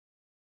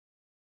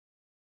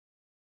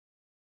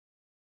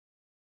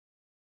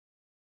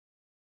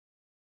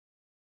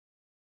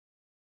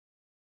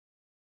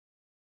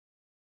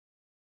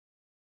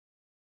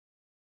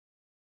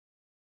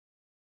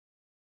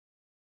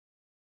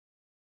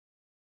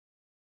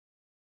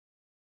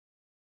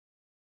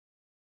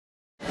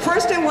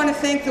First, I want to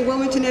thank the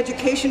Wilmington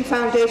Education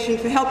Foundation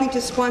for helping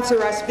to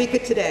sponsor our speaker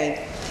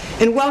today,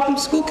 and welcome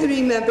school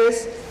committee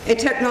members and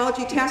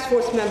technology task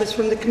force members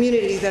from the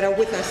community that are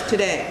with us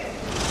today.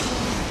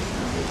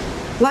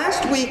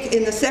 Last week,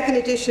 in the second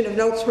edition of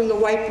Notes from the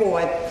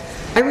Whiteboard,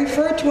 I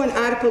referred to an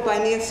article by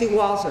Nancy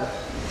Walzer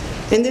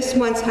in this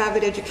month's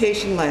Harvard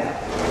Education Letter.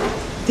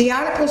 The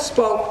article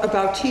spoke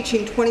about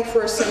teaching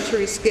 21st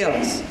century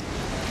skills.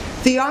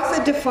 The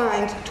author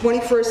defined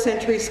 21st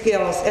century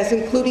skills as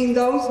including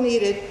those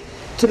needed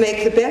to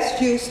make the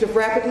best use of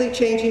rapidly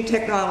changing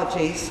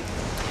technologies,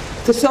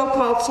 the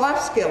so-called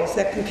soft skills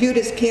that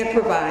computers can't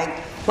provide,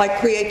 like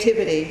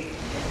creativity,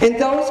 and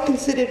those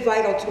considered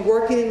vital to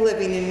working and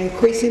living in an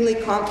increasingly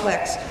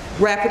complex,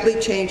 rapidly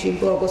changing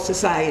global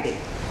society.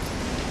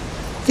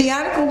 The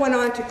article went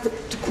on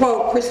to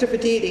quote Christopher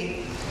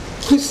Deedy,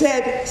 who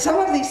said, "Some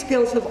of these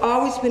skills have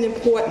always been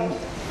important,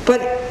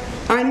 but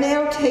are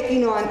now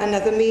taking on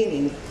another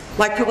meaning,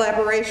 like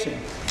collaboration.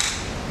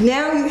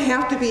 Now you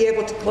have to be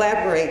able to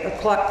collaborate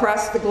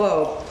across the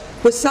globe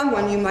with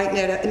someone you might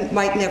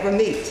never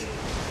meet.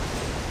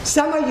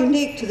 Some are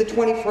unique to the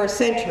 21st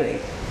century.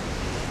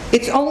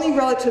 It's only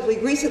relatively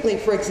recently,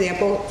 for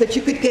example, that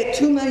you could get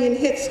 2 million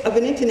hits of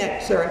an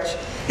internet search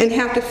and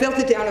have to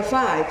filter down to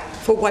 5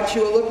 for what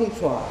you were looking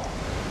for.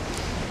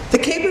 The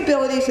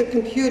capabilities of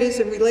computers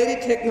and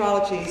related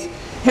technologies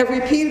have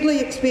repeatedly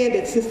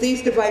expanded since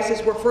these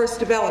devices were first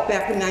developed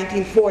back in the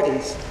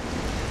 1940s.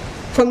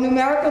 From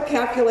numerical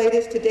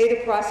calculators to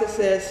data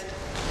processors,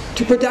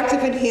 to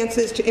productive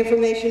enhancers, to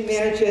information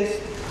managers,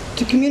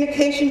 to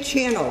communication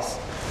channels,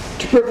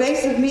 to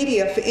pervasive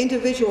media for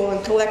individual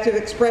and collective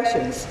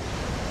expressions.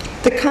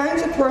 The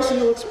kinds of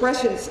personal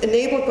expressions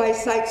enabled by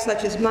sites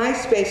such as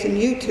MySpace and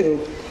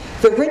YouTube,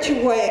 the rich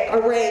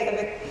array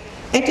of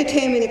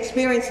entertainment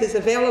experiences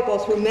available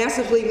through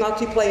massively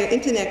multiplayer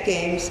internet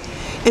games,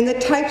 and the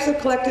types of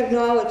collective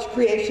knowledge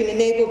creation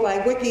enabled by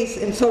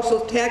wikis and social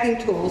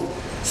tagging tools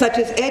such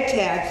as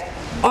EdTags,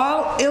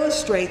 all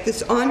illustrate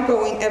this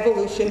ongoing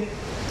evolution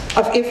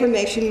of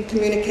information and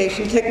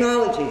communication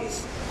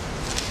technologies.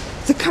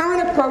 The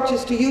current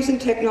approaches to using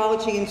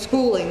technology in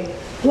schooling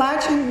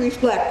largely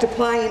reflect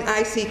applying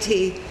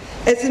ICT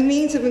as a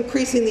means of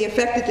increasing the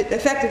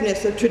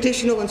effectiveness of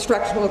traditional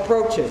instructional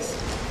approaches,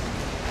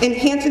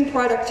 enhancing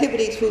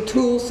productivity through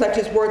tools such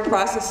as word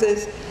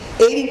processors,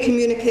 aiding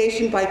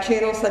communication by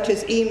channels such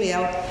as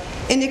email,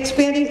 and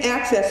expanding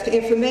access to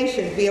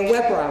information via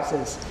web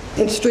browsers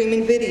and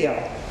streaming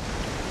video.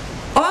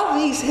 All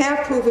these have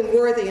proven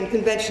worthy in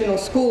conventional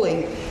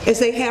schooling, as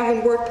they have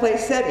in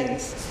workplace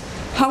settings.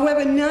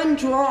 However, none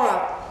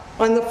draw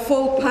on the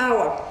full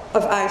power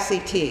of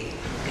ICT.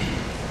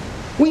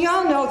 We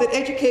all know that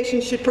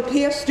education should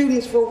prepare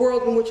students for a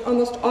world in which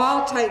almost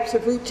all types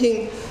of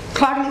routine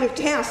cognitive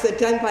tasks are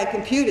done by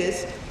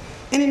computers,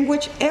 and in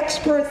which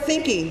expert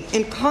thinking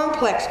and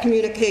complex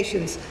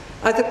communications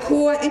are the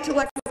core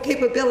intellectual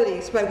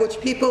capabilities by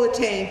which people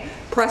attain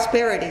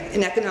prosperity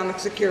and economic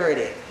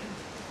security.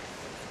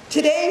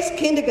 Today's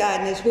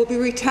kindergartners will be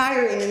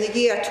retiring in the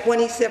year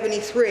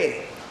 2073.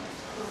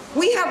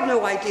 We have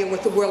no idea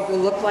what the world will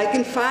look like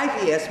in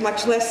 5 years,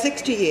 much less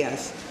 60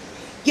 years.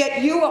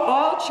 Yet you are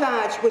all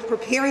charged with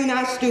preparing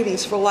our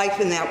students for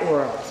life in that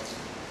world.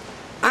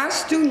 Our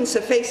students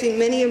are facing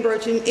many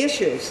emerging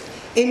issues,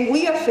 and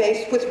we are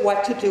faced with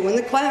what to do in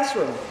the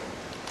classroom.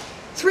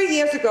 3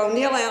 years ago,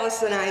 Neil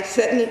Alice and I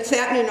sat in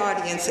an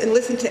audience and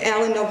listened to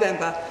Alan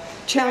November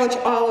challenge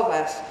all of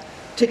us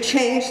to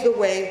change the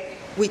way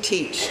we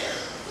teach.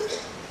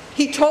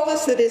 He told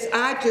us that it is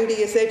our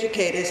duty as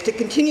educators to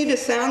continue to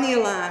sound the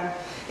alarm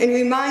and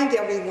remind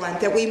everyone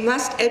that we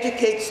must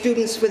educate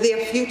students for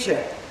their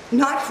future,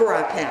 not for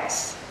our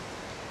past.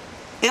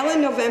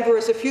 Alan November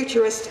is a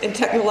futurist and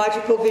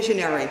technological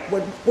visionary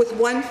with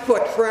one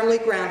foot firmly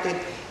grounded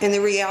in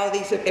the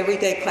realities of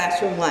everyday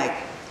classroom life.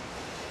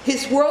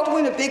 His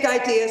whirlwind of big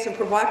ideas and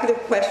provocative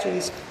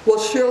questions will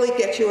surely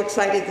get you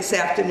excited this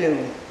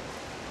afternoon.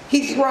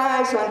 He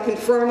thrives on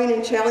confirming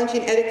and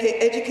challenging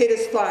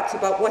educators' thoughts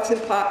about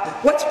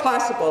what's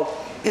possible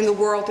in the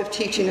world of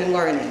teaching and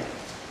learning.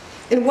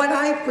 And what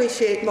I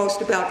appreciate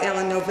most about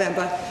Alan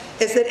November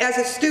is that as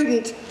a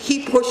student,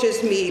 he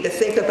pushes me to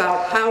think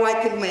about how I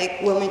can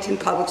make Wilmington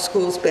Public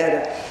Schools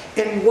better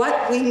and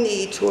what we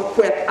need to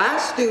equip our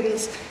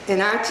students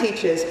and our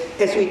teachers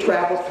as we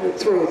travel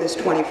through this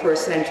 21st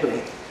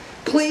century.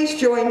 Please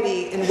join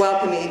me in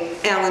welcoming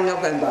Alan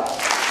November.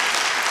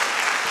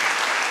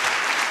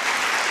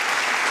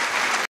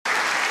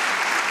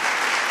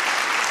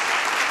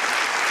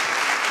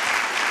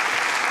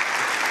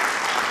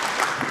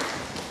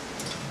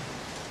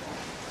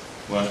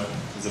 What?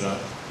 Is it on?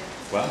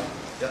 Well,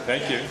 yep.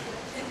 Thank you.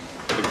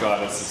 The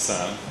goddess of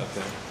sound up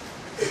there.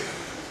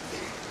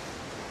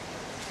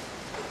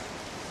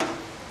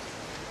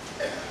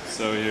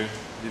 So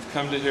you've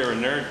come to hear a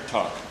nerd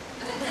talk.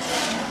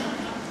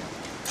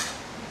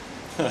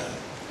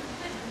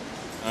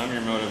 I'm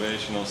your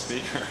motivational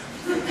speaker.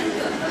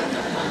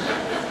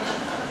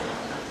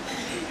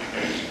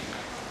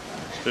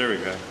 There we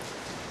go.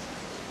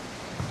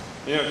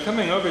 You know,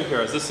 coming over here,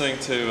 I was listening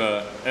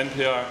to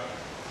NPR,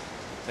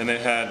 and they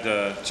had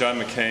John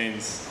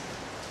McCain's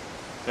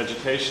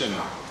education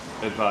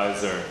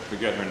advisor,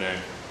 forget her name,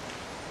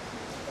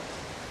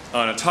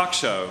 on a talk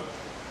show.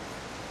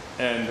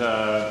 And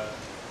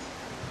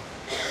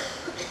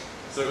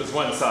so it was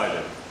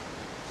one-sided.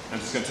 I'm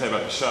just going to tell you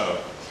about the show.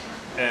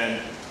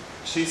 And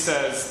she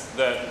says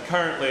that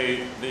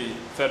currently the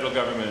federal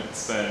government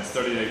spends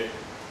 $38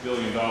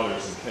 billion in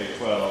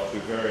K-12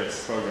 through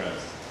various programs.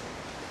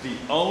 The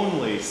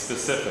only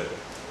specific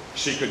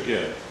she could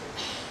give,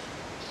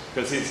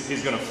 because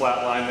he's going to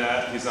flatline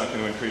that, he's not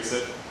going to increase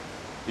it,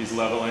 he's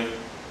leveling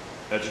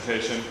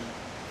education.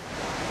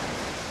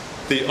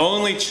 The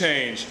only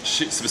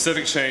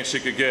specific change she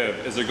could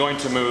give is they're going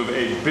to move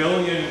 $1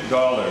 billion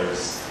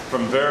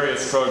from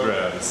various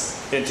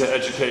programs into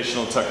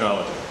educational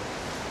technology.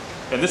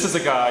 And this is a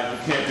guy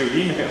who can't do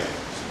email,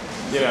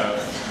 you know.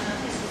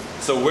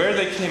 So where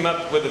they came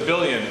up with $1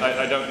 billion,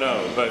 I don't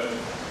know, but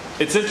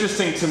it's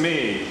interesting to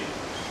me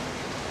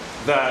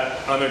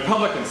that on the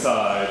Republican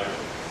side,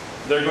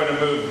 they're going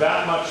to move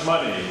that much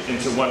money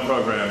into one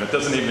program that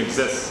doesn't even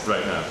exist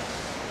right now.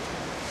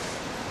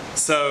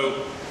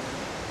 So,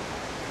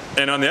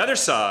 and on the other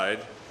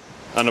side,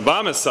 on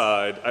Obama's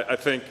side, I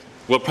think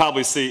we'll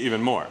probably see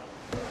even more.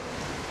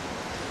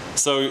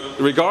 So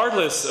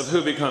regardless of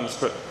who becomes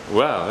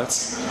wow,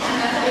 that's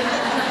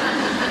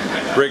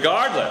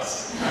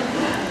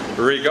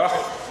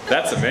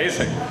that's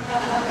amazing.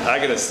 I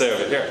gotta stay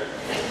over here.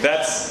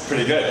 That's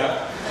pretty good,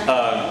 huh?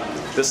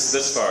 This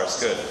far is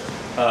good.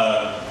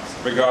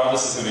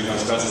 Regardless of who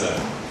becomes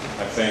president,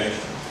 I think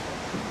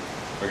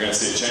we're gonna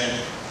see a change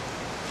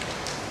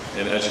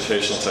in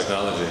educational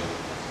technology.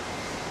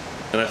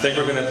 And I think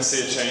we're gonna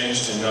see a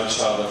change in No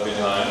Child Left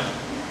Behind.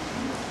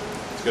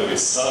 There's gonna be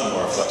some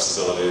more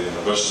flexibility in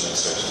the Bush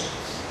administration.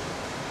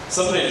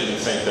 Somebody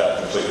didn't think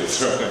that completely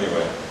through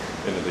anyway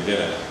in the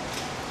beginning.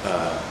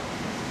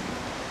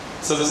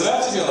 So there's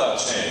about to be a lot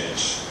of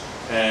change.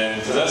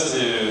 And for those of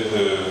you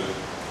who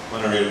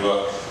want to read a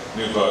book,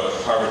 new book,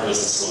 Harvard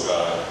Business School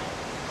guy,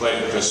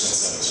 Clayton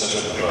Christensen just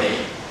written a book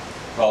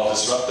called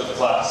Disruptive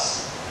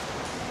Class.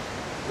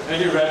 Have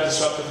you read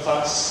Disruptive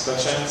Class by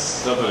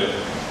chance? Nobody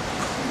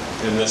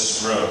in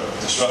this room.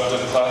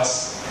 Disruptive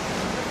Class?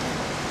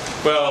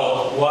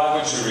 Well, why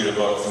would you read a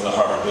book from the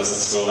Harvard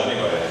Business School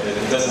anyway?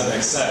 It doesn't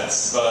make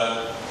sense.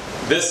 But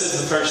this is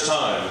the first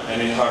time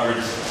any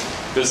Harvard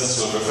Business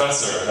School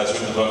professor has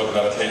written a book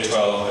about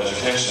K-12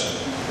 education.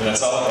 And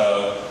it's all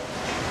about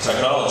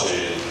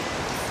technology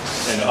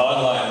and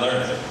online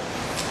learning.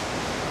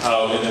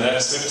 How in the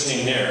next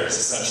 15 years,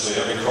 essentially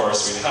every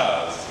course we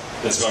have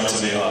is going to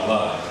be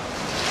online.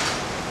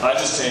 I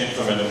just came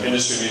from an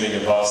industry meeting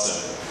in Boston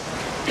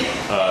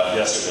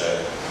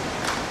yesterday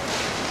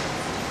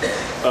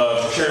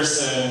of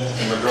Pearson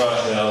and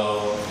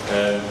McGraw-Hill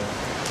and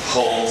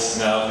Holt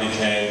now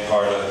became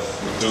part of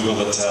Google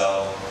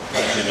Littell.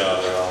 You know,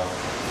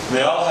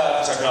 they all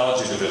have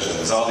technology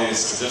divisions, all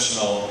these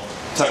traditional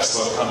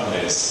textbook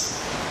companies.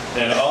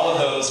 And all of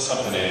those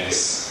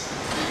companies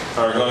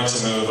are going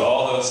to move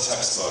all those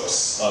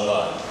textbooks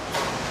online.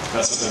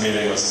 That's what the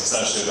meeting was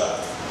essentially about.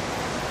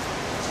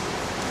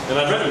 And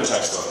I've written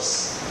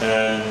textbooks.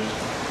 And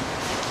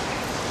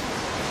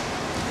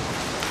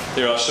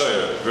here, I'll show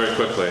you very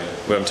quickly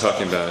what I'm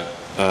talking about.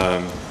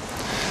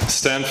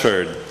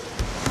 Stanford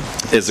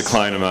is a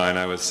client of mine.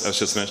 I was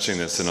just mentioning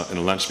this in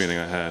a lunch meeting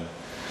I had.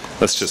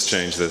 Let's just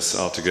change this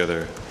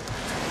altogether.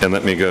 And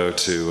let me go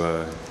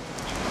to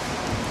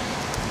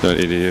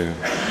 .edu.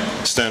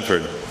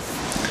 Stanford.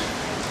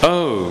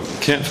 Oh,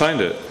 can't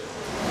find it.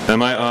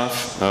 Am I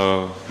off?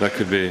 Oh, that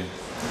could be.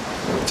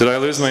 Did I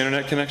lose my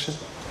internet connection?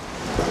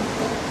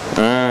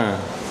 Ah,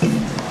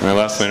 I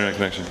lost my internet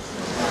connection.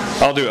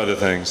 I'll do other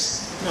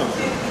things. No.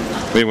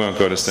 We won't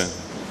go to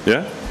Stanford.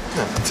 Yeah?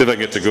 No. See if I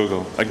get to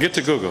Google. I can get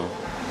to Google.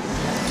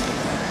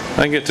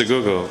 I can get to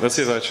Google. Let's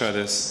see if I try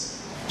this.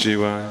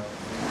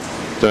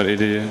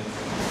 gy.edu.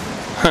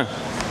 Huh.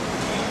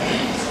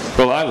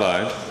 Well, I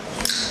lied.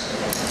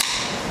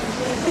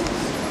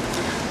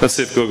 Let's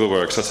see if Google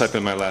works. I'll type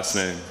in my last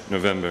name,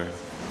 November.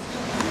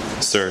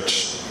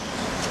 Search.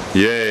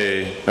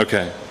 Yay.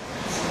 Okay.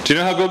 Do you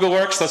know how Google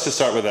works? Let's just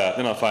start with that,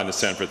 then I'll find the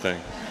Stanford thing.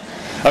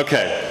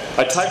 Okay.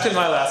 I typed in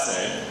my last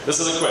name. This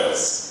is a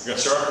quiz. We're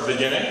going to start at the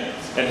beginning,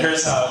 and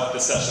here's how the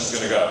session's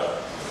going to go.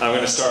 I'm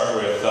going to start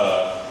with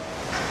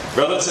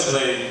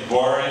relatively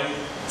boring,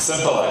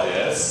 simple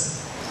ideas,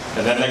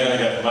 and then they're going to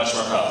get much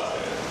more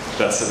complicated.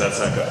 That's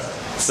how it goes.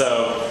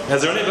 So,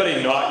 has there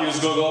anybody not used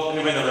Google?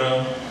 Anybody in the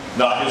room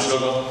not used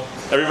Google?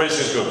 Everybody's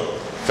used Google.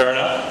 Fair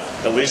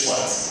enough? At least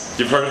once.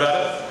 You've heard about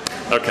it?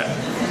 Okay.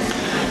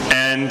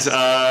 And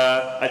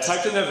I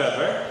typed in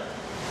November,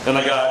 and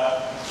I got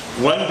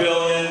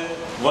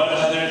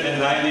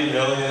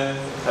 1,190,000,000.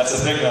 That's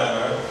a big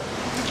number.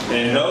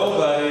 And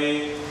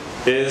nobody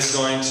is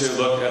going to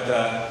look at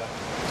that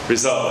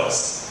result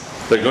list.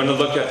 They're going to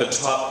look at the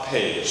top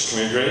page. Can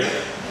we agree?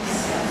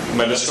 Am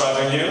I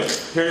describing you?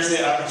 Here's the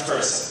average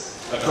person.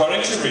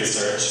 According to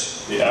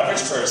research, the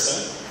average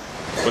person,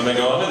 when they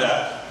go on the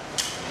net,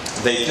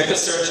 they pick a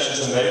search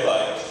engine they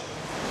like,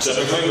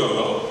 typically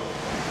Google,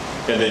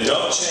 and they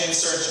don't change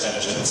search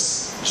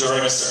engines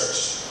during a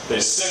search. They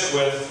stick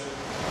with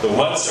the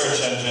one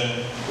search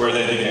engine where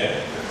they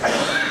began.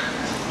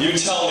 You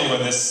tell me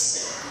when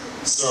this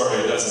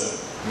story doesn't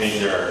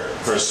meet your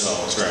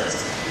personal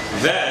experience.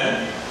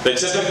 Then, they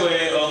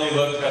typically only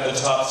look at the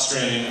top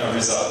screen of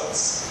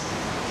results.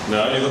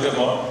 No, you look at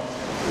more?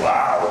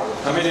 Wow.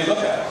 How many do you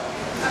look at?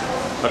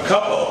 A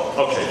couple.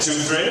 Okay, 2,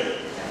 3?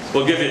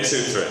 We'll give you 2,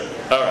 3.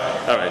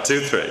 All right,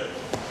 2, 3.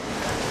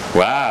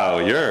 Wow,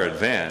 you're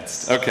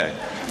advanced. Okay,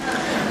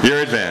 you're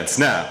advanced.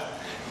 Now,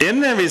 in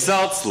the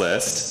results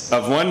list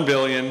of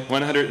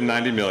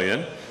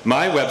 1,190,000,000,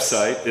 my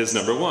website is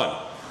number 1.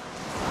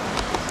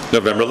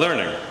 November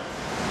Learner.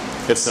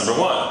 It's number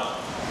 1.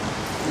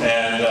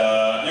 And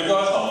you go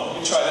at home,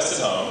 you try this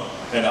at home,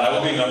 and I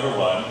will be number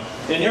 1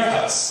 in your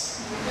house.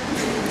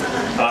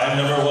 I'm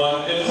number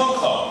 1 in Hong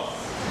Kong.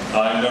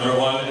 I'm number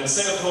 1 in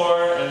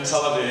Singapore, and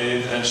Tel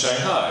Aviv, and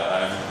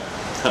Shanghai.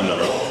 I'm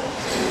number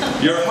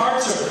 1. You're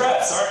hard to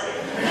impress, aren't you?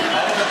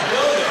 Out of a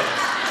billion.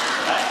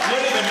 You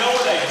don't even know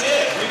what I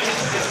did.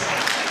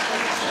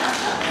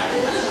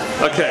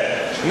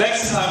 Okay,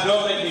 next time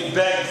don't make me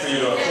beg for you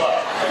to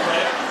apply,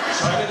 okay?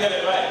 Try to get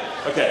it right.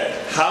 Okay,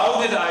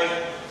 how did I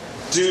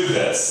do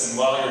this? And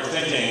while you're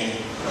thinking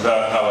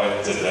about how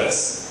I did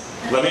this,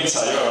 let me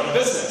tell you I run a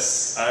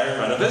business. I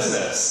run a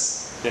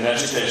business in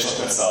educational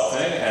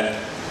consulting, and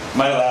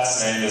my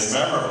last name is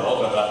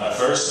memorable, but not my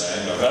first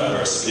name,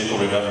 November, so people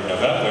remember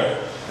November,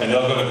 and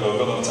they'll go to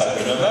Google and type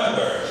in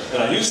November.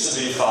 And I used to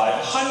be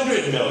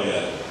 500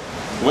 million.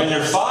 When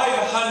you're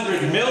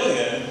 500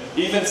 million,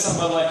 even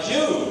someone like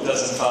you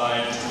doesn't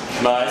find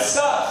my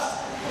stuff.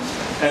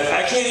 And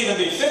I can't even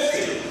be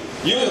 50.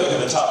 You would look at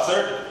the top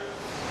 30.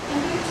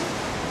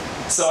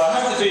 So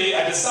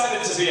I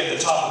decided to be at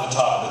the top of the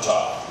top of the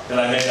top, and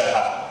I made that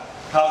happen.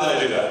 How did I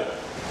do that?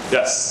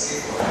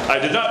 Yes. I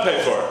did not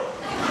pay for it.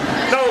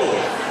 No,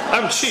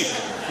 I'm cheap.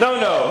 No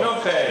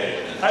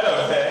pay. I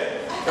don't pay.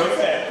 Don't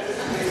pay.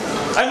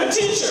 I'm a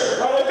teacher.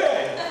 Why do I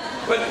pay?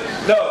 But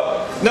no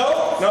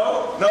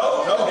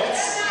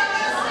hits.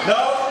 No,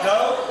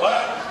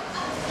 what?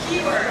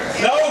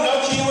 Keywords. No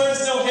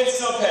keywords, no hits,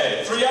 no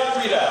pay. Free up,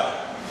 free down.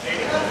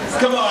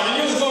 Come on,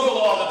 you use Google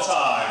all the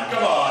time.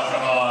 Come on.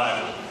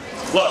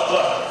 Look.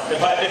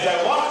 If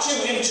I walked you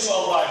into a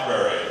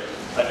library,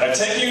 I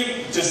take you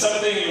to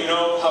something you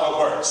know how it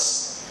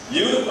works.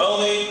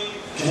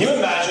 Can you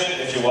imagine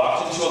if you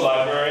walked into a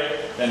library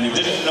and you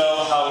didn't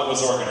know how it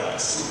was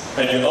organized,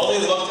 and you only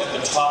looked at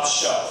the top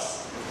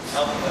shelf?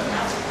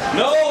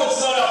 No, it's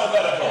not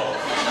alphabetical.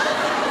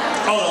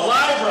 Oh, the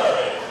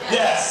library.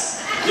 Yes.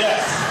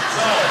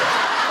 Sorry.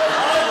 The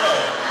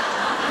library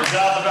is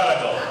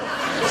alphabetical.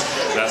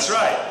 That's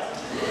right.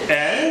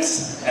 And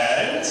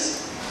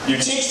you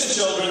teach the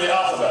children the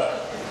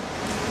alphabet.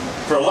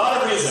 For a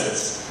lot of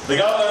reasons. They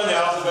got to learn the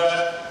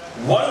alphabet.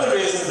 One of the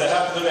reasons they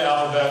have to learn the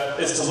alphabet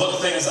is to look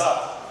things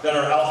up that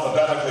are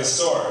alphabetically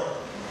stored.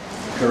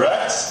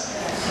 Correct?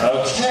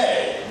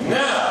 Okay,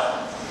 now,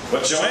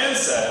 what Joanne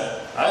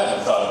said, I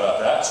haven't thought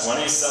about that,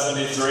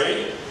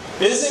 2073.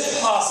 Is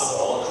it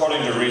possible,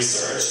 according to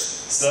research,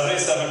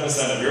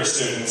 77% of your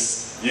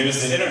students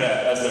use the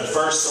internet as their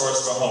first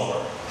source for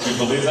homework? Do you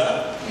believe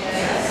that?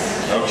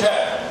 Yes.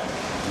 Okay.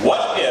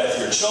 What if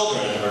your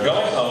children are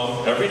going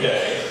home every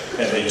day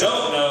and they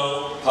don't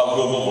know how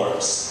Google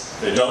works?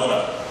 They don't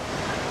know.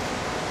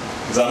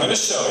 Because I'm going to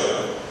show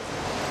you,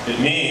 it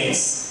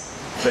means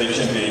they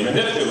can be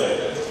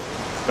manipulated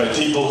by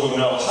people who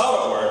know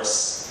how it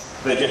works.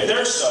 They get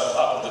their stuff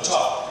up at the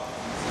top.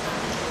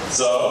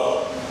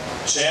 So,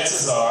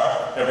 chances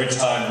are, every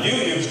time you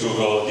use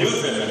Google,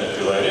 you've been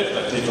manipulated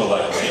by people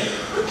like me.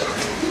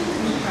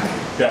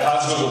 Yeah, how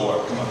does Google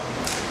work? Come on.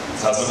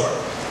 How's it work?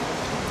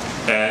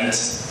 And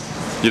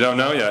you don't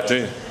know yet, do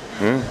you?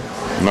 I'm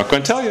not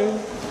going to tell you.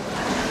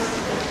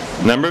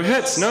 Number of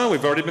hits. No,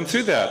 we've already been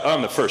through that. Oh,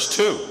 I'm the first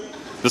 2.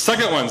 The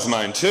second one's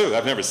mine too.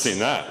 I've never seen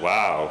that.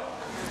 Wow.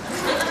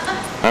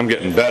 I'm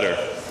getting better.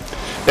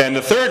 And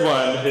the third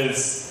one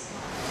is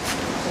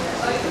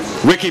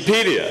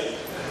Wikipedia.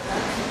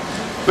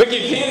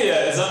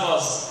 Wikipedia is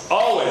almost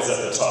always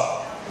at the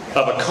top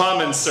of a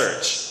common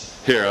search.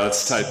 Here,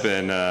 let's type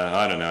in,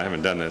 I don't know, I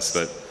haven't done this,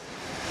 but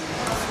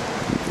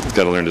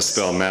got to learn to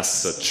spell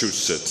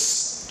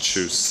Massachusetts.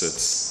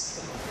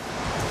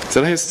 Is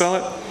that how you spell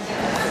it?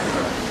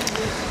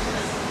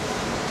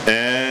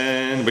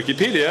 And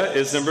Wikipedia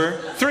is number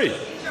 3.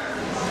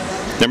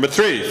 Number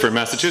 3 for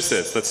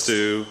Massachusetts. Let's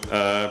do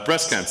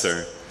breast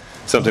cancer.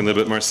 Something a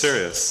little bit more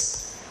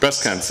serious.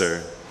 Breast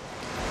cancer.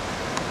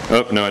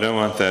 Oh, no, I don't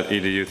want that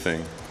edu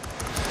thing.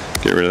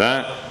 Get rid of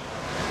that.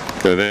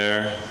 Go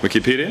there.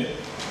 Wikipedia.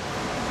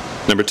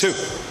 Number 2.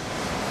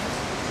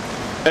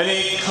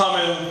 Any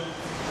common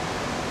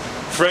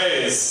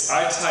phrase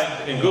I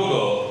type in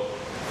Google,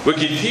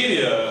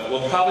 Wikipedia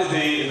will probably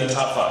be in the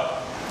top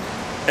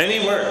 5. Any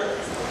word.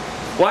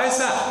 Why is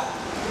that?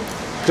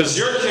 Because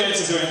your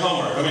kids are doing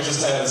homework. Let me just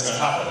tell you what's going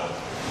to happen.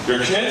 Your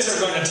kids are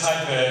going to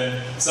type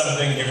in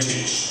something you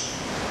teach.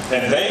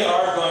 And they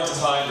are going to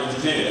find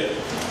Wikipedia.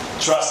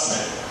 Trust me,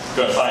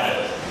 go find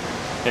it.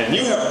 And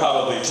you have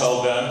probably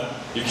told them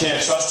you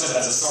can't trust it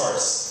as a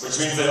source, which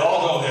means they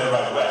all go there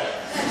right away.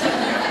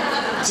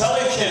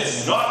 Telling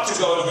kids not to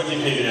go to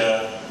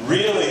Wikipedia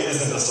really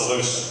isn't the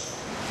solution.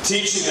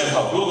 Teaching them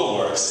how Google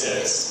works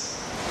is.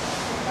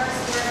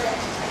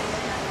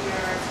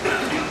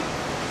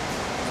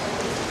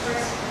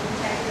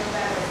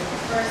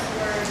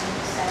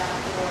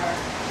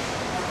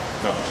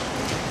 No.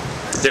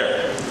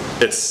 There.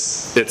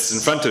 It's in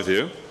front of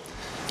you.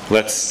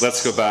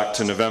 Let's go back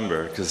to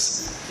November,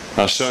 because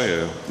I'll show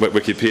you what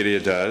Wikipedia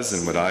does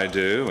and what I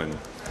do. And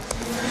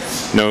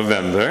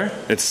November.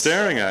 It's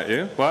staring at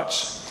you.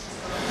 Watch.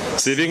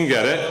 See if you can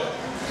get it.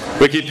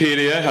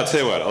 Wikipedia. I'll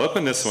tell you what. I'll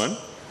open this one.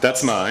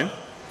 That's mine.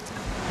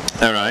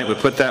 All right. We'll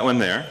put that one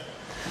there.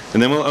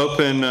 And then we'll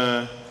open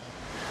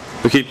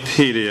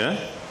Wikipedia.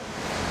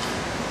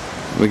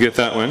 We'll get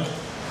that one.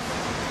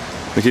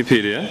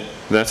 Wikipedia.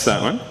 That's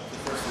that one.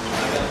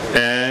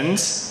 And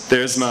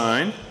there's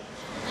mine.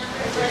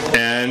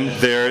 And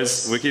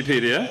there's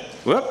Wikipedia.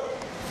 Whoop.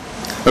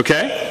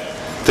 Okay.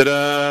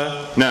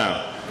 Ta-da.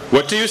 Now,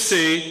 what do you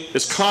see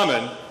is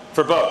common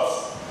for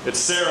both? It's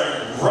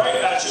staring right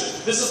at you.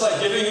 This is like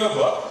giving you a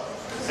book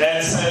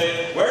and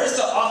say, where's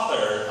the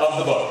author of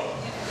the book?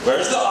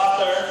 Where's the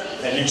author?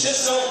 And you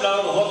just don't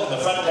know to look at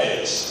the front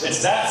page. It's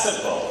that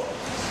simple.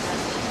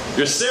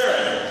 You're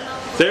staring.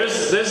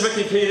 There's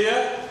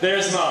Wikipedia,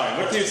 there's mine.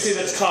 What do you see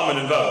that's common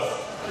in both?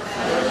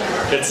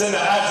 It's in the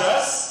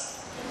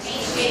address,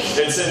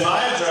 it's in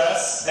my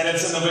address, and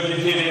it's in the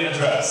Wikipedia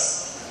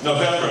address.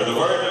 November, the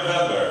word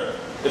November.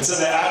 It's in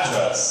the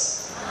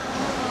address.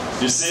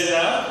 You see it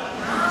now?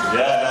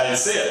 Yeah, now you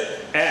see it.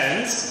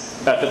 And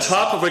at the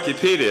top of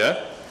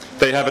Wikipedia,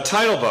 they have a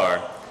title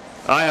bar.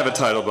 I have a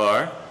title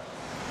bar.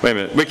 Wait a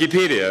minute,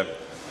 Wikipedia.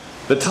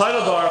 The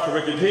title bar for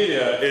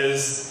Wikipedia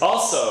is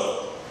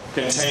also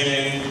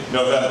containing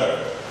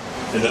November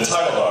in the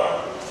title bar.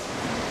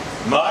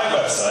 My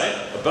website,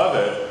 above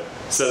it,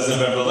 says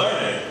November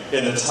Learning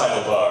in the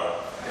title bar.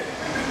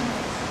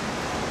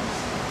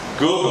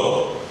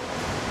 Google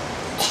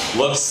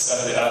looks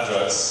at the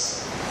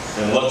address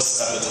and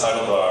looks at the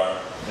title bar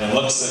and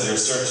looks at your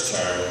search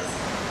term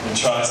and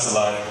tries to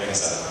line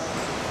things up.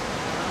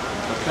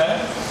 Okay?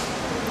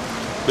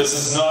 This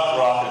is not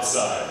rocket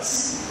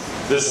science.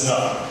 This is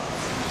not.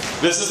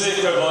 This is the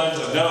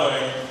equivalent of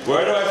knowing,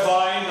 where do I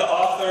find the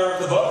author of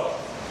the book?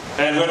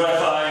 And where do I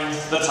find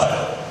the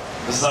title?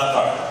 This is not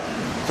hard.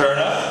 Fair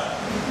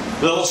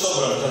enough? Little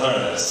children can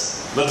learn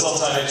this. Little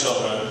tiny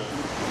children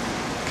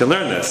can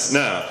learn this.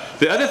 Now,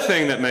 the other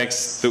thing that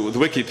makes the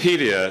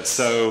Wikipedia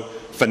so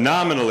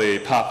phenomenally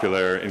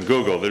popular in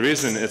Google, the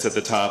reason it's at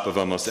the top of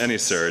almost any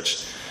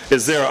search,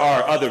 is there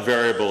are other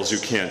variables you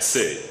can't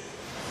see,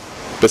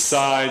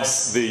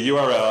 besides the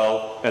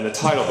URL and the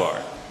title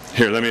bar.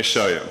 Here, let me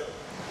show you.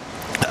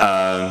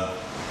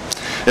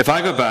 If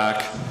I go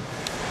back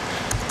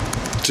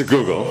to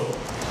Google,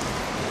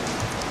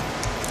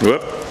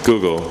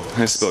 Google,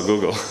 I spell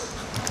Google,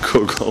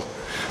 Google,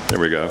 there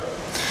we go.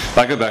 If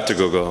I go back to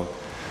Google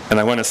and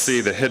I want to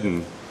see the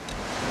hidden,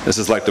 this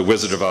is like the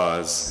Wizard of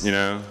Oz, you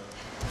know?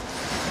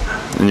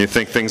 And you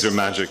think things are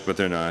magic, but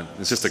they're not.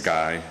 It's just a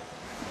guy.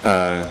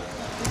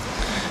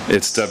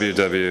 It's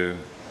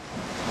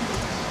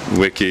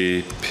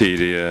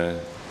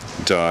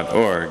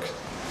www.wikipedia.org.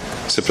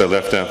 Except I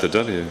left out the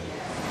W.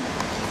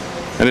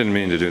 I didn't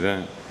mean to do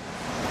that.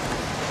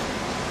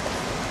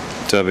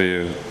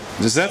 W.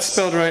 Is that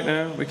spelled right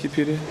now?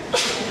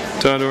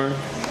 Wikipedia.org?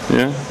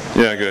 Yeah?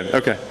 Yeah, good.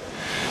 Okay.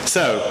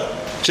 So,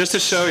 just to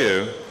show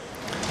you,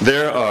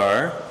 there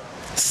are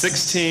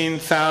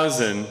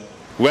 16,000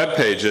 web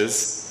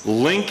pages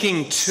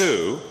linking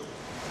to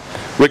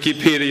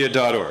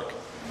Wikipedia.org.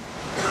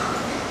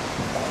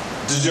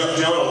 Do you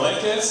know what a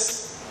link is?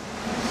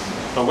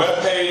 A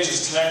web page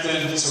is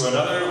connected to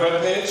another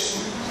web page?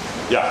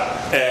 Yeah.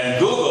 And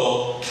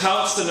Google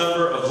counts the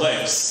number of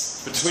links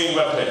between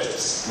web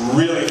pages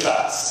really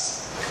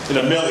fast, in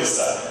a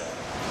millisecond.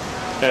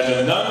 And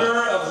the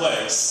number of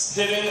links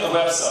hitting a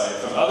website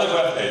from other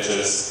web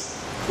pages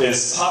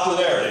is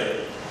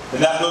popularity,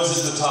 and that moves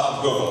it to the top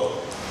of Google.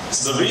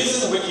 So the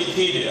reason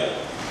Wikipedia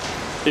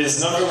is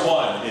number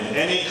one in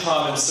any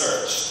common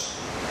search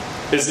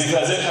is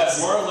because it has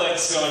more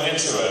links going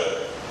into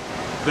it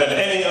than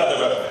any other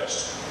web page,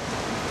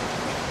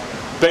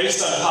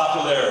 based on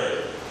popularity.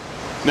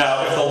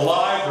 Now, if the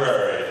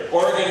library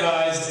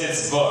organized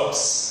its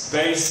books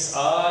based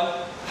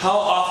on how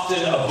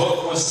often a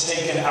book was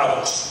taken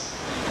out,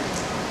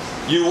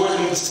 you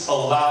wouldn't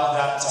allow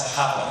that to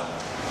happen.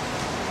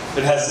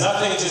 It has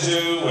nothing to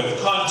do with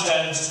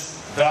content,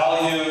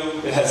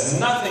 value, it has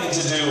nothing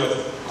to do with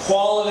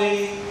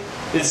quality,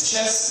 it's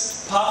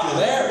just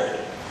popularity.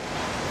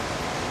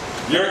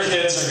 Your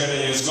kids are going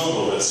to use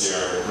Google this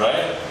year,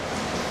 right?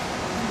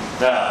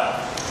 Now,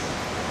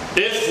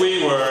 if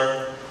we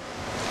were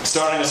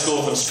starting a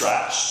school from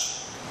scratch,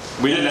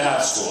 we didn't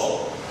have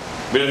school,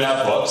 we didn't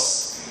have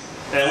books,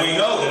 and we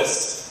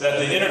noticed that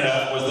the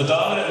internet was the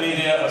dominant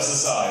media of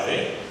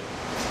society,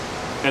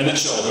 and the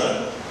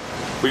children,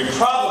 we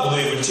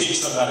probably would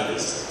teach them how to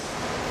use it.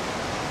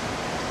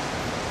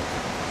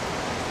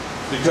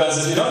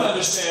 Because if you don't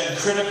understand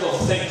critical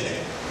thinking,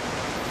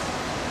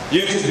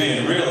 you could be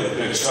in really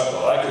big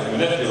trouble. I could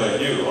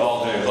manipulate you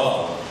all day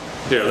long.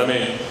 Here, let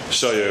me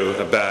show you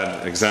a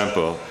bad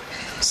example.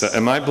 So,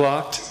 am I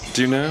blocked?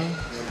 Do you know?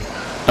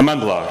 I'm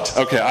unblocked.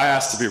 Okay, I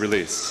asked to be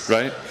released,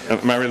 right?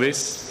 Am I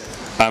released?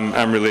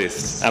 I'm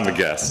released. I'm a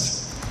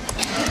guest.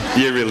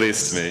 You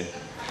released me.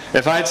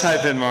 If I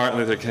type in Martin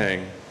Luther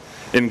King,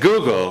 in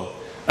Google,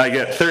 I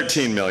get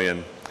 13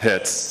 million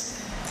hits.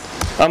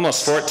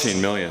 Almost 14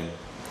 million.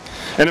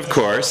 And of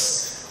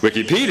course,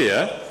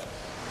 Wikipedia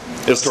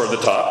is toward the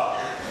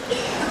top.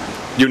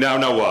 You now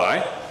know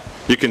why.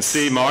 You can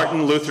see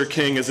Martin Luther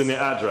King is in the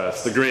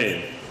address, the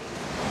green.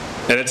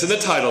 And it's in the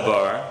title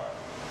bar.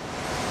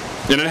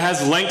 And it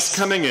has links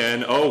coming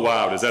in. Oh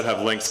wow, does that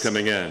have links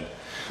coming in?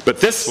 But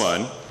this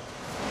one,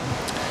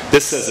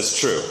 this says it's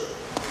true.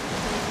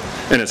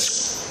 And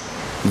it's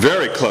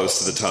very close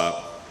to the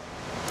top.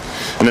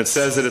 And it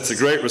says that it's a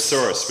great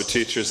resource for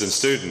teachers and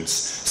students.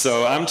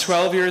 So I'm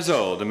 12 years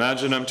old.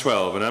 Imagine I'm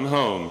 12 and I'm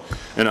home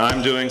and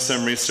I'm doing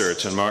some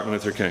research on Martin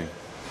Luther King.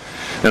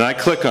 And I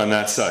click on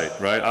that site,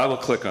 right? I will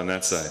click on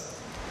that site.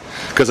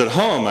 Because at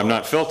home, I'm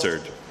not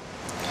filtered.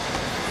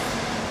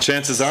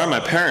 Chances are my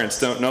parents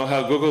don't know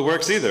how Google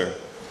works either.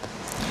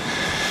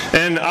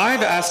 And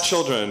I've asked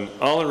children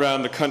all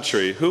around the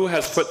country who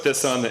has put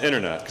this on the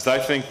internet, because I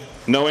think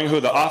knowing who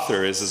the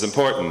author is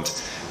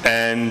important.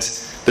 And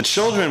the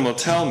children will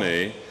tell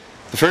me,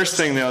 the first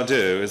thing they'll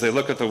do is they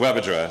look at the web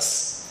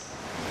address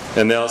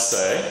and they'll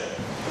say,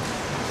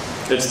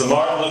 it's the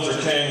Martin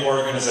Luther King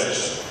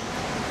organization.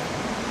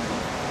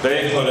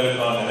 They put it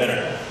on the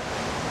internet.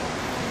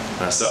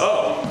 And I said,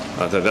 oh,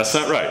 that's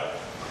not right.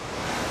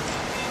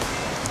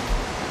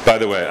 By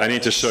the way, I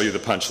need to show you the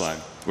punchline,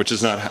 which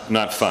is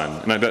not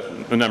fun, and I bet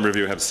a number of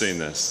you have seen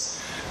this.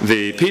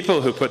 The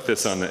people who put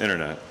this on the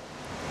internet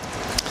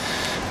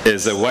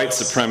is a white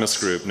supremacist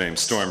group named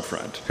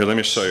Stormfront. Here, let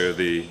me show you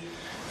the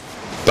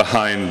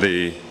behind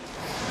the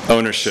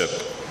ownership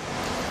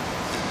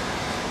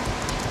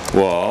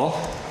wall,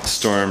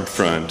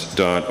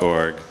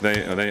 stormfront.org.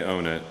 They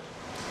own it.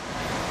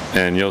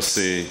 And you'll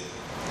see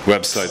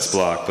websites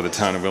blocked by the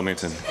town of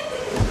Wilmington.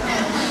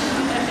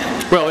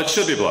 Well, it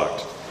should be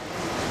blocked.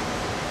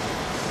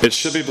 It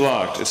should be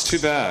blocked. It's too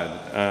bad.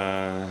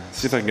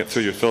 See if I can get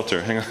through your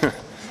filter. Hang on.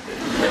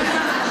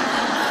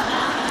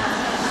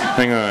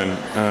 Hang on.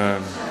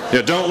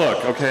 Yeah, don't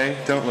look, okay?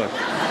 Don't look.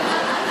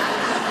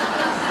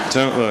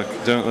 Don't look,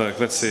 don't look.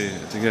 Let's see,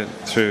 to get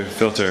through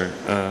filter.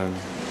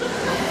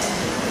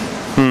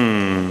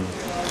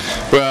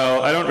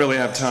 Well, I don't really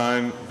have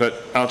time,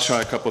 but I'll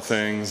try a couple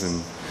things and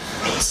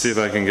see if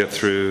I can get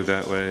through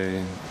that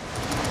way.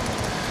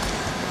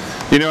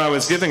 You know, I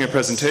was giving a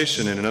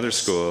presentation in another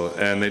school,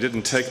 and they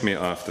didn't take me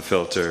off the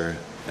filter,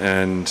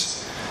 and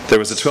there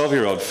was a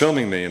 12-year-old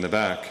filming me in the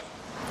back.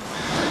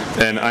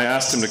 And I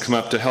asked him to come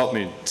up to help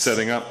me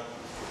setting up.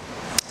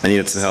 I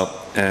needed some help.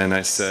 And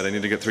I said, I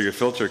need to get through your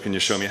filter. Can you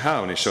show me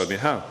how? And he showed me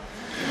how.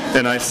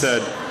 And I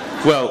said,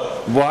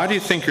 well, why do you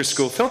think your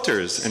school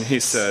filters? And he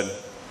said,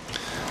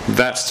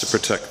 that's to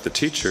protect the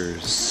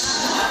teachers.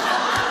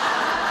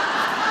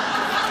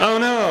 Oh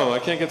no, I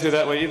can't get through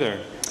that way either.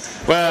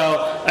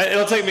 Well,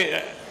 it'll take me,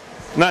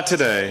 not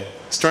today.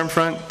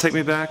 Stormfront, take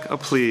me back? Oh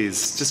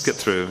please, just get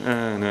through.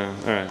 No,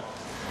 all right.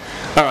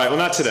 All right, well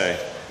not today.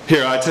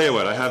 Here, I tell you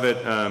what, I have it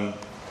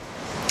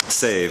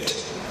saved.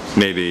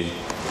 Maybe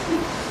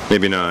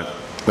not.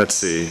 Let's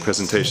see,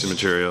 presentation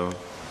material.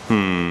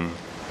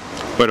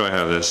 Where do I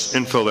have this?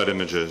 Info-led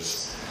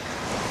images.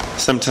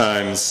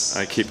 Sometimes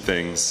I keep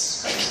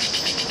things.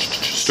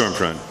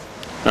 Stormfront.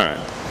 All right.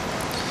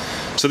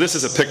 So this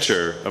is a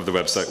picture of the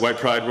website. White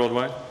Pride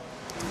Worldwide?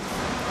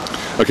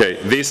 Okay,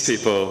 these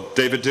people,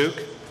 David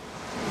Duke?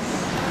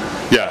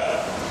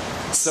 Yeah.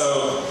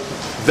 So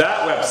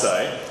that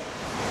website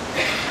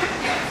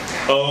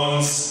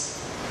owns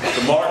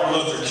the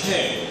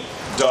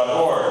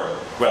MartinLutherKing.org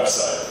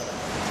website.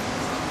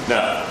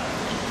 Now,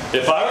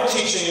 if I were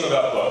teaching you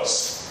about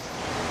books,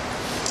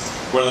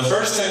 one of the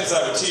first things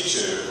I would teach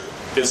you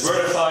is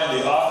where to find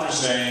the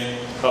author's name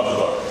of the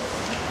book.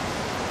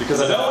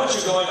 Because I don't want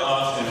you going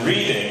off and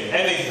reading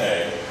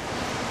anything.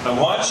 I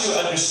want you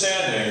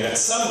understanding that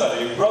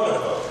somebody wrote a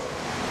book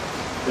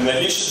and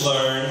that you should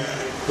learn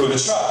who to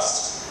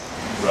trust.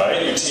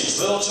 Right? You teach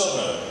little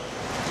children.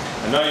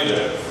 I know you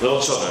do. Little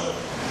children.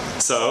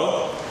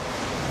 So,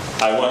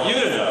 I want you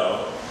to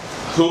know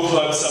who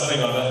put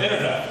something on the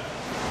internet.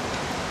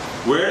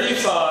 Where do you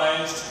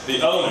find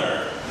the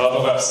owner of a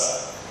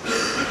website?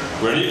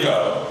 Where do you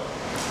go?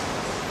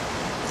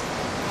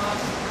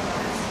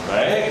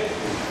 Right?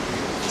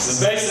 This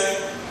is basic.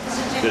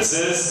 This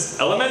is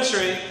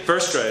elementary,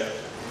 first grade.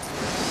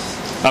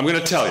 I'm going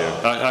to tell you.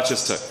 I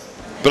just took.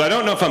 But I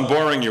don't know if I'm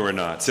boring you or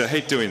not, so I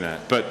hate doing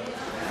that. But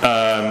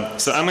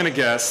so I'm going to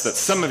guess that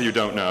some of you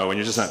don't know, and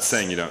you're just not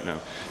saying you don't know.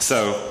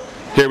 So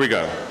here we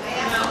go.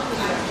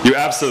 You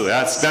absolutely.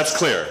 That's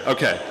clear.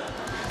 Okay.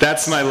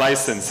 That's my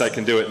license. I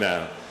can do it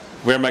now.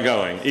 Where am I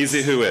going?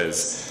 Easy Who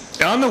Is.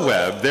 On the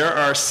web, there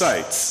are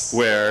sites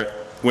where,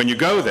 when you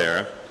go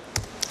there,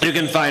 you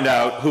can find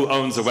out who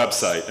owns a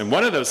website. And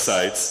one of those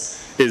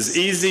sites is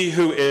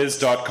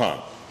easywhois.com.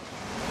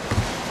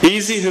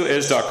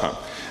 easywhois.com.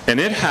 And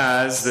it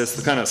has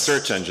this kind of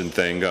search engine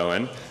thing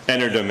going,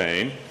 enter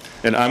domain,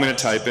 and I'm going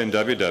to type in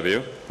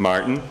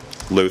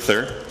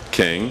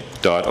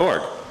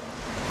www.martinlutherking.org.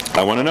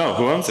 I want to know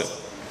who owns it.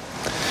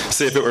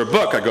 See, if it were a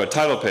book, I'd go to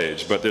title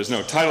page, but there's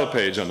no title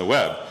page on the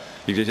web.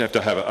 You have to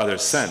have another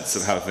sense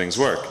of how things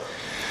work.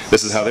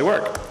 This is how they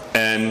work.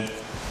 And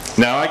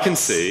now I can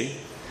see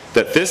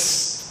that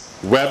this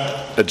web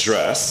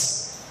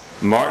address,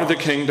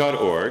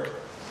 martinlutherking.org,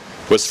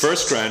 was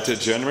first granted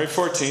January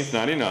 14th,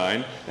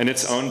 1999, and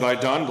it's owned by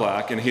Don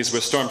Black, and he's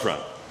with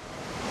Stormfront.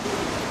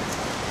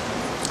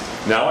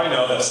 Now I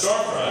know that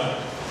Stormfront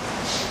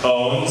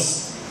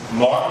owns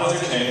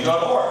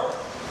martinlutherking.org.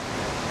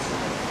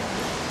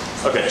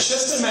 Okay,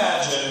 just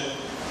imagine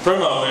for a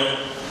moment,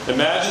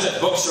 imagine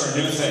that books are a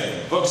new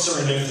thing. Books are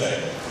a new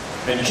thing.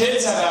 And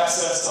kids have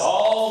access to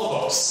all the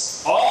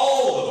books.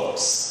 All the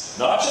books.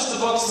 Not just the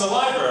books in the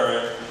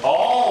library,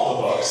 all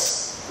the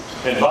books.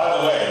 And by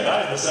the way,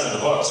 90% of the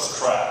books are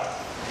crap,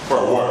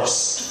 or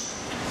worse.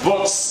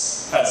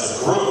 Books as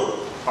a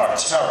group are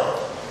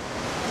terrible.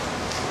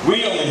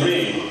 We only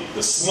read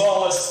the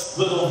smallest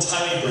little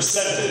tiny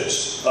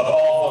percentage of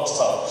all books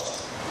published.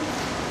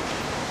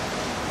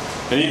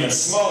 And even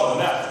smaller than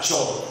that for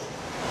children.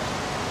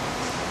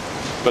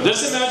 But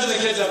just imagine the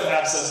kids have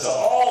access to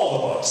all the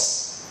books.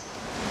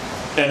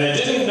 And they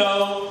didn't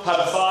know how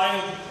to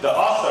find the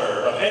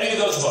author of any of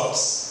those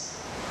books.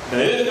 And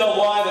they didn't know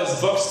why those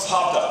books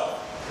popped up.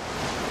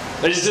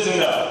 They just didn't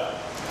know.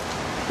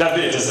 That'd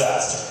be a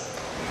disaster.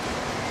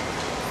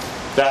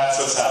 That's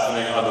what's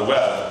happening on the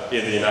web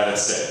in the United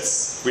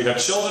States. We have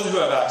children who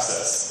have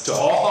access to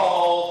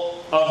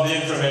all of the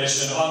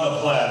information on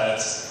the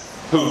planet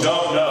who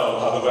don't know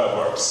how the web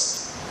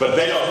works. But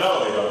they don't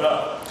know they don't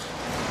know.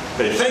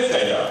 They think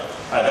they know.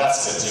 I've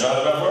asked kids, do you know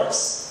how the web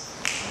works?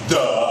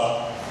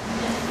 Duh.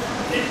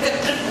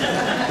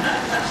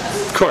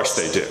 Of course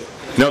they do.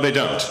 No, they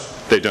don't.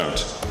 They don't.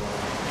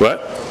 What?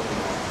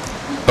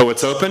 Oh,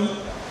 it's open?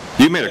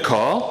 You made a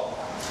call?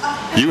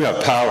 You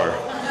have power.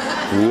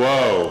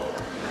 Whoa.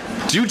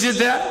 You did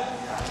that?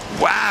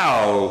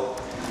 Wow.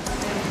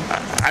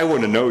 I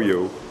want to know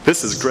you.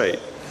 This is great.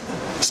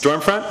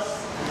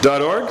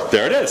 Stormfront.org?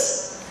 There it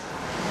is.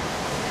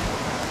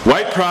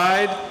 White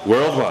Pride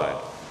Worldwide.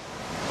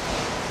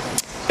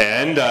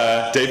 And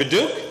David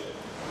Duke?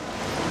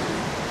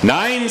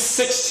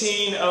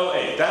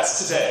 9/16/08.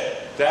 That's today.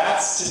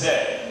 That's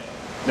today.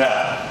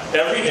 Now,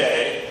 every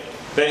day,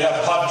 they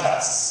have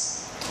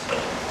podcasts.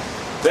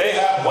 They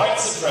have white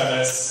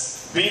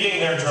supremacists beating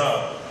their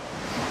drum.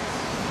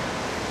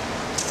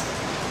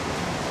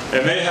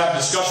 And they have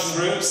discussion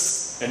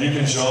groups, and you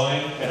can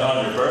join, and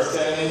on your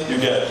birthday, you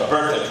get a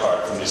birthday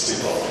card from these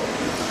people.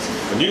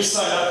 When you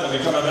sign up and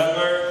become a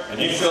member, and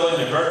you fill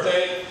in your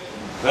birthday,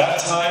 from that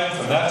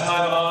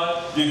time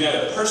on, you get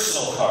a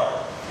personal card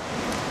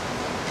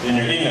in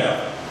your email.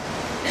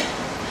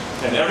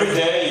 And every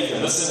day you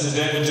can listen to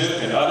David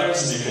Duke and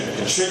others, and you can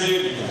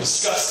contribute, you can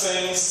discuss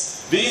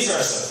things. These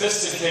are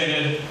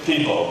sophisticated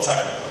people,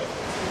 technically.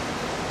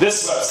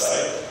 This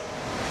website,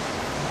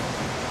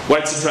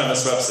 white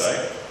supremacist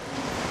website,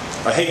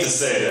 I hate to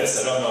say this,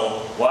 I don't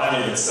know why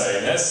I'm even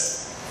saying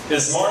this,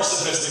 is more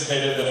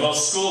sophisticated than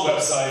most school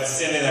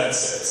websites in the United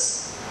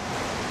States.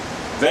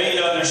 They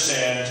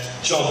understand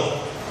children.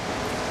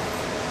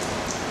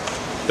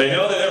 They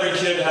know that every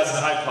kid has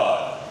an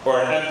iPod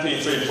or an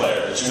MP3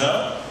 player. Did you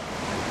know?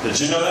 Did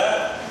you know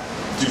that?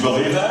 Do you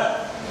believe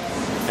that?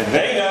 And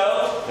they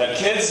know that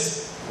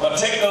kids want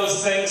to take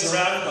those things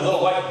around, the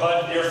little white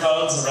bud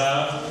earphones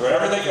around,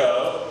 wherever they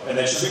go, and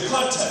there should be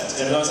content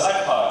in those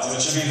iPods, and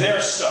it should be their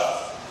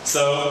stuff.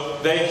 So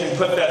they can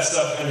put that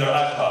stuff in their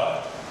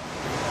iPod.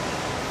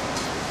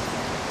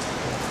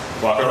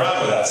 Walk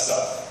around with that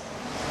stuff.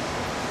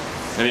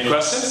 Any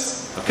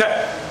questions?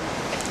 Okay.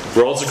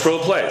 World's a cruel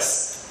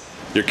place.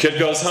 Your kid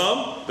goes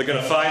home, they're going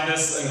to find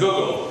this in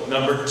Google,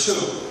 number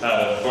 2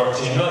 out of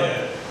 14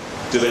 million.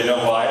 Do they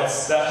know why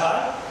it's that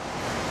high?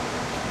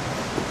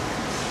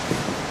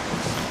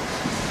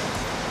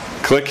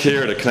 Click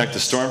here to connect to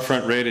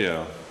Stormfront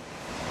Radio.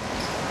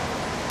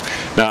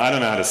 Now, I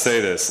don't know how to say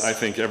this. I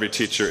think every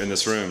teacher in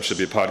this room should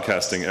be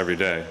podcasting every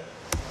day.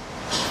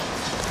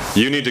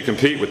 You need to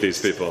compete with these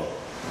people.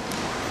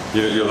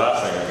 You're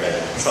laughing, okay.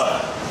 It's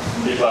fine.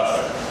 Keep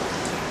laughing.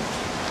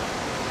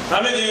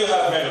 How many of you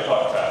have made a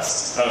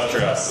podcast, out of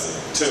curiosity?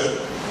 2,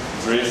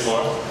 3,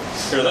 4?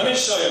 Here, let me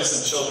show you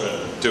some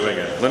children doing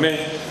it. Let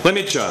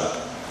me jump.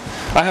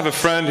 I have a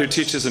friend who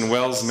teaches in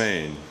Wells,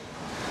 Maine,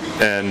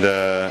 and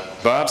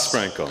Bob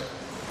Sprankle.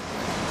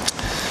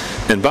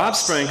 And Bob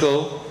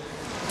Sprankle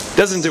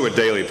doesn't do a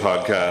daily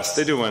podcast.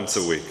 They do once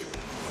a week.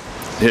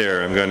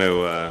 Here, I'm going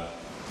to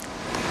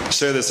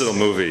share this little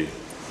movie.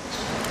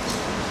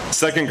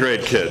 2nd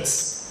grade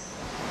kids.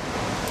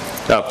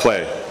 I'll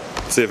play.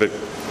 See if it...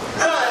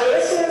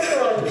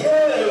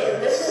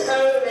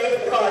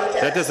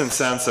 That doesn't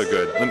sound so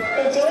good. We do it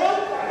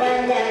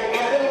run down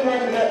every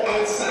Monday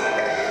at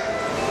snack.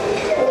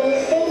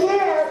 We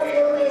figure out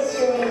who is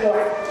doing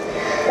what.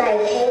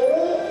 Like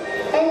Haley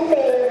and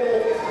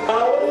Bailey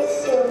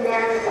always do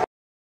math.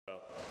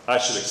 I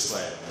should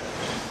explain.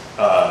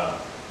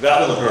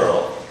 That little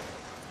girl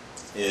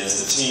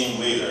is the team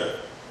leader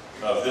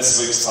of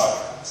this week's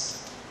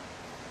podcast.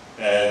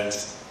 And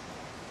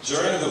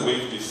during the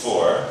week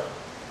before,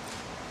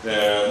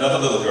 another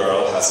little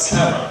girl has a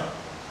camera.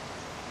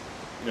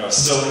 You know, a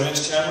still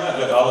image camera? I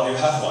bet all of you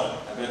have one.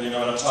 I bet you know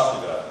what I'm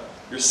talking about.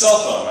 Your cell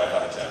phone might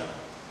have a camera.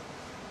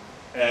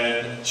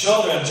 And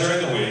children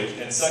during the week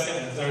in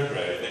 2nd and 3rd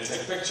grade, they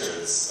take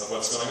pictures of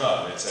what's going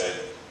on. They take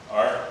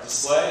art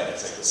display, and they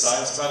take the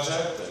science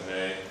project, and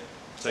they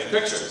take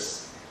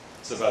pictures.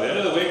 So by the end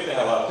of the week, they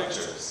have a lot of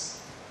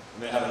pictures.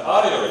 And they have an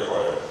audio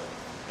recorder.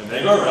 And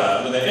they go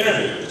around and they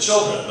interview the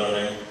children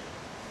learning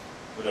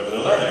whatever they're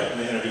learning, and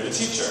they interview the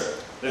teacher.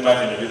 They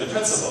might interview the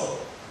principal.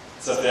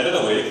 So at the end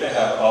of the week, they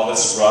have all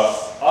this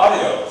rough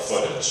audio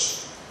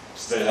footage.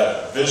 So they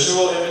have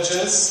visual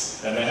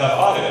images, and they have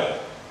audio.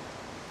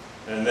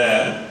 And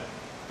then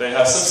they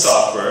have some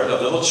software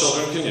that little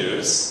children can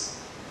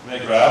use. And they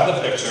grab the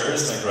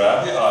pictures, and they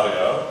grab the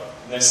audio,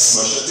 and they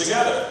smush it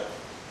together.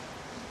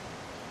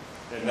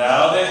 And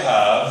now they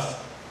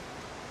have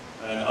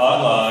an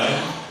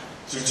online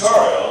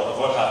tutorial of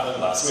what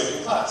happened last week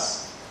in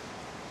class.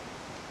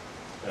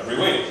 Every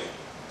week.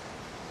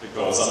 It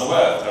goes on the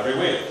web every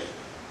week.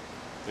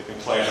 They can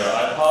play on their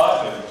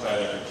iPod, they can play on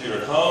their computer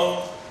at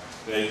home.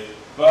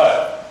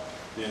 But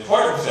the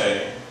important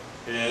thing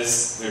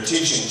is they're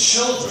teaching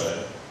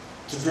children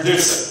to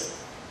produce it.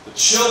 The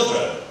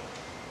children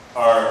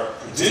are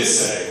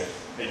producing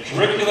a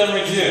curriculum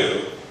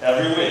review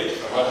every week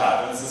of what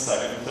happens in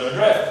 2nd and 3rd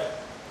grade.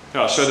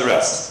 Here, I'll show the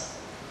rest.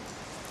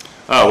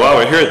 Oh, while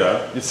we're here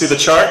though, you see the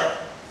chart?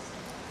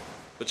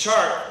 The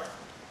chart,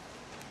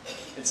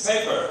 it's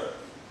paper,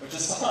 which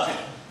is fine.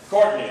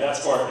 Courtney,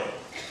 that's Courtney.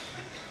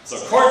 So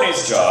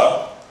Courtney's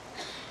job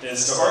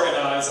is to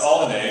organize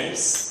all the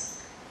names.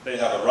 They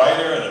have a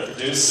writer and a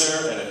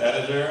producer and an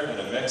editor and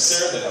a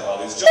mixer. They have all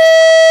these jobs.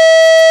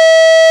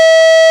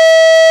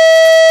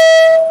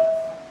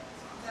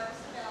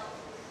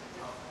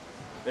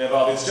 They have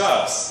all these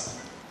jobs.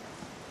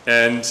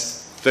 And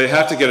they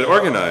have to get it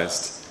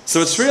organized. So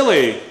it's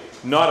really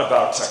not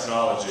about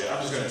technology.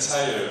 I'm just going to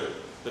tell you,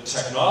 the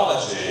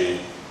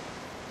technology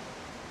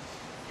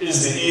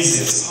is the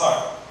easiest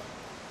part.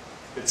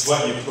 It's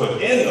what you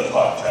put in the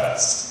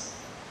podcast,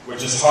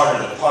 which is harder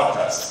than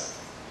podcasting.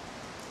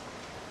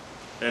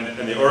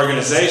 And the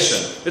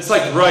organization, it's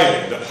like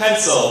writing. The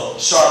pencil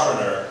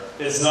sharpener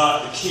is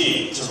not the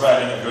key to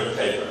writing a good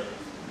paper.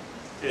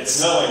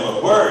 It's knowing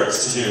what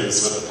words to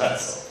use with a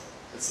pencil.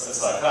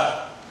 It's like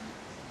that.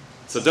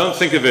 So don't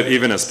think of it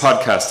even as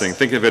podcasting.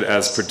 Think of it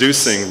as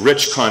producing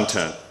rich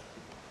content.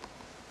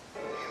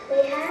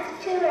 We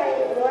have to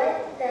write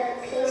what the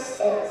piece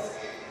is,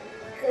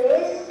 who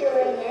is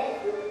doing it,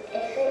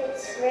 if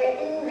it's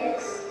written,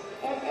 mixed,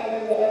 and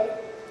edited.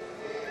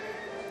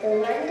 The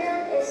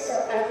rundown is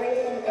so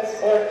everything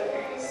is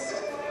organized.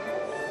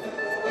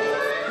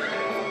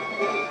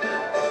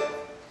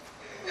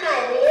 Hi,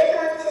 we are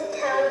going to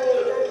tell you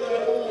the gear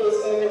we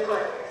used in the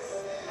podcast.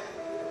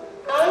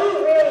 All you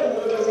really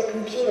need is a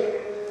computer,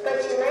 but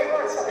you might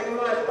want something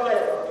more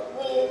portable.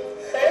 We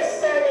first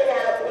started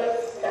out with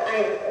the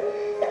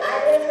iMovie. The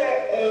iMovie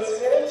is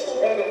really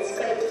cheap and it's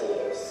great to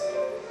use.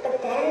 But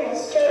then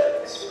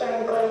Mr.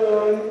 spent going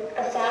on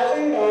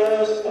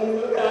 $1,000 and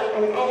we got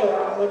an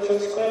editor, which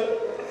is great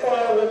for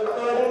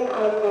recording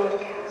our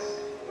podcast.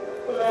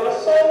 We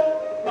also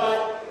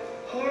bought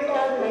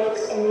handheld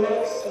mics and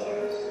mic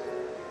stands.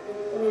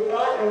 We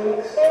bought a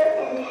mixer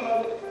and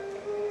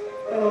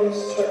headphones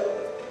too.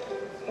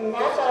 And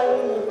that's all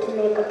you need to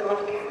make a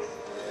podcast.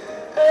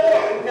 Oh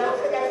yeah, and don't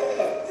forget the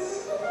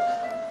kids.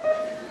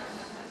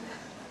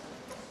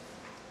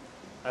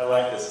 I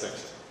like this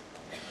picture.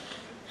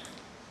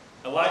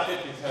 I like it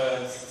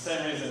because the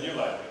same reason you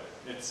like it.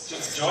 It's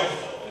just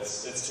joyful.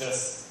 It's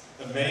just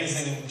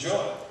amazing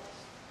joy.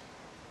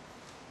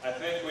 I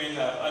think we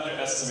have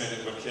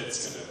underestimated what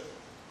kids can do.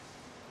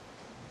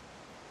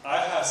 I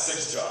have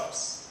 6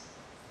 jobs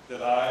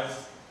that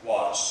I've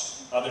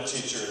watched other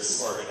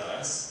teachers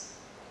organize,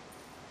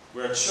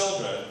 where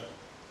children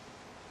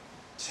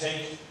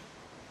take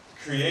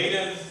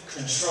creative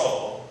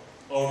control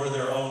over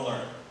their own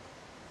learning.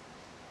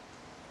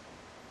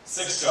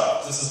 6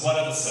 jobs. This is one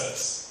of the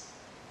 6.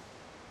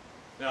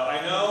 Now,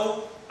 I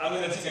know I'm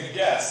going to take a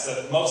guess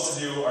that most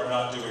of you are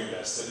not doing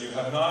this, that you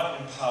have not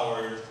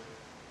empowered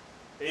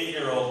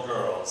 8-year-old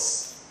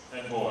girls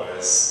and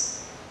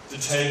boys to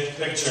take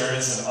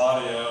pictures and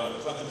audio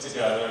and put them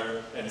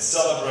together and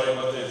celebrate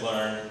what they've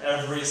learned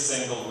every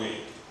single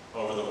week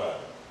over the web.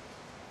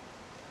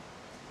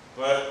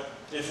 But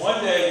if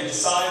one day you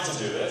decide to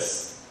do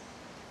this,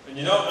 and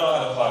you don't know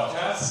how to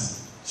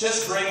podcast,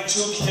 just bring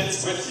 2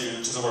 kids with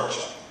you to the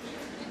workshop.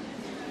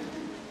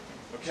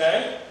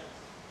 Okay?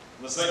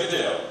 Let's make a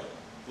deal.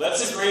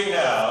 Let's agree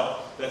now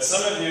that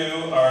some of you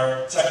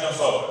are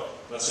technophobic.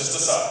 Let's just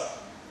decide.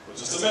 We'll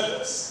just admit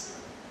this.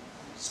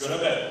 Just going to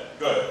admit it.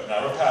 Good.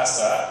 Now we're past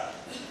that.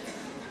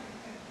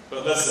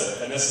 But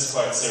listen, and this is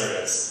quite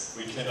serious.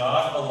 We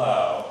cannot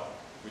allow,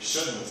 we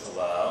shouldn't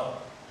allow,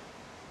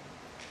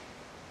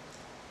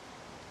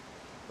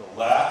 the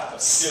lack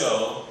of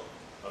skill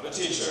of a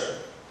teacher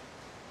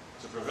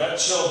to prevent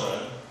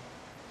children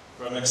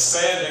from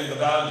expanding the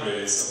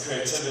boundaries of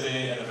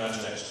creativity and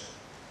imagination.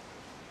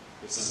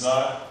 This is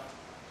not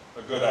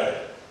a good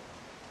idea.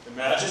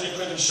 Imagine you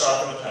couldn't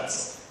sharpen a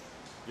pencil.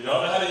 You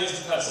don't know how to use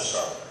the pencil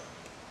sharpener.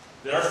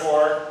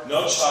 Therefore,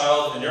 no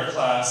child in your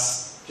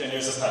class can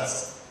use a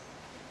pencil.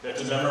 They have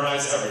to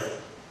memorize everything.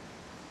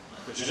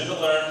 But you didn't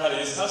learn how to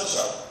use a pencil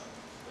sharpener.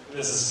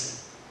 This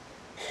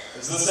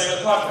is the same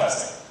with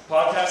podcasting.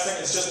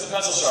 Podcasting is just the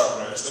pencil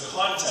sharpener. It's the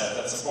content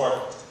that's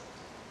important.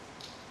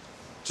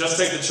 Just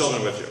take the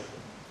children with you.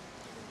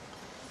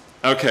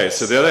 Okay,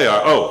 so there they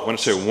are. Oh, I want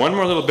to show you one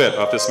more little bit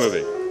off this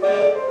movie.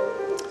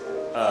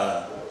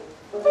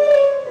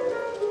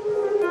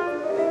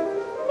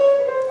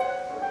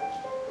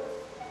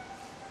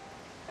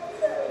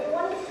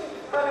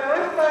 On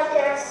our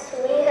podcast,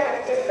 we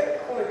have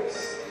different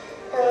corners.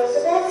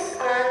 Elizabeth's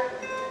Ark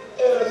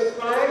is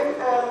one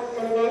of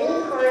the many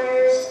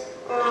corners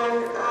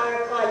on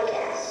our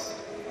podcast.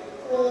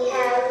 We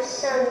have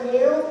some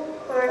new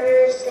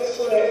corners this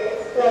year,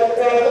 like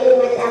writing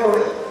with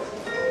Emily.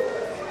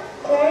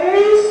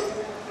 Corners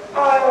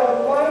are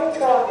on one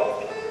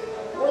topic.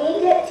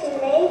 We get to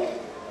make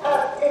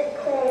up the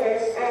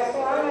corners as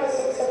long as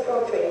it's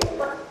appropriate.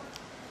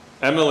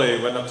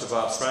 Emily went up to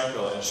Bob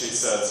Sprankle and she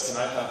says, "Can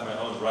I have my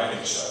own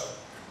writing show?"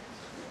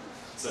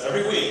 So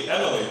every week,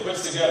 Emily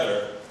puts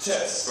together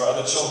tips for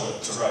other children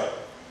to write.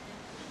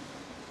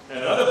 And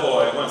another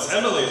boy, once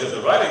Emily did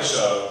the writing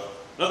show,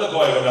 another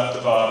boy went up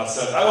to Bob and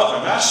said, "I want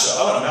my math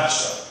show. I want a math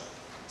show."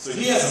 So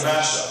he has a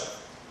math show.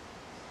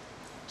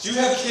 Do you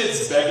have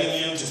kids begging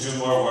you to do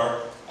more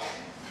work?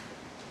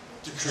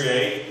 To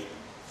create?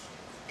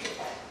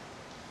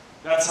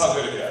 That's how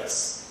good it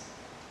gets.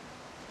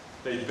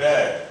 They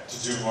beg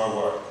to do more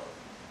work.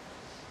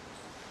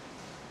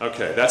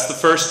 Okay, that's the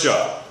first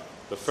job.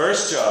 The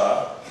first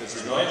job is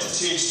we're going to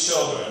teach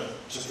children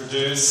to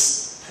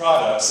produce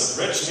products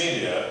of rich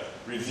media,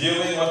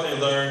 reviewing what they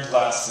learned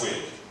last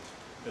week.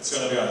 It's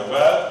going to be on the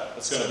web,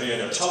 it's going to be in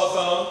their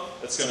telephone,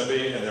 it's going to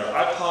be in their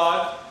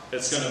iPod,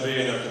 it's going to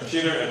be in their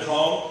computer at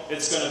home,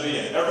 it's going to be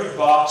in every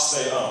box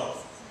they own.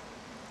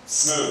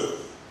 Smooth.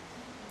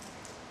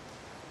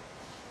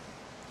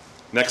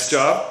 Next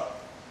job?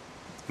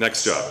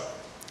 Next job.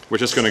 We're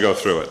just going to go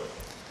through it.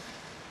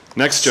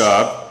 Next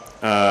job,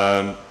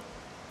 I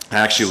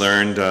actually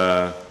learned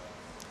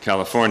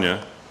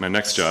California, my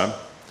next job.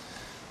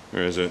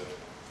 Where is it?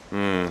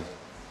 I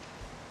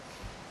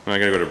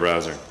gotta go to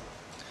browser.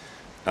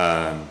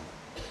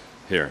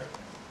 Here.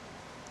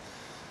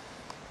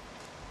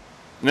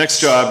 Next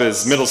job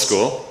is middle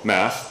school,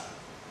 math.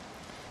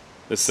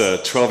 It's a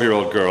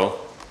 12-year-old girl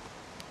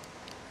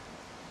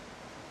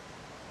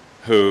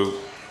who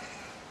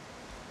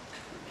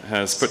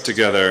has put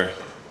together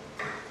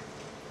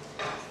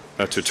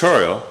a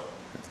tutorial.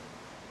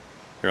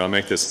 Here, I'll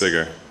make this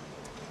bigger.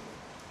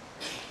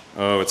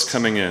 Oh, it's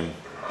coming in.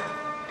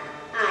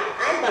 Hi,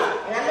 I'm Bob,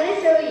 and I'm going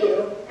to show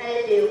you how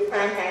to do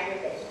prime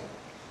factorization.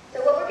 So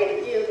what we're going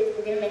to do is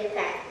we're going to make a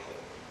factor tree.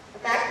 A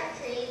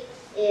factor tree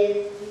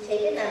is you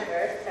take a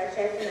number, such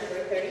as the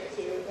number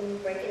 32, and you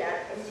break it up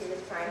into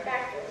its prime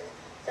factors.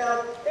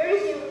 So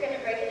 32, we're going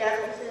to break it up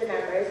into the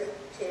numbers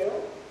 2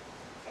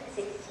 and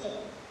 16.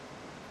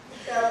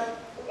 So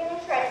we're going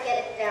to try to get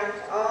it down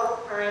to all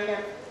prime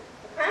numbers.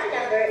 A prime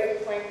number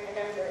is when a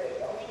number is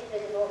only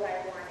divisible by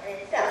 1 in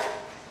itself.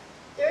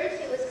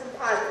 32 is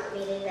composite,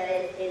 meaning that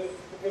it is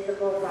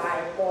divisible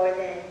by more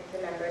than the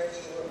number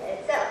 2 in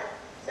itself.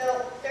 So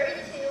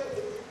 32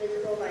 is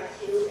divisible by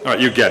 2. All right,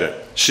 you get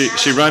it.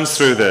 She runs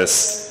through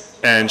this,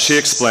 and she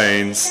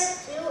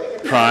explains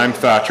prime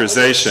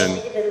factorization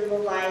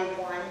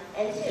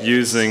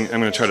using, I'm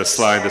going to try to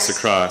slide this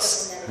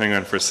across. Hang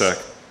on for a sec.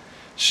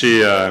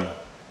 She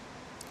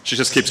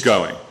just keeps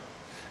going.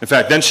 In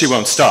fact, then she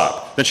won't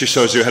stop. Then she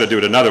shows you how to do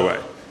it another way.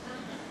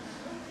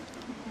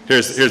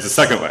 Here's the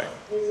second way.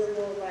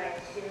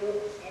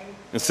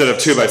 Instead of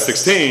 2 by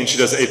 16, she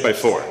does 8 by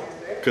 4,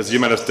 because you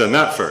might have done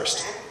that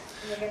first.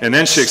 And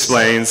then she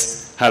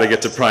explains how to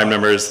get to prime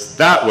numbers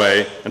that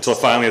way until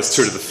finally it's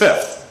 2 to the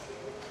 5th.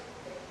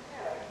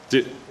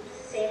 Same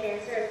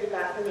answer as we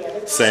got for the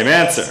other. Same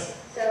answer.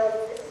 So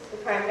this is the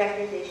prime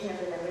factorization of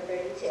the number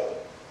 32.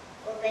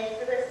 Well, thanks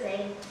for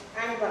listening.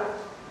 I'm Bob.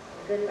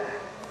 Goodbye.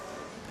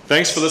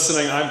 Thanks for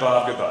listening. I'm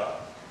Bob. Goodbye.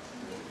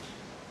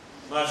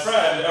 My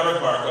friend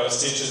Eric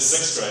Marcos teaches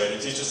 6th grade.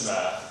 He teaches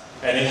math.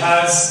 And he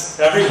has,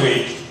 every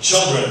week,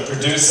 children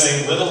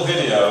producing little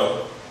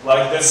video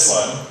like this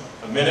one,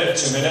 1 minute,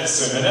 2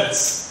 minutes, 3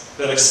 minutes,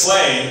 that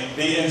explain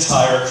the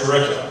entire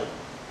curriculum.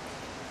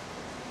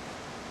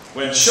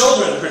 When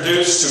children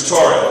produce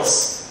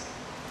tutorials,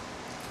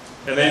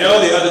 and they know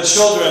the other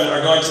children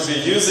are going to be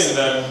using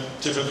them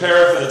to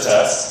prepare for the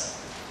test,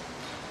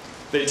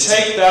 they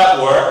take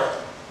that work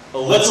a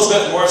little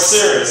bit more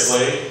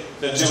seriously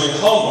than doing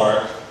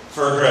homework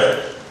for a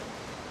grade.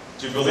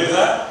 Do you believe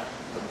that?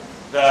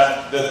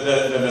 That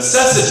the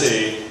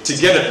necessity to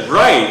get it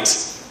right,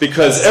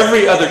 because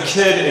every other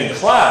kid in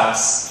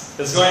class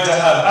is going to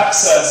have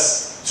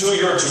access to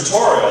your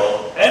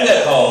tutorial, and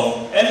at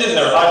home, and in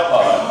their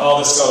iPod, all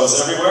this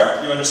goes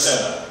everywhere, you understand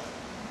that?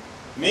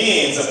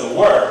 Means that the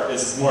work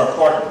is more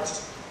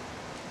important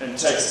and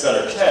takes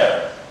better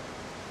care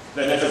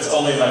than if it's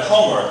only my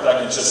homework that I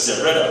can just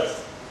get rid of.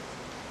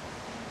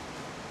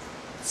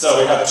 So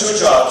we have two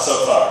jobs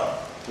so far.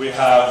 We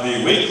have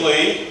the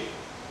weekly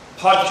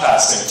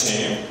podcasting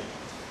team,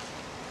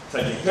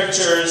 taking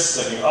pictures,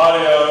 taking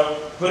audio,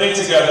 putting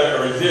together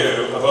a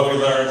review of what we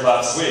learned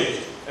last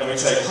week. And we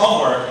take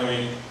homework and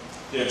we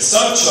give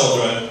some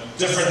children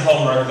different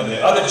homework than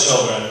the other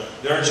children.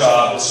 Their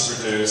job is to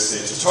produce the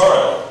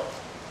tutorial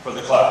for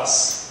the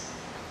class.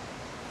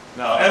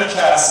 Now,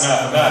 MCAS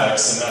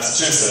mathematics in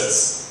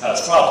Massachusetts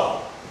has a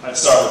problem. I'd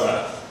start with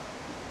math.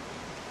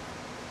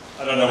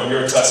 I don't know what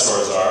your test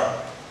scores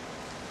are,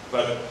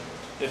 but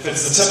if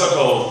it's the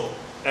typical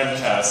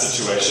MCAS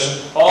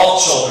situation, all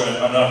children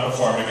are not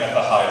performing at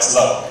the highest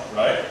level,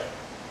 right?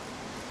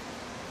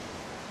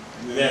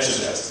 The answer is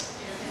yes.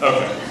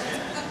 Okay.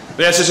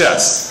 The answer is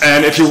yes.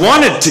 And if you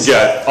wanted to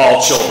get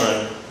all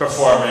children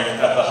performing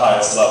at the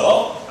highest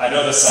level, I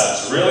know this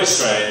sounds really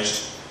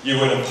strange, you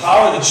would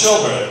empower the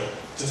children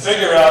to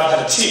figure out how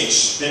to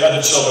teach the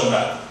other children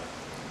math.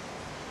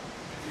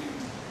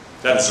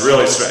 That's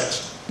really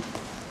strange.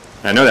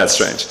 I know that's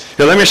strange.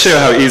 Here, let me show you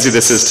how easy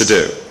this is to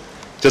do.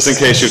 Just in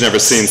case you've never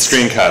seen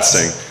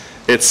screencasting.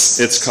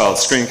 It's called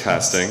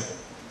screencasting.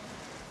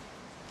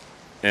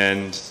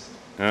 And,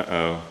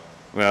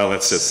 well,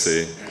 let's just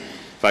see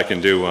if I can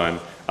do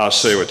one. I'll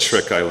show you a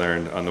trick I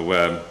learned on the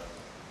web.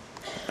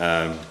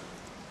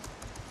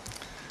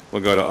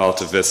 We'll go to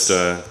Alta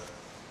Vista,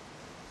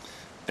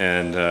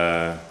 and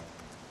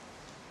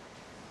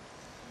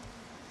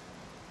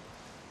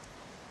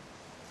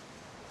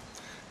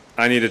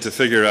I needed to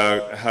figure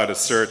out how to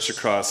search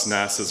across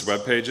NASA's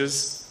web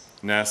pages.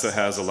 NASA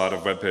has a lot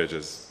of web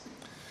pages.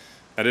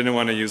 I didn't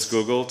want to use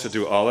Google to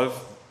do all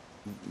of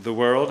the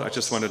world. I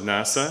just wanted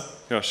NASA.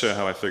 Here, I'll show you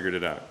how I figured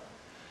it out.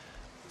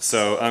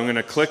 So I'm going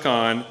to click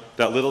on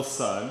that little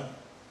sun.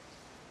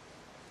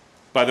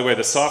 By the way,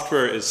 the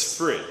software is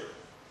free.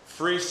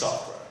 Free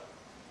software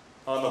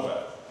on the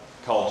web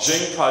called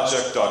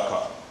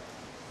jingproject.com.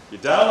 You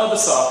download the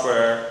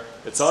software,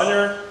 it's on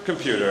your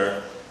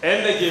computer,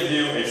 and they give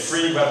you a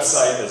free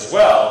website as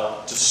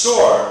well to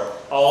store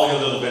all your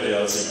little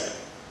videos you make.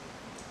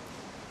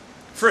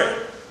 Free.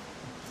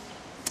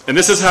 And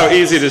this is how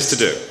easy it is to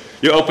do.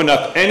 You open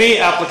up any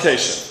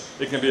application.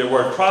 It can be a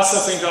word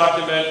processing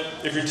document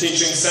if you're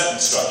teaching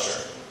sentence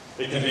structure.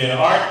 It can be an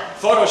art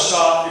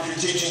Photoshop if you're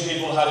teaching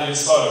people how to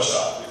use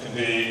Photoshop. It can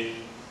be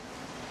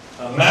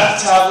a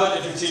math tablet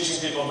if you're teaching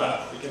people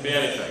math. It can be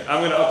anything.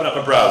 I'm going to open up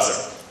a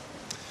browser.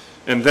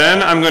 And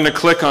then I'm going to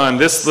click on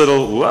this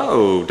little,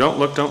 whoa, don't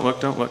look, don't look,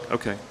 don't look.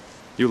 Okay,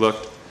 you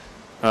looked.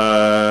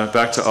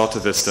 Back to Alta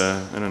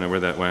Vista. I don't know where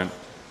that went.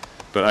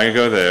 But I can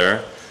go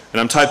there, and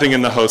I'm typing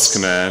in the host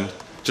command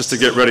just to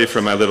get ready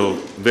for my little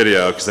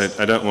video, because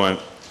I don't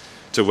want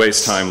to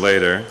waste time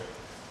later.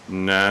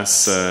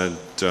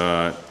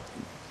 NASA.gov.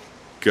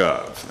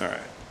 All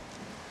right.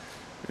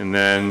 And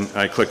then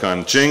I click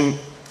on Jing,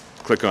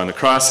 click on the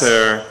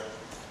crosshair,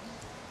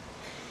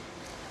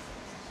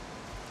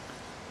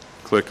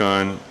 click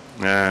on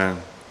the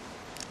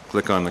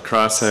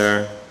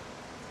crosshair,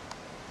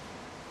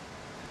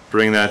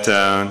 bring that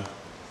down,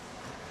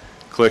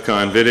 click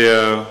on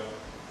video.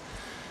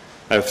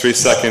 I have 3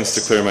 seconds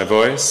to clear my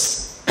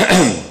voice.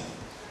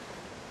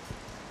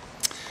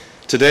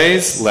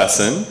 Today's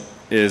lesson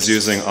is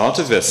using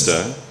Alta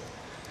Vista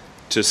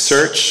to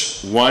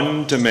search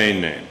one domain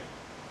name.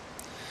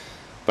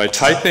 By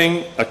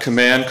typing a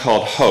command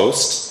called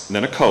host, and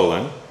then a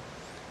colon,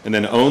 and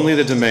then only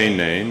the domain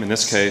name, in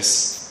this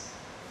case,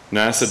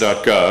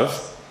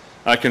 nasa.gov,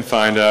 I can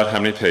find out how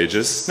many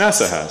pages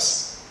NASA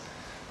has.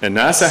 And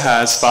NASA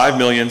has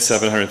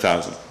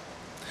 5,700,000.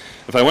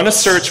 If I want to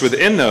search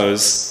within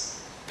those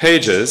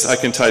pages, I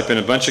can type in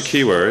a bunch of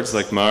keywords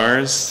like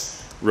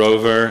Mars,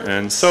 rover,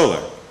 and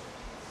solar.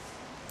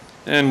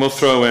 And we'll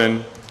throw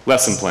in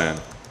lesson plan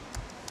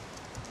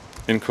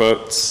in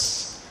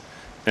quotes.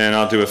 And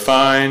I'll do a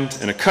find,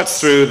 and it cuts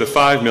through the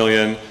 5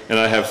 million, and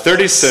I have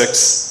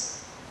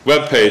 36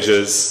 web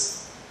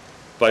pages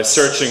by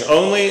searching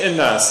only in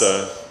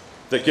NASA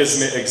that gives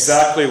me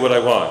exactly what I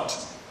want.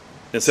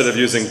 Instead of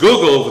using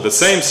Google with the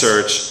same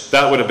search,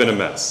 that would have been a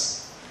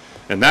mess.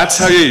 And that's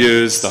how you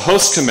use the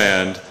host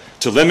command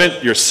to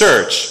limit your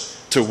search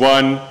to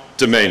one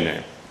domain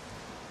name.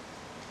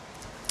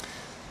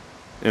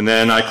 And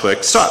then I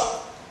click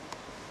stop.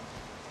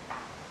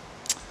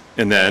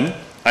 And then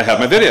I have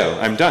my video.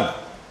 I'm done.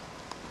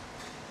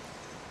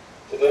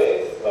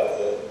 Today's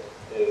lesson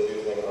is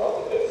using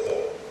Alta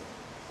Vista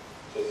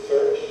to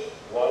search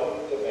one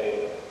domain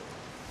name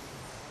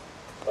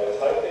by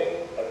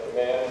typing a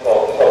command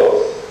called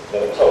host,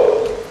 then a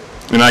colon.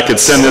 And I could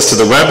send this to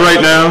the web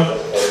right now.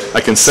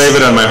 I can save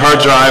it on my hard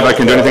drive. I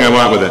can do anything I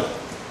want with it.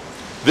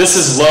 This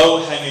is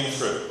low-hanging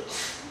fruit.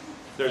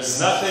 There's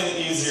nothing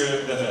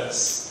easier than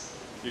this.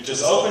 You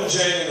just open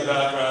Jing in the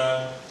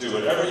background, do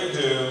whatever you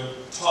do,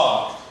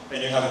 talk,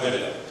 and you have a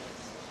video.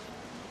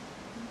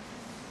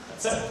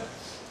 That's it.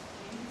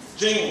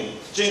 Jing,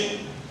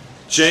 Jing.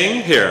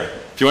 Jing, here.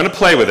 If you want to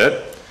play with it,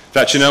 in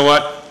fact, you know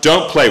what?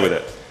 Don't play with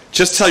it.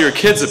 Just tell your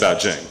kids about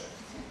Jing.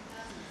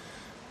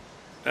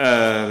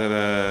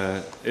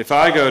 If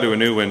I go to a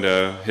new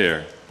window,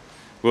 here,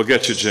 we'll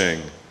get you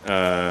Jing.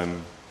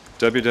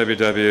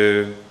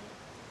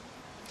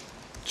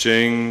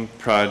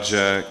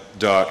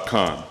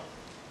 www.jingproject.com.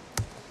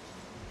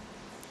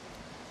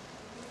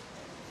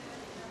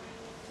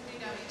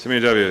 Too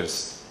many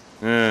W's.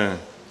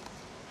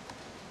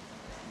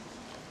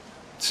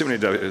 Too many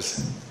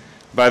W's.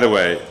 By the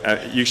way,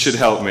 you should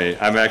help me.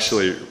 I'm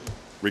actually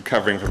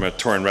recovering from a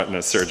torn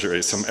retina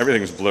surgery, so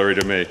everything's blurry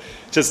to me.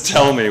 Just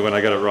tell me when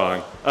I get it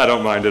wrong. I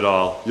don't mind at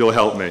all. You'll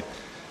help me.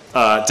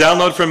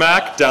 Download for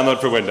Mac,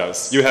 download for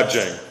Windows. You have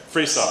Jing.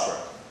 Free software.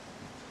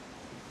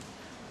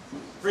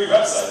 Free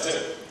website, too.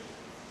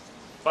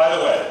 By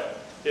the way,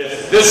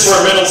 if this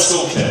were middle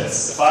school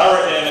kids, if I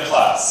were in a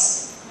class,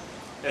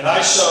 and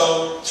I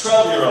show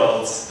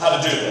 12-year-olds how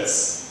to do this,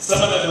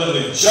 some of them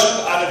literally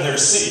jump out of their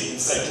seat and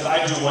say, can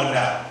I do one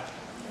now?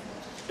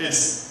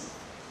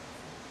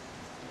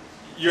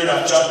 You're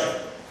not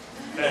jumping.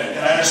 And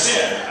I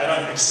understand, I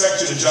don't expect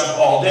you to jump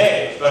all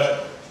day,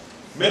 but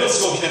middle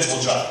school kids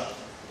will jump.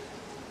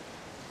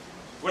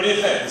 What do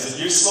you think? Is it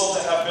useful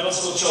to have middle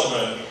school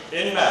children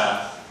in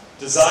math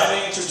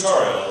designing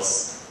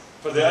tutorials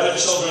for the other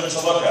children to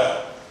look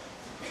at?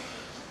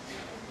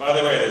 By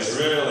the way, there's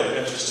really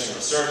interesting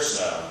research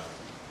now.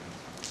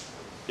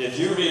 If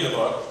you read a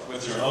book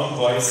with your own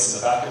voice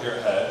in the back of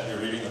your head, you're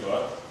reading the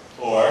book,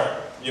 or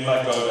you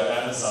might go to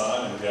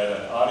Amazon and get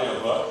an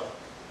audiobook,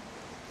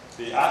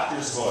 the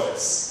actor's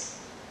voice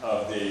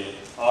of the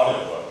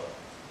audiobook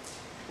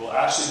will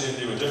actually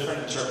give you a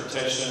different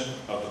interpretation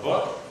of the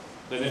book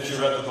than if you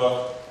read the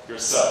book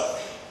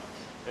yourself.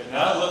 It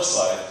now looks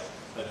like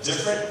a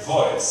different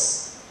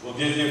voice will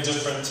give you a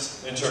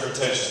different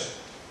interpretation.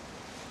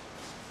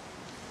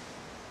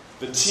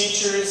 The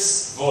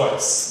teacher's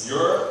voice,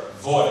 your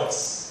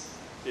voice,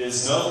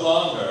 is no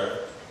longer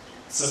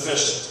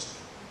sufficient.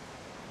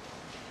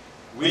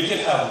 We can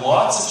have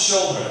lots of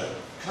children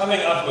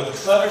coming up with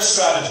clever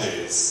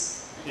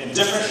strategies in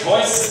different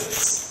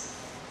voices,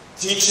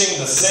 teaching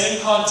the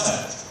same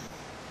content.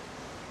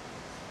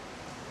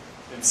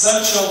 And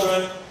some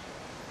children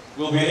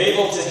will be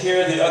able to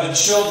hear the other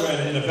children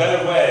in a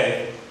better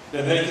way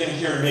than they can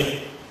hear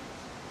me.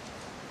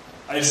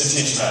 I used to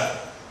teach math.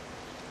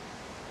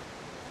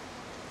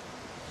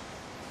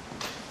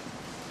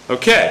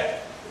 Okay.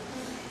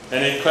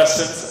 Any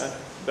questions?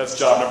 That's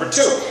job number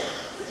 2.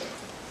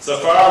 So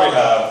far we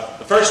have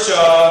the first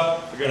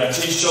job, we're going to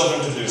teach children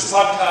to produce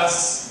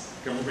podcasts,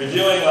 we're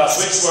reviewing last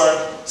week's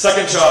work.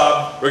 Second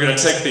job, we're going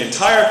to take the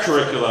entire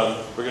curriculum,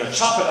 we're going to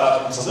chop it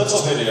up into little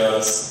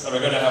videos, and we're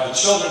going to have the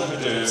children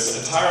produce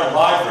an entire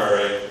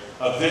library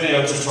of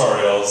video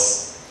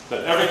tutorials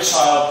that every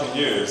child can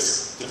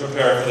use to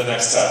prepare for the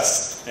next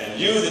test. And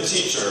you, the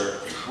teacher,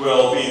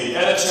 will be the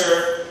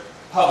editor,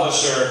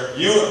 publisher,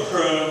 you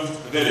approve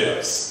the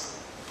videos.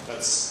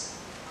 That's...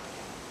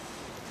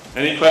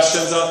 Any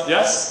questions?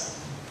 Yes?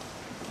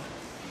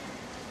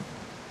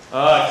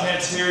 I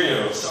can't hear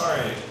you.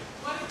 Sorry.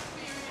 What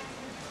experience did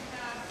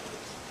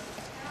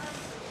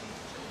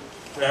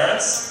you have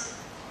Parents?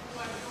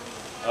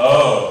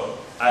 Oh,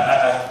 I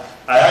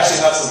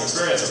actually have some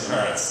experience with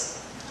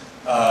parents.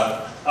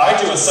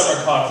 I do a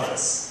summer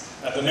conference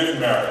at the Newton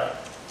Marriott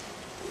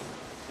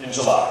in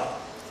July.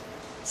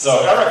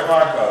 So Eric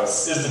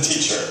Marcos is the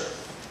teacher.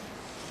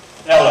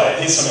 LA,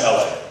 he's from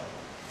LA.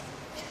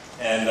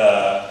 And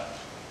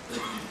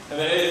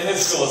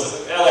his school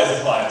is, LA is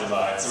a client of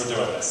mine, so we're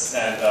doing this.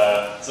 And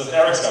so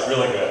Eric's got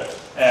really good.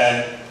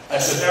 And I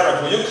said,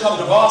 Eric, will you come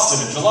to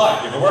Boston in July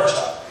and give a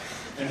workshop?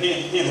 And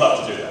he'd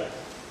love to do that.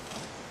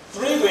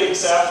 3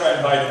 weeks after I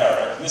invite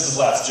Eric, and this is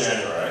last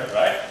January,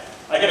 right?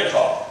 I get a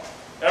call.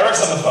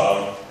 Eric's on the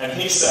phone, and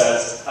he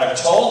says, I've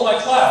told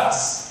my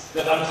class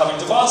that I'm coming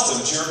to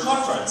Boston to your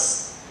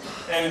conference.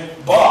 And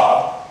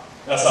Bob,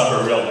 that's not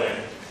her real name,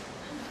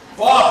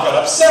 Bob got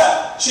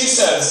upset. She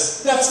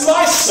says, that's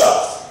my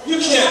stuff. You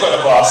can't go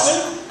to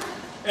Boston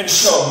and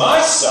show my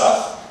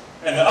stuff,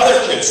 and the other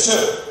kids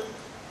too.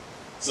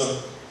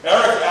 So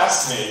Eric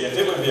asked me if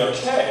it would be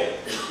okay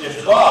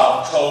if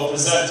Bob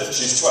co-presented.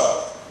 She's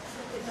 12.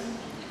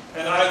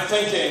 And I'm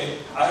thinking,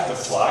 I have to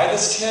fly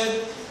this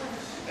kid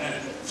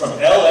from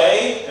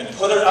LA and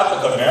put her up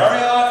at the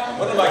Marriott? And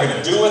what am I going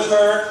to do with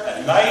her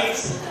at night?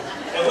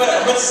 And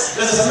this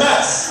is a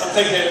mess. I'm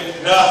thinking,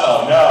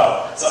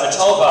 no. So I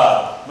told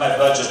Bob, my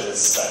budget is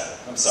spent.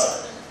 I'm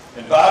sorry.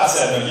 And Bob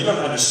said, no, you don't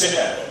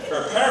understand.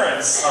 Her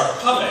parents are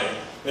coming.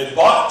 They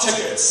bought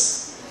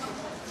tickets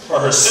for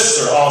her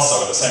sister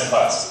also in the same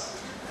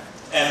class.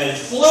 And they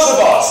flew to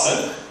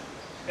Boston,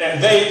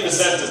 and they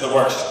presented the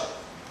workshop.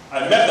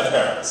 I met the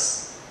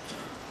parents.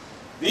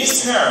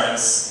 These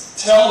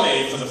parents tell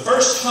me for the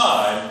first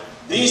time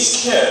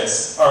these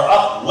kids are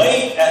up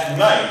late at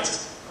night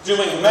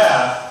doing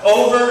math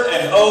over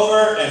and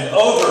over and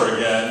over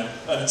again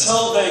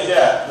until they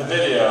get the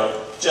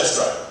video just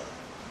right.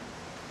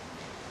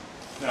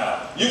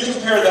 Now, you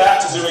compare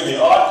that to doing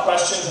the odd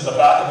questions at the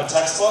back of a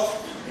textbook,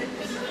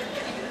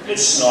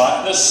 it's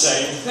not the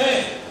same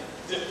thing.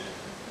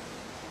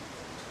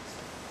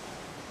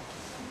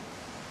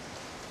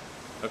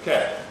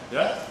 Okay,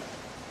 yeah?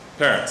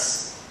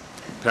 Parents.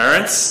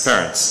 Parents,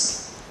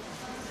 parents.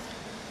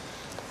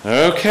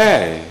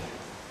 Okay.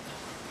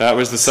 That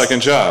was the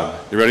second job.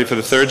 You ready for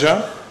the third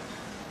job?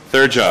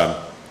 Third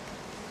job.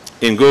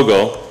 In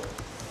Google,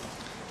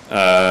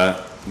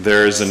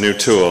 there's a new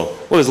tool.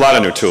 Well, there's a lot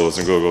of new tools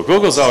in Google.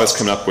 Google's always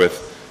come up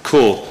with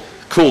cool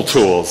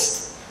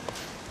tools.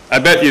 I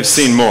bet you've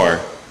seen more.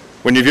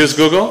 When you've used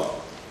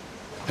Google,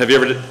 have you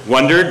ever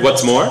wondered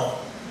what's more?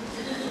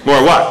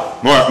 More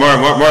what? More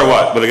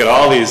what? Well, they got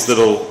all these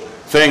little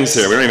things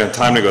here. We don't even have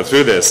time to go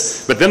through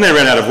this. But then they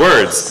ran out of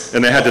words,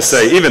 and they had to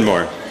say even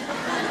more.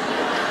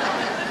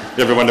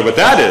 You ever wonder what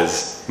that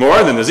is?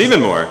 More? Then there's even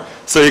more.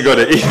 So you go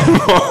to even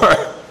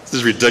more. This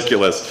is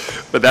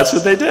ridiculous. But that's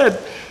what they did.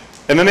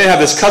 And then they have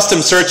this custom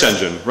search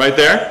engine right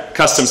there.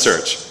 Custom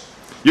search.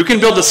 You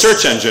can build a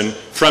search engine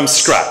from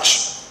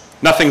scratch.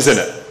 Nothing's in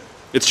it.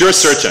 It's your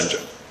search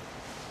engine.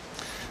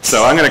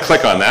 So I'm going to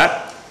click on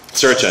that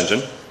search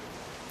engine.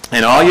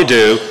 And all you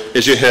do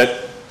is you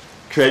hit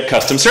create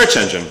custom search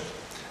engine.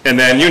 And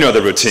then you know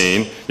the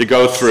routine. You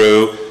go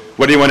through,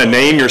 what do you want to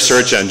name your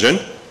search engine?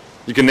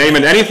 You can name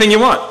it anything you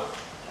want.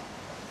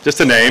 Just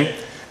a name.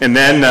 And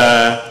then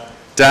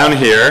down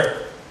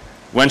here,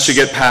 once you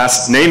get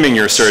past naming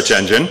your search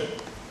engine,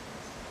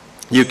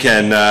 you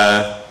can,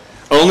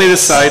 only the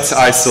sites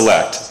I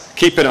select.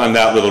 Keep it on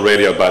that little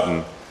radio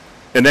button.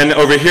 And then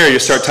over here, you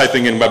start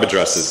typing in web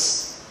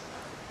addresses.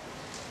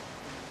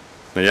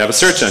 Now you have a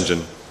search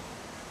engine.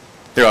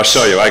 Here, I'll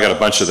show you. I got a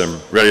bunch of them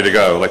ready to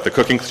go. Like the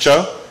cooking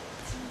show.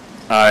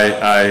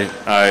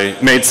 I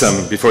made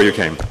some before you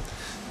came.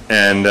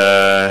 And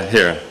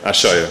here, I'll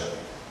show you.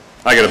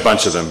 I got a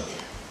bunch of them.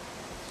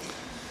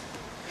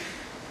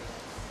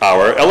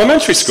 Our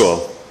elementary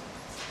school.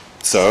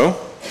 So,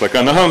 click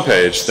on the home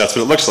page. That's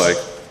what it looks like.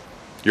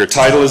 Your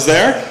title is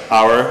there,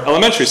 Our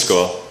Elementary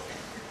School.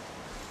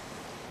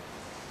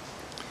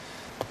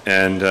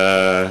 And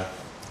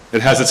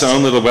it has its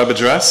own little web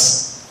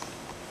address,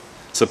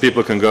 so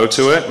people can go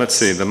to it. Let's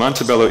see, the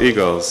Montebello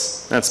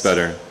Eagles. That's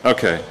better.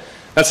 Okay,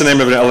 that's the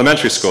name of an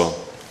elementary school.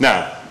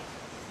 Now,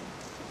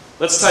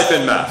 let's type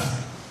in math.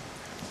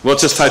 We'll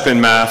just type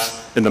in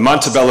math in the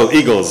Montebello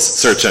Eagles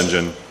search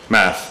engine,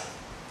 math.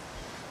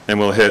 And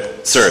we'll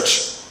hit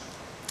search.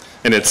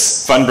 And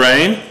it's Fun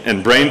Brain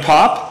and Brain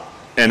Pop,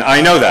 and I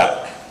know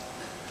that,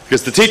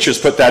 because the teachers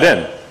put that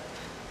in.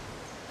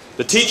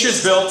 The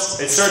teachers built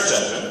a search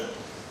engine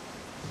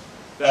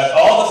that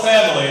all the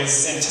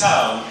families in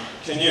town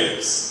can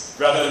use,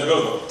 rather than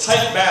Google.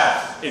 Type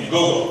math in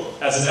Google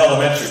as an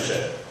elementary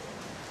kid.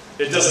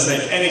 It doesn't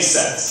make any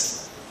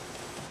sense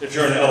if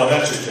you're an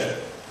elementary kid.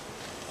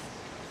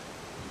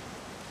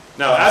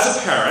 Now, as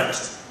a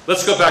parent,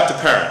 let's go back to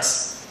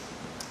parents.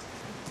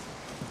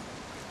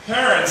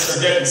 Parents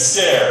are getting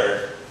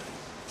scared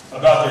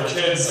about their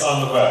kids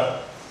on the web.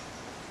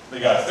 They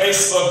got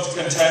Facebook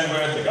to contend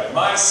with, they got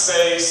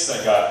MySpace,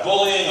 they got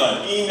bullying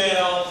on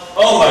email.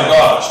 Oh my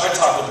gosh, I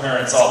talk to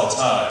parents all the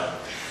time.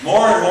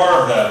 More and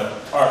more of them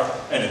are,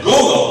 and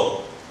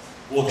Google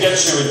will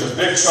get you into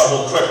big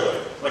trouble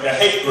quickly, like a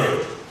hate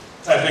group,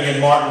 typing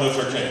in Martin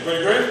Luther King. Do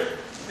you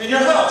agree? In your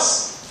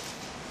house.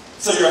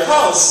 So your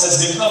house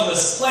has become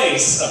this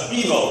place of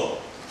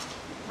evil,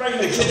 right in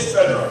the kid's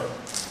bedroom.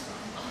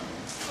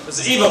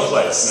 It's an evil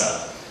place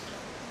now.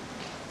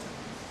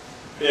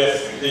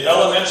 If the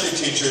elementary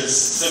teachers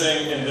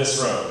sitting in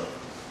this room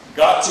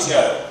got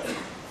together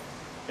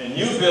and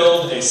you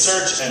build a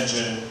search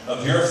engine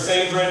of your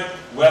favorite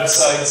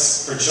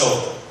websites for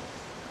children.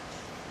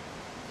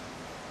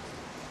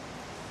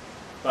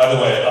 By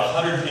the way,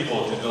 100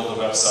 people can build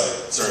a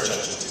website search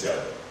engine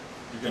together.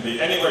 You can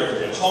be anywhere. You can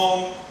be at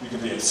home, you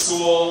can be in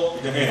school,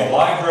 you can be in a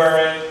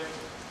library,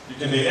 you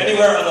can be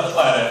anywhere on the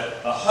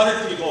planet.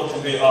 100 people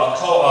can be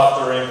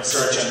co-authoring a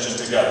search engine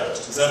together.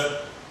 Is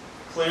that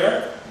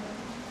clear?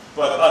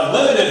 But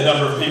unlimited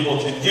number of people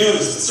can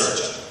use the search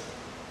engine.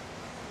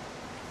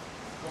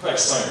 Hope I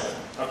explained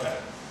that. Okay.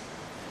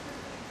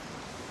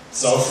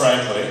 So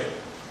frankly,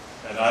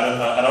 and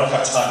I don't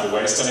have time to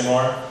waste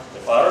anymore,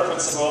 if I were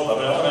principal of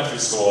an elementary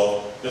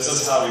school, this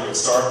is how we would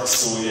start the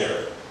school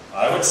year.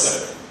 I would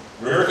say,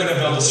 we're going to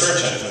build a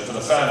search engine for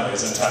the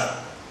families in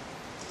town.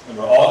 And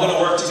we're all going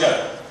to work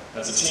together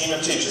as a team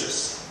of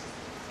teachers.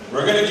 And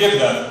we're going to give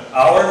them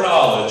our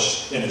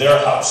knowledge in their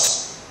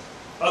house.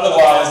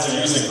 Otherwise,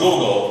 they're using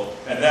Google,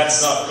 and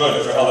that's not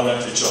good for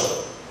elementary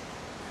children.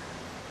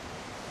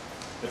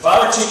 If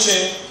I were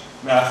teaching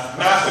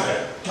math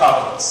again,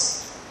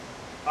 calculus,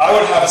 I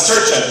would have a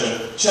search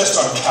engine just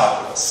on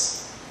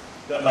calculus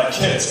that my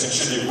kids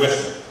contribute with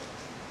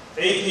me.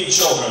 AP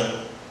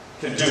children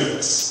can do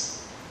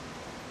this.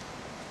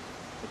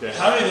 Okay,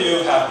 how many of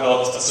you have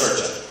built a search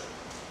engine?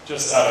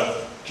 Just out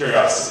of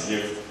curiosity.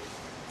 You've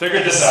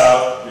figured this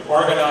out, you've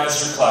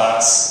organized your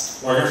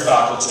class or your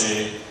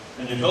faculty,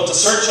 and you built a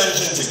search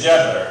engine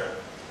together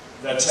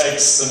that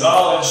takes the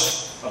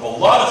knowledge of a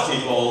lot of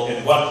people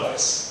in one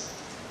place.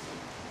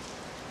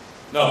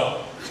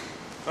 No?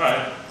 All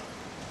right.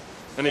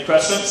 Any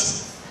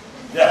questions?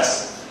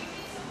 Yes? Can you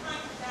take some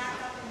time to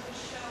back up and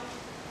just show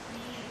me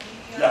and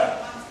maybe Yeah.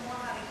 once more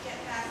how to get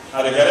back in?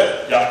 How to get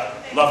it? Yeah,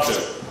 love to.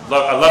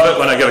 I love it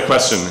when I get a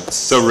question. It's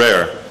so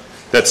rare.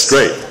 That's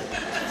great.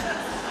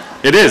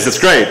 It is, it's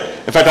great.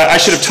 In fact, I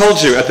should have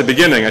told you at the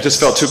beginning. I just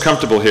felt too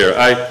comfortable here.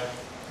 I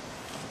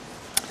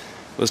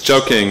was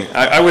joking.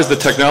 I was the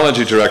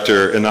technology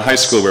director in the high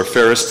school where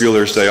Ferris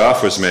Bueller's Day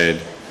Off was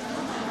made.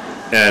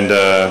 And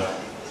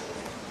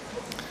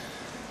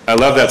I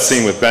love that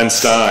scene with Ben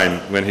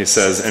Stein when he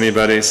says,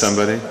 anybody,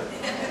 somebody?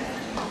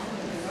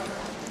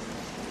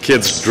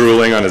 Kids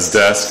drooling on his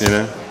desk, you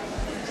know?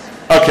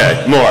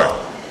 Okay, more.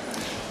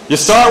 You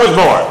start with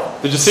more.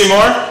 Did you see more?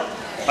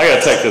 I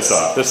gotta take this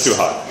off. This is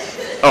too hot.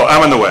 Oh,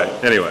 I'm in the way.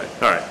 Anyway,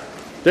 all right.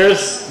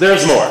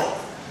 There's more.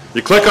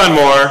 You click on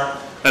more,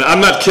 and I'm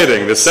not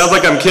kidding. This sounds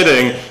like I'm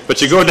kidding,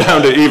 but you go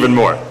down to even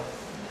more.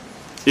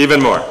 Even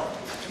more.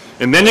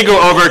 And then you go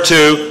over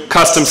to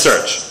custom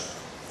search.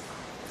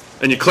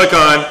 And you click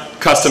on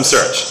custom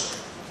search.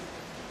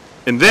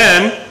 And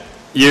then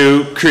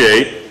you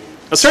create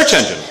a search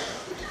engine.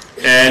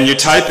 And you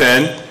type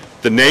in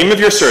the name of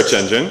your search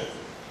engine.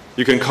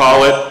 You can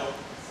call it,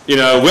 you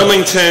know,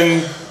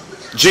 Wilmington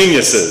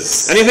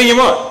Geniuses. Anything you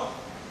want.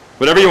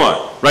 Whatever you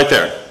want. Right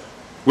there.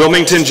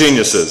 Wilmington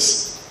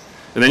Geniuses.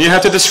 And then you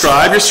have to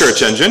describe your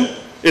search engine.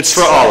 It's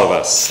for all of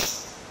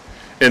us.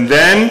 And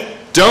then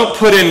don't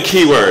put in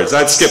keywords.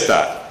 I'd skip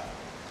that.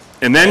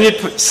 And then you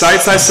put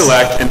sites I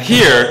select, and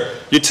here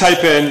you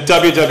type in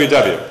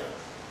www.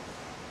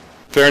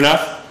 Fair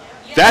enough?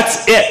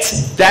 That's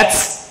it.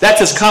 That's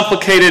as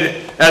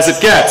complicated as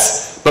it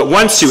gets. But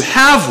once you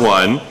have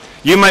one,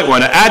 you might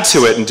want to add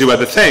to it and do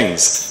other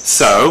things.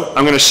 So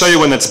I'm going to show you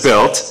one that's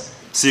built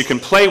so you can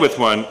play with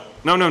one.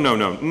 No.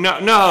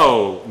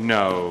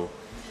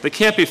 They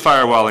can't be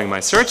firewalling my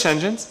search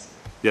engines.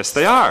 Yes,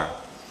 they are.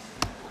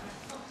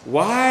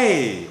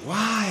 Why?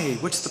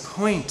 What's the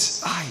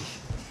point?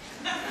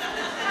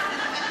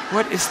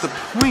 What is the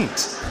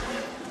point?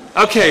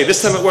 Okay,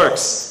 this time it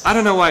works. I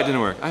don't know why it didn't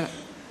work.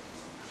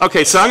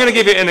 Okay, so I'm going to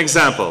give you an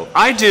example.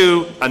 I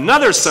do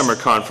another summer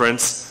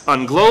conference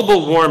on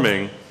global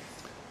warming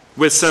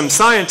with some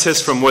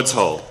scientists from Woods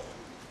Hole.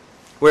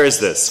 Where is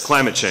this?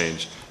 Climate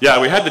change. Yeah,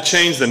 we had to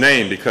change the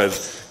name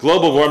because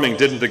global warming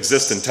didn't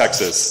exist in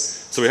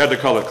Texas, so we had to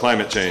call it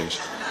climate change.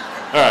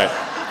 All right.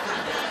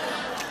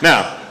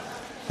 Now,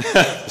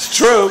 it's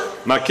true.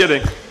 I'm not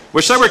kidding.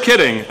 Wish I were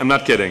kidding. I'm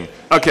not kidding.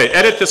 Okay,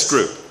 edit this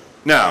group.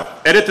 Now,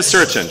 edit the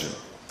search engine.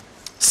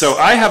 So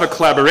I have a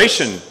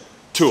collaboration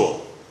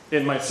tool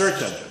in my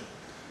search engine.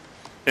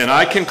 And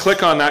I can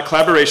click on that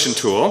collaboration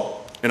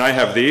tool, and I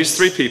have these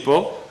 3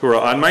 people who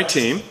are on my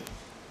team.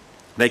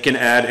 They can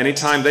add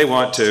anytime they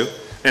want to,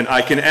 and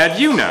I can add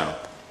you now.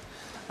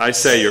 I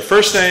say your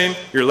first name,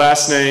 your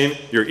last name,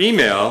 your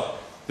email,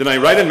 then I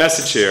write a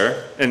message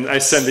here, and I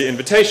send the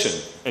invitation,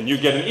 and you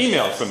get an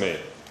email from me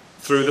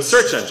through the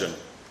search engine.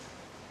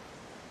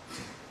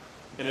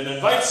 And it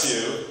invites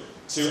you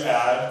to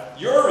add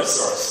your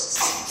resources.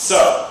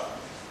 So,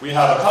 we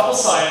have a couple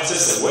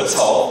scientists at Woods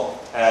Hole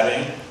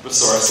adding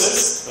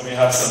resources, and we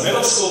have some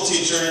middle school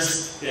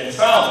teachers in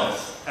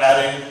Falmouth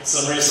adding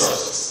some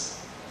resources.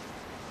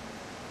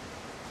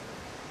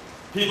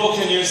 People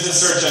can use this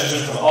search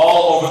engine from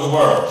all over the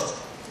world.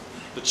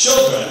 The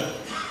children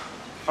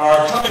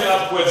are coming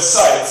up with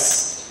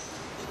sites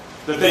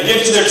that they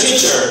give to their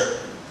teacher,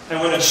 and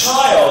when a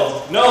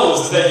child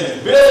knows that they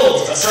can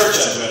build a search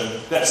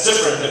engine that's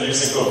different than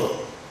using Google,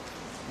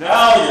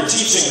 now you're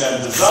teaching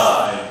them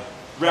design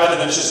rather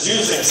than just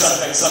using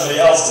something somebody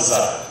else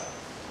designed.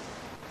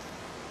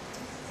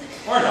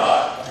 Or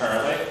not,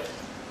 apparently.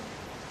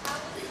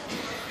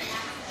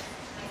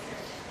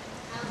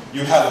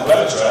 You have a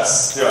web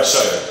address. Here, I'll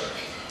show you.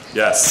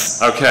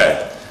 Yes,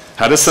 okay.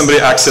 How does somebody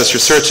access your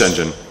search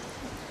engine?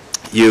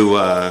 You,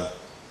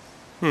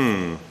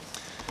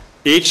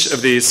 each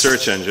of these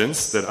search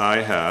engines that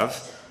I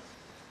have,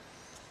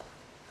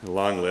 a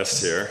long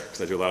list here,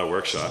 because I do a lot of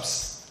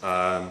workshops.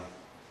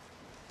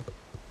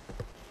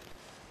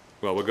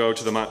 Well, we'll go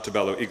to the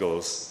Montebello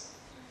Eagles.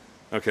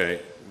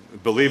 Okay,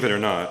 believe it or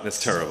not,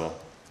 that's terrible.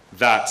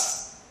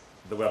 That's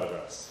the web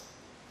address.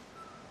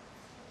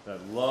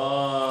 That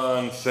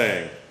long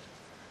thing.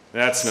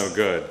 That's no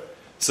good.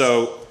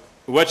 So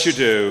what you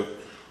do,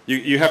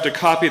 you have to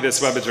copy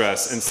this web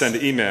address and send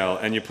email,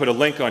 and you put a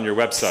link on your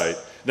website.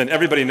 Then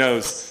everybody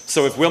knows.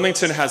 So if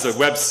Wilmington has a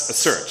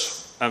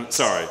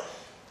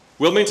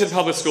Wilmington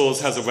Public Schools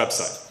has a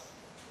website.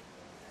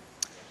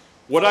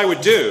 What I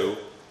would do,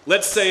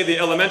 let's say the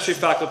elementary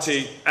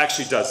faculty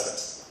actually does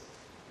this.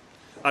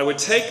 I would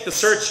take the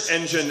search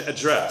engine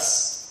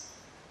address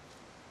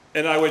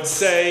and I would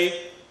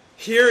say,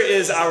 here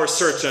is our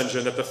search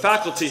engine that the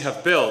faculty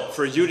have built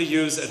for you to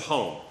use at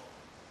home.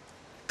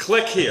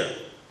 Click here.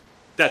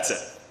 That's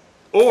it.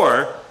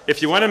 Or,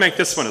 if you want to make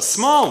this one a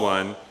small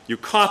one, you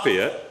copy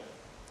it.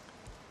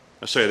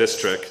 I'll show you this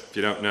trick if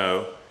you don't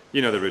know.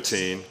 You know the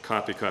routine.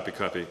 Copy, copy,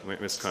 copy. Wait,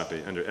 miss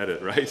copy. Under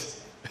edit,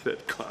 right?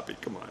 Edit, copy.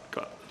 Come on,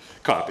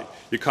 copy.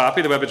 You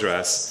copy the web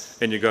address,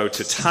 and you go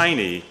to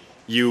tinyurl.com.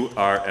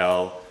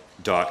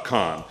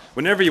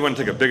 Whenever you want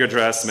to take a big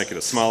address, make it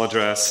a small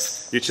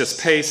address, you just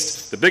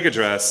paste the big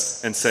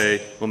address and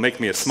say, well, make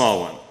me a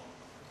small one.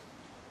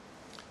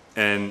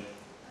 And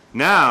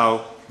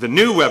now, the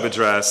new web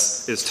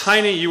address is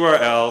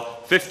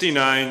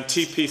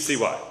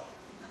tinyurl59tpcy.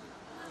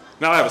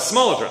 Now I have a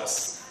small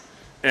address,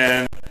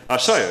 and I'll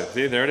show you.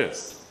 See, there it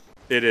is.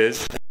 It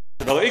is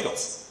Bella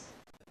Eagles.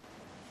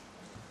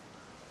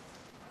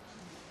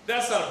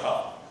 That's not a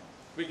problem.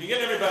 We can get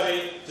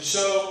everybody to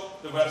show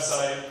the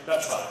website.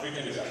 That's fine. We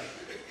can do that.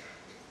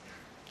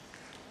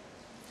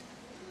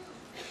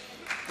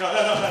 No,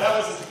 that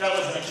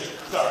wasn't a cue.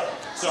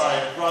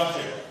 Sorry, wrong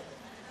cue.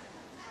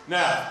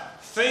 Now,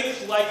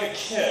 think like a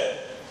kid,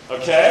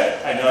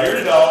 okay? I know you're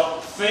an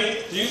adult.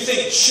 Do you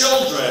think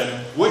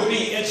children would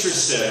be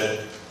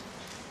interested?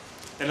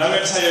 And I'm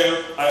going to tell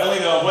you, I only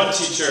know one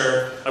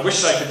teacher. I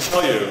wish I could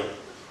tell you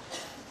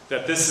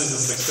that this is a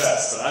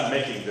success, but I'm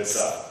making this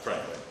up,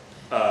 frankly.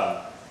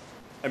 I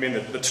mean,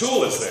 the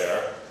tool is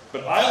there,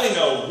 but I only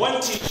know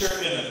one teacher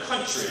in the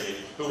country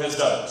who has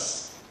done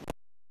this.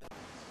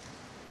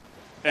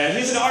 And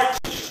he's an art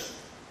teacher.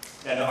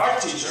 And the art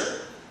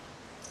teacher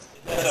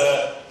has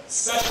a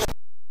special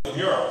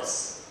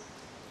murals.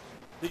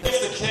 He gets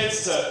the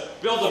kids to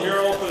build a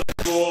mural for the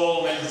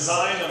school, they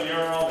design a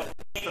mural,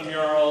 they paint the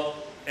mural,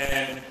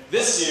 and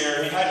this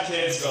year he had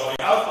kids going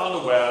out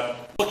on the web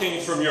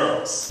looking for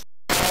murals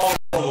all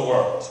over the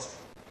world.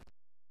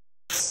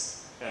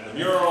 And the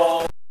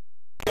mural,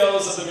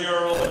 videos of the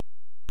mural,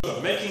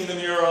 of making the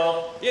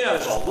mural, you know,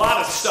 there's a lot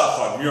of stuff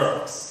on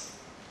murals.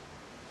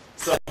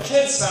 So the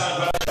kids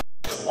found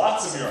there's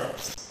lots of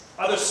murals.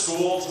 Other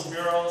schools with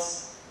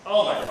murals,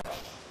 oh my gosh.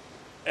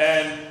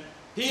 And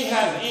he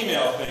had an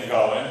email thing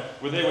going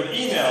where they would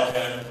email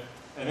him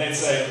and they'd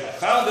say, I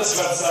found this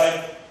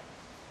website,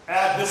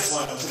 add this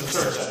one to the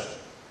search engine.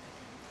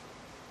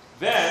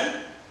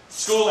 Then,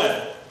 school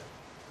ended.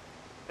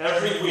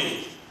 Every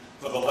week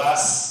for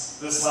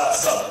this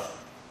last summer,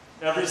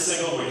 every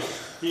single week,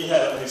 he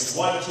had at least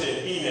one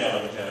kid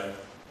emailing him,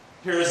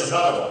 here's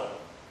another one.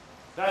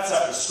 That's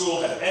after school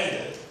had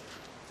ended.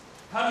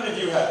 How many of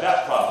you had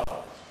that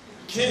problem?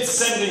 Kids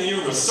sending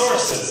you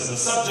resources in the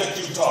subject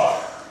you taught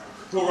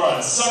who were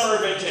on summer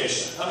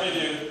vacation. How many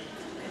of you?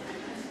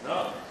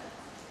 No?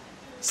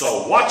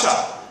 So watch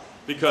out,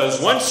 because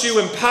once you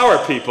empower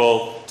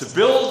people to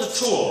build a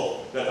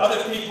tool that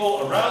other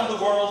people around the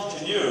world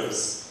can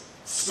use,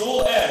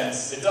 school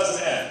ends, it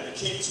doesn't end, it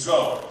keeps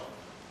going.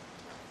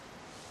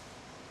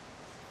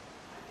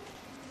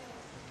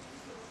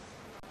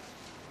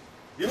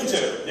 You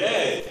too,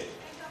 yay.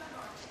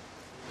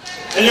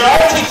 And your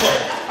art teacher,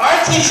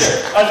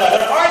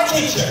 another art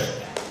teacher.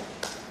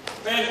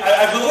 Man,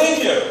 I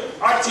believe you.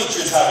 Art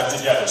teachers have it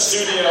together.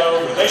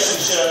 Studio,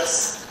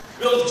 relationships,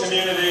 build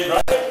community,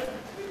 right?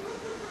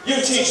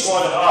 You teach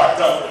more than art,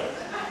 don't you?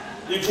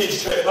 You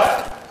teach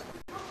what?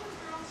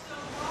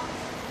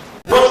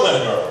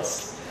 Brooklyn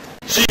girls.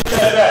 She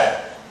said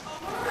that.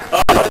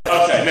 Oh,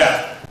 okay,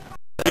 now,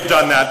 we've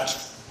done that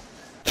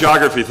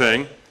geography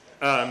thing.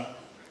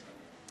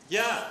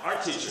 Yeah,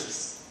 art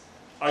teachers.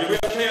 Are you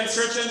okay on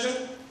search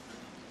engine?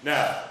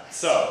 Now,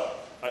 so,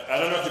 I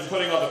don't know if you're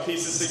putting all the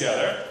pieces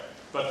together,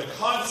 but the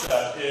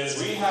concept is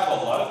we have a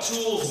lot of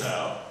tools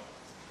now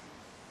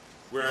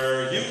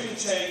where you can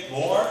take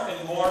more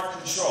and more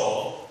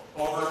control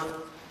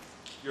over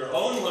your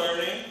own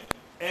learning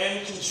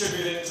and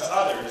contribute it to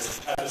others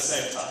at the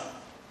same time.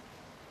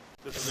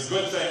 This is a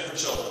good thing for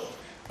children.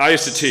 I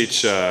used to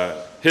teach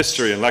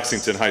history in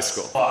Lexington High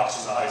School.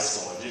 Fox in the high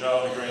school. Do you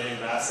know the Green,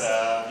 Mass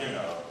Ave? You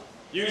know.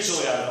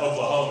 Usually I'm in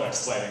Oklahoma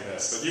explaining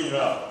this, but you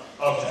know.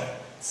 Okay.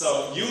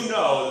 So you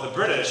know that the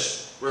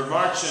British were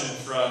marching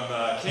from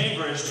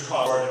Cambridge to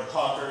Concord and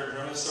Concord.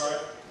 Remember the story?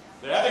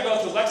 They had to go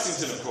through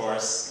Lexington, of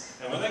course,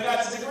 and when they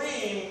got to the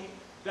Green,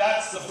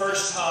 that's the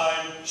first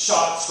time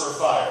shots were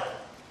fired.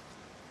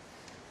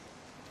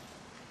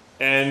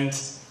 And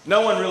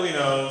no one really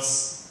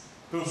knows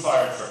who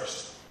fired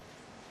first,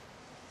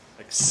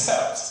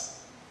 except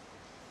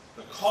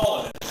the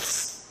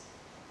colonists.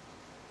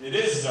 It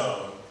is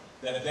known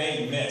that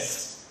they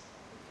missed.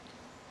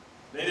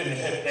 They didn't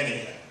hit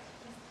anything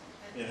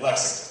in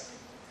Lexington.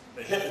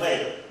 They hit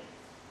later.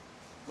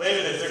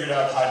 Later they figured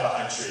out hide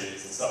behind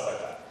trees and stuff like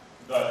that.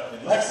 But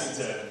in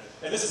Lexington,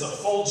 and this is a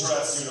full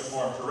dress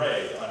uniform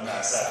parade on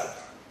Mass Ave.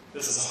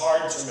 This is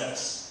hard to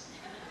miss.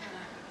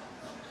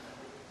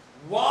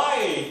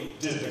 Why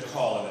did the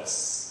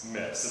colonists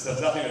miss? This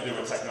has nothing to do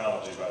with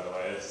technology, by the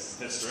way, it's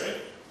history.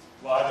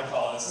 Why did the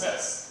colonists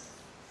miss?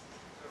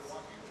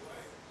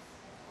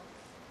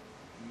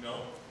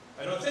 No,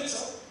 I don't think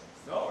so.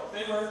 No,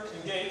 they were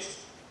engaged.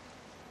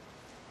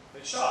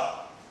 They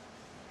shot.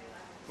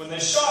 When they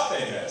shot,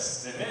 they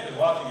missed. They may have been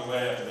walking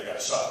away after they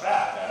got shot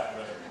back at,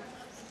 but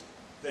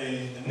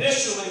they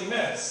initially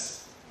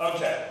missed.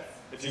 Okay,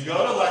 if you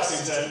go to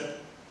Lexington,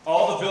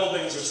 all the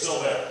buildings are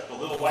still there. The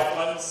little white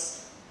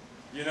ones,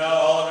 you know,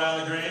 all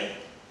around the green.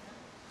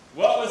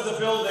 What was the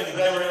building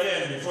they were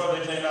in before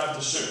they came out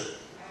to shoot?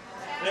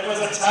 It was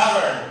a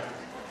tavern.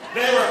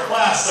 They were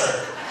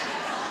plastered.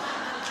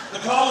 The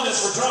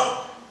colonists were drunk.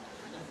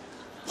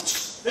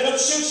 They don't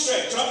shoot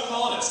straight. Drunk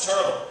colonists,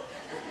 terrible.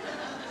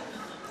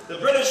 The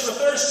British were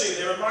thirsty.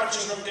 They were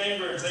marching from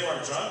Cambridge. They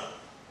weren't drunk.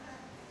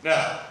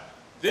 Now,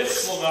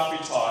 this will not be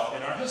taught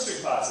in our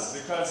history classes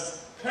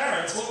because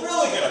parents will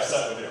really get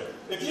upset with you.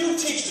 If you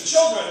teach the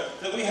children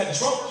that we had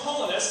drunk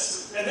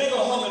colonists and they go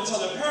home and tell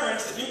their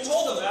parents, if you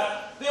told them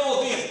that, there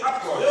will be an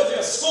uproar. There will be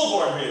a school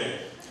board meeting.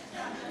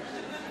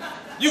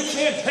 You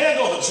can't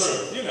handle the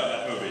truth. You know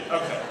that movie.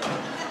 Okay.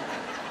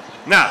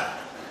 Now,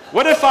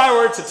 what if I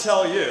were to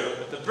tell you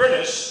that the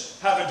British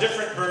have a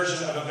different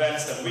version of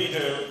events than we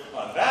do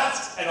on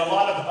that and a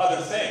lot of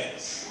other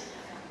things?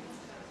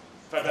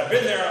 In fact, I've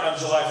been there on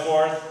July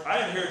 4th. I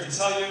am here to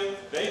tell you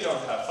they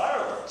don't have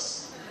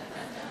fireworks.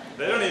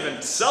 They don't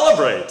even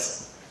celebrate.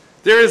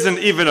 There isn't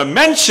even a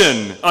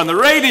mention on the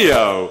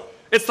radio.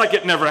 It's like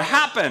it never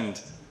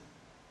happened.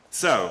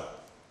 So,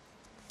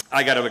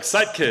 I got to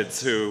excite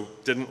kids who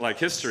didn't like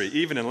history,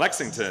 even in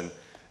Lexington.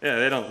 Yeah,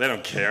 they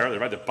don't care. They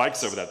ride their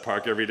bikes over that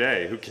park every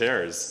day. Who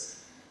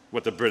cares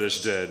what the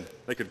British did?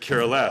 They could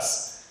care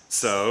less.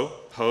 So,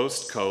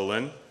 post,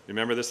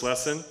 remember this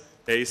lesson?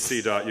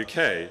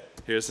 ac.uk.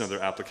 Here's another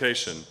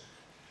application.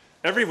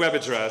 Every web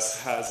address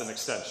has an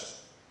extension.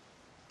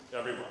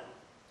 Every one.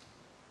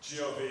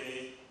 gov,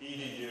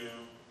 edu,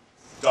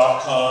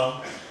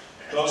 .com.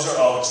 Those are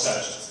all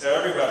extensions.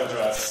 Every web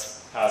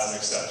address has an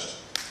extension.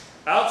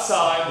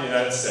 Outside the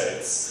United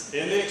States,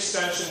 in the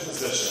extension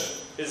position,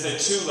 is a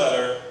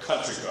two-letter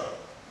country code.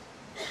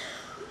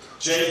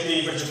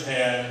 JP for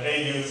Japan,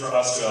 AU for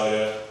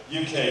Australia,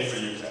 UK for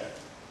UK.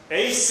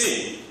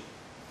 AC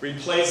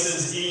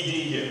replaces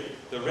EDU.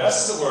 The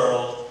rest of the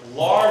world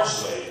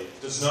largely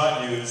does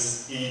not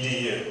use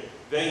EDU.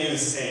 They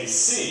use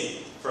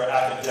AC for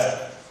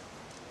academic.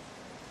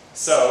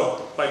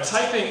 So, by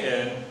typing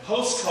in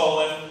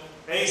post:/ac.uk,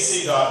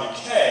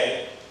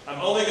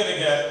 I'm only going to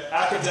get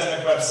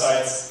academic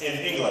websites in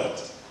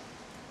England,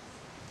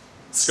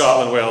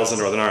 Scotland, Wales, and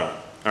Northern Ireland.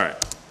 All right.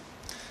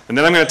 And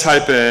then I'm going to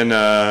type in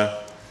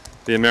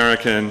the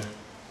American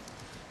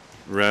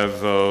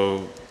Revolution.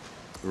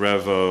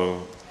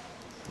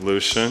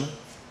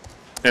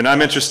 And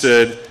I'm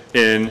interested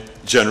in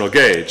General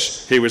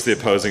Gage. He was the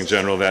opposing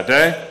general that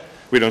day.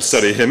 We don't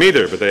study him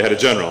either, but they had a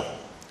general,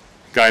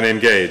 guy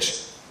named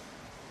Gage.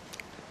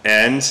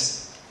 And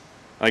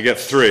I get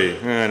 3.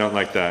 I don't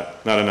like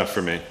that. Not enough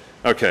for me.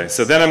 Okay,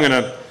 so then I'm going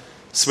to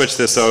switch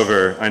this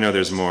over. I know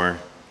there's more.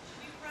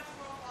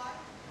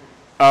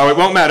 Oh, it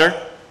won't matter.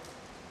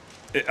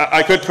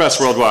 I could press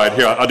worldwide.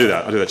 Here, I'll do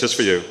that. I'll do that just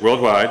for you.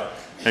 Worldwide,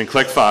 and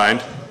click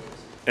find,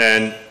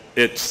 and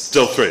it's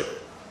still 3.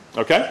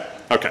 Okay?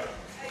 Okay.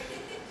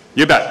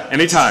 You bet.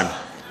 Anytime.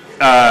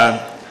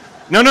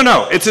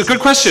 No. It's a good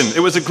question. It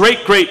was a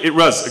it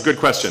was a good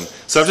question.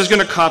 So I'm just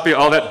going to copy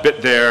all that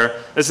bit there.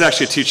 This is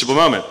actually a teachable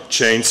moment.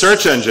 Change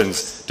search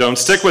engines. Don't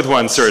stick with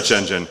one search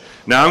engine.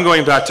 Now I'm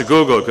going back to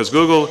Google, because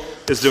Google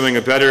is doing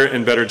a better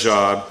and better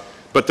job.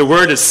 But the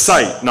word is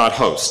site, not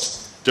host.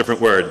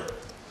 Different word.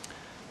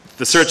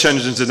 The search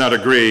engines did not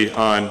agree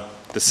on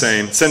the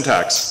same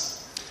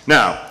syntax.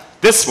 Now,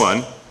 this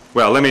one,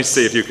 well, let me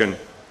see if you can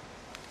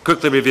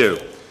quickly review.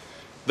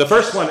 The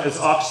first one is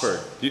Oxford.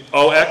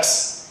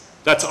 OX,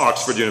 that's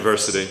Oxford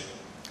University.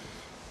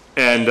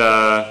 And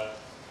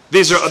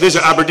these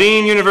are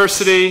Aberdeen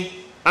University.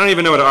 I don't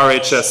even know what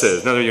RHS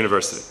is, another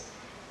university.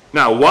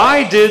 Now,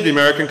 why did the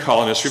American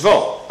colonists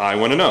revolt? I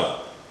want to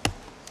know.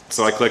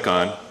 So I click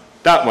on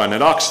that one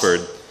at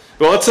Oxford.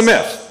 Well, it's a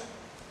myth.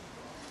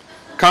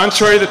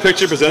 Contrary to the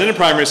picture presented in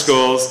primary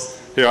schools,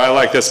 here, I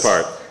like this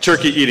part,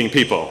 turkey-eating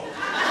people.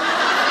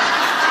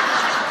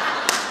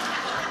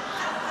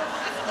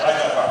 I like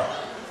that part.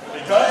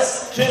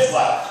 Because kids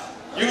laugh.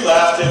 You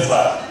laugh, kids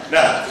laugh.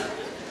 Now,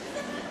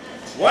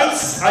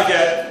 once I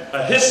get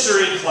a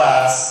history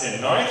class in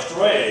 9th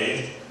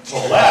grade to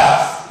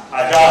laugh,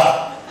 I got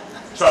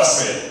it.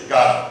 Trust me,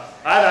 got it.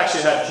 I've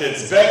actually had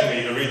kids beg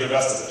me to read the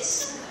rest of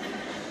this.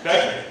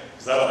 Beg me,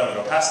 because I don't ever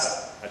go past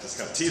that. I just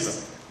kind of tease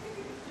them.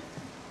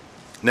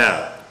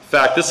 Now, in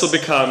fact, this will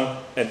become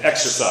an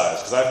exercise,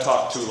 because I've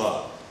talked too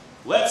long.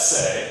 Let's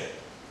say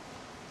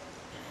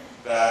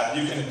that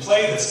you can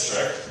play this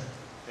trick,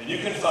 and you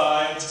can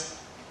find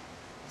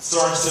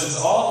sources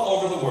all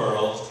over the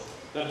world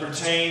that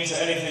pertain to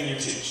anything you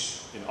teach.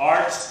 In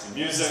art, in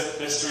music,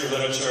 history,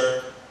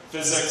 literature,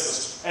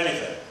 physics,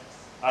 anything.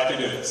 I can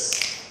do this,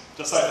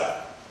 just like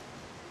that.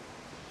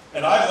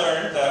 And I've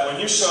learned that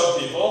when you show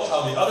people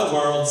how the other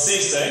world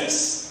sees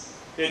things,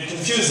 it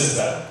confuses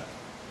them.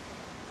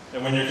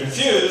 And when you're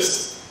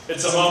confused,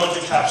 it's a moment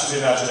to capture the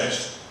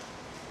imagination.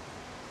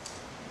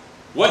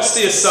 What's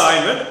the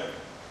assignment?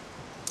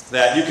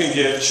 that you can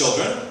give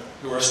children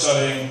who are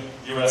studying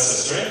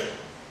U.S. history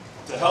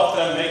to help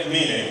them make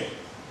meaning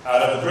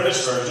out of the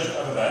British version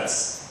of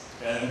events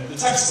and the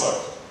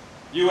textbook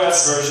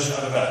U.S. version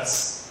of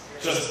events.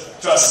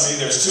 Just trust me,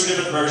 there's two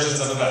different versions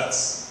of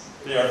events.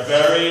 They are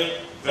very,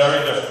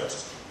 very different.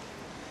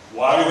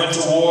 Why we went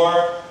to war,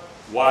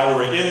 why we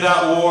were in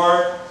that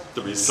war,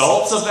 the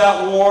results of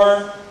that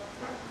war.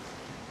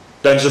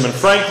 Benjamin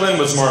Franklin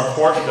was more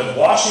important than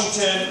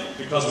Washington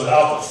because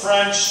without the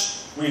French,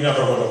 we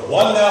never would have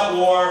won that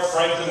war.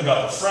 Franklin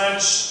got the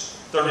French,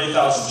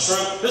 30,000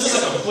 troops. This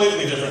is a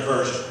completely different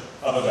version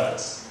of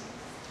events.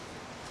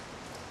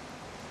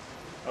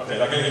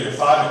 Okay, I'm going to give you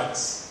 5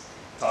 minutes.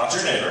 Talk to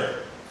your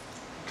neighbor.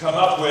 Come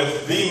up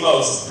with the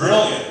most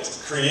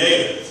brilliant,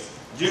 creative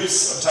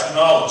use of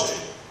technology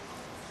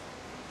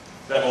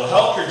that will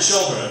help your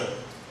children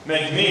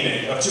make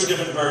meaning of 2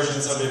 different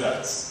versions of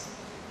events.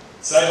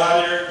 Say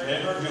hi to your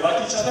neighbor. Do you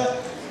like each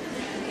other?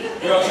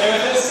 You okay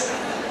with this?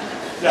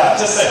 Yeah,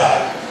 just say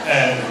hi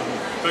and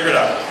figure it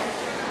out.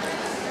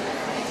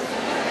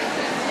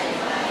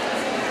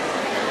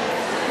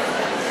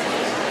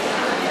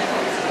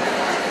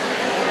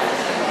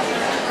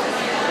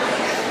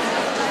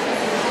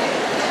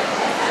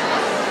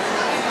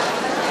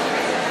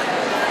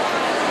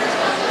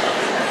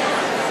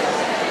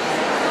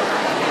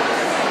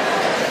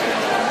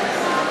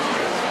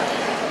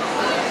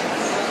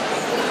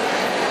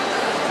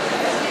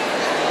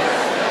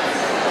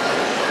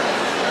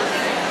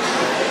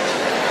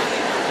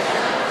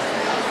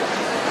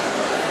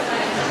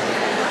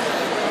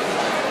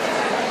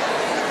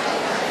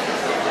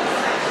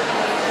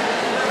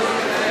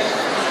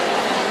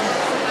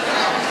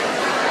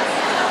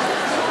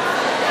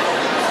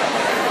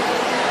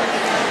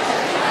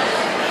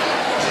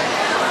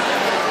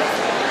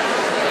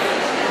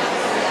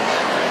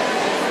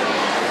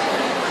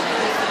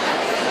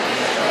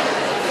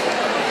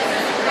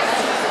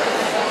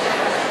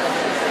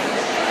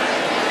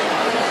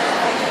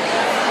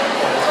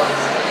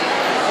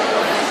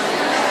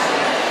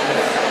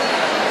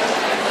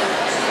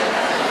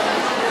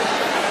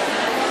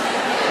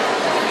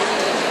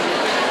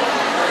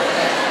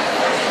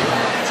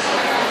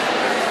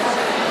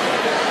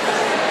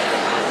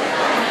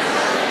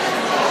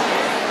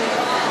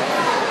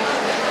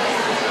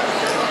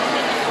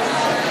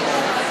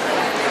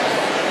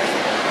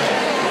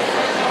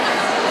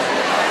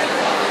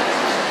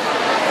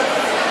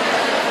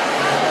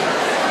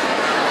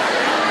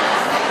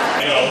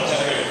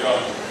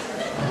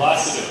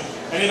 Lots to do.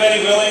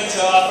 Anybody willing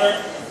to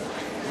offer?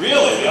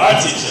 Really? The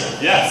art teacher?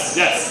 Yes,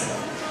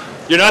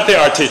 yes. You're not the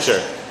art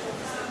teacher.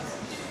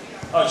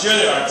 Oh, you're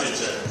the art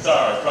teacher.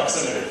 Sorry,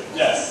 proximity.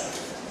 Yes.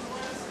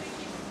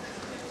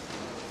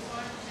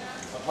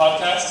 A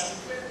podcast?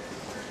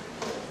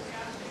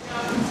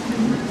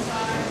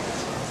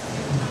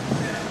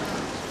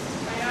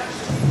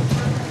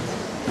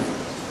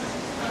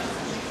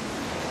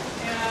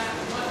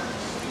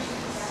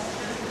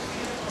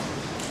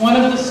 One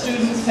of the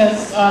students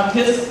has,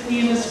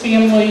 he and his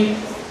family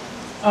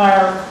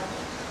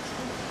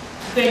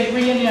they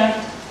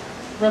reenact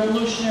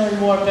Revolutionary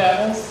War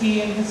battles.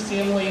 He and his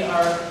family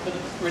are the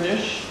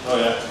British. Oh,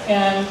 yeah.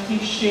 And he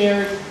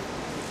shared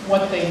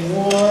what they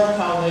wore,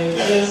 how they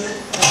lived,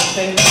 and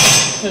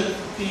things to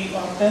be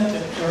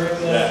authentic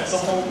during the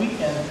whole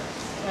weekend.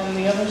 And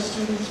the other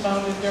students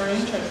found it very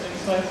interesting,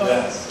 so I thought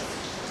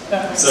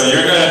that was... So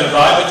you're going to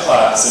divide the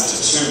class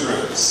into 2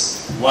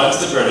 groups. One's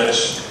the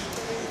British,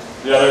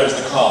 the other is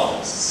the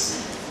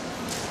colonists.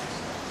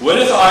 What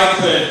if I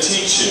could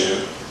teach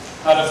you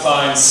how to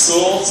find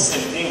schools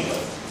in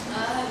England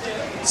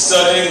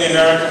studying the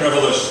American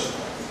Revolution?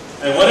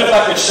 And what if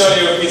I could show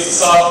you a piece of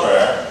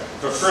software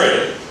for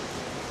free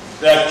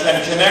that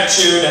can connect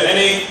you to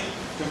any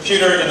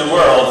computer in the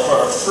world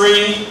for a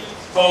free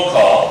phone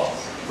call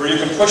where you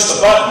can push the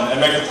button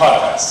and make a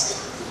podcast?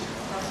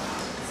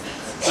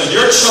 So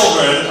your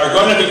children are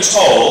going to be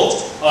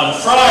told on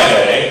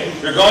Friday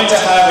you're going to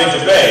have a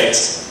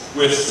debate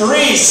with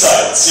 3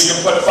 sites. You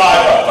can put 5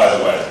 up, by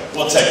the way.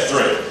 We'll take 3.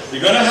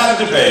 You're going to have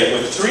a debate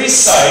with 3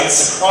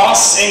 sites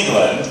across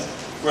England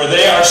where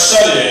they are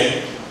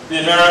studying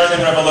the American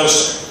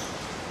Revolution.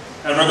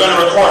 And we're going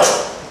to record it.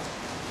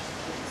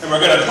 And we're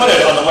going to put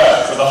it on the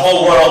web for the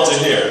whole world to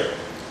hear.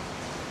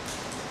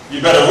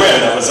 You better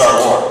win, that was our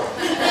war.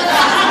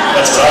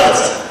 That's what I would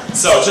say.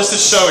 So just to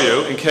show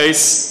you,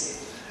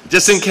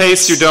 just in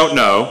case you don't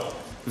know,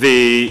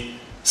 the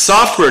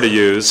software to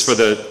use for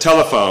the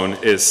telephone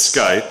is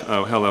Skype.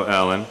 Oh, hello,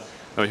 Alan.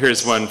 Oh,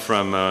 here's one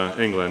from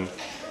England.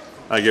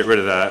 I get rid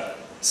of that.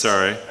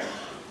 Sorry.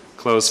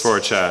 Close 4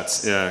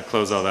 chats. Yeah,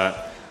 close all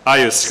that.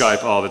 I use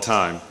Skype all the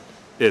time.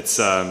 It's,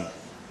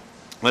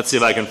 let's see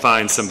if I can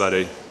find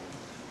somebody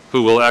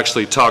who will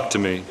actually talk to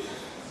me.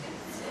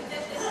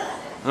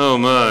 Oh,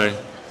 my.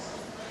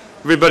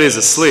 Everybody's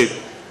asleep.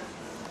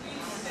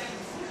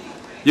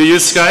 You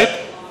use Skype?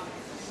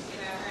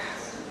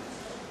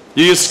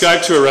 You use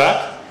Skype to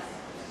Iraq?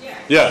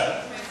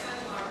 Yeah.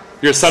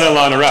 Your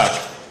son-in-law in Iraq?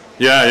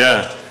 Yeah,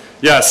 yeah.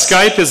 Yeah,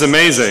 Skype is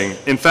amazing.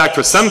 In fact,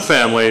 for some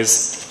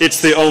families,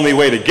 it's the only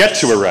way to get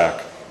to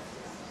Iraq.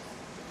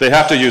 They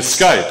have to use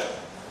Skype.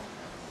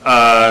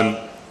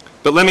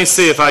 But let me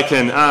see if I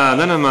can,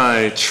 none of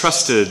my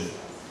trusted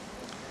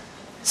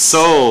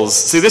souls.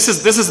 See, this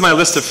is my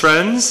list of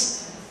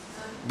friends,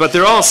 but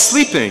they're all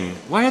sleeping.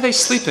 Why are they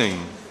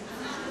sleeping?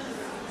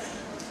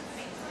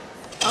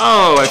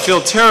 Oh, I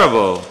feel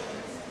terrible.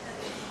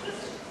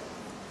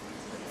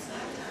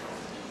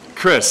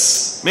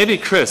 Chris, maybe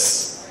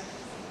Chris.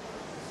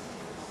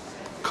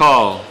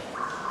 Call.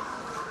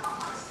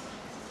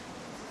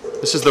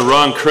 This is the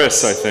wrong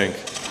Chris, I think.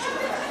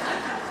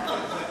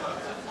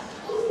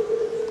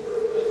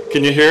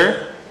 Can you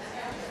hear?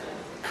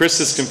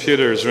 Chris's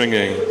computer is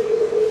ringing.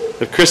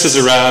 If Chris is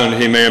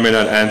around, he may or may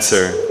not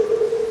answer.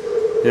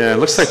 Yeah, it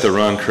looks like the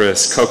wrong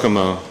Chris.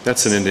 Kokomo.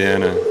 That's in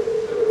Indiana.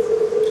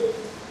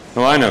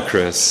 Oh, I know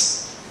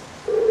Chris.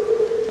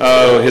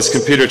 Oh, his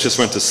computer just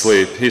went to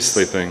sleep. He's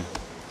sleeping.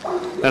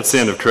 That's the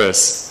end of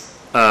Chris.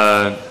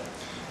 I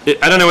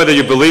don't know whether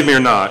you believe me or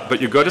not,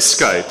 but you go to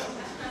Skype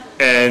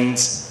and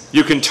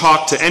you can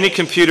talk to any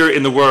computer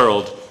in the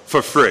world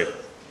for free.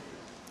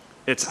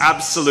 It's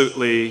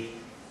absolutely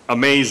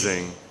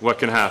amazing what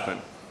can happen.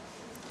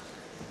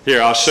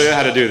 Here, I'll show you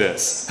how to do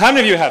this. How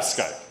many of you have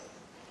Skype?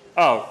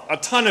 Oh, a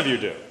ton of you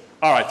do.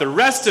 All right, the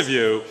rest of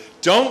you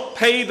don't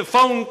pay the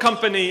phone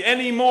company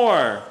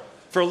anymore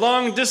for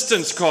long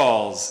distance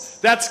calls.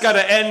 That's got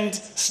to end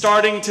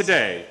starting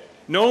today.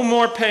 No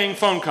more paying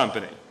phone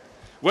company.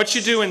 What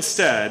you do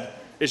instead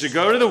is you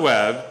go to the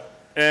web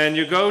and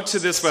you go to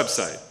this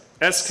website,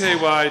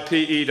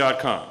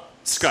 skype.com,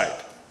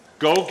 Skype.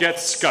 Go get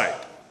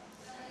Skype.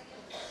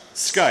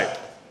 Skype.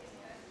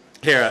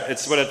 Here,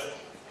 it's what it,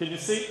 can you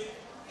see?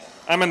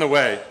 I'm in the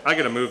way. I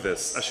gotta move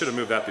this. I should have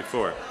moved that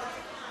before.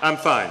 I'm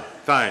fine,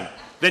 fine.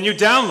 Then you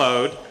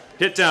download,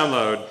 hit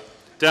download,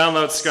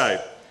 download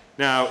Skype.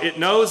 Now, it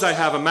knows I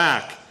have a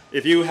Mac.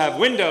 If you have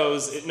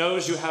Windows, it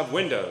knows you have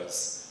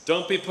Windows.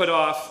 Don't be put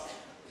off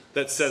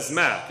that says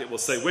Mac. It will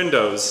say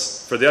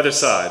Windows for the other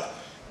side.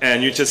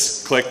 And you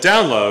just click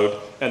download,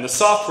 and the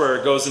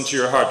software goes into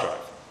your hard drive.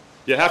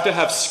 You have to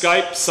have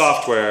Skype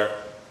software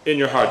in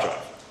your hard drive.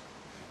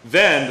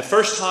 Then, the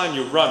first time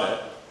you run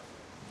it,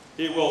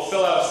 it will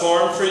fill out a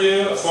form for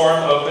you. A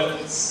form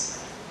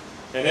opens,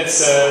 and it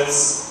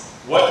says,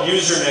 what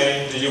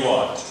username do you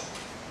want?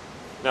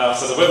 Now,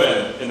 for the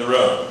women in the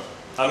room,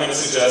 I'm going to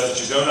suggest that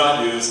you do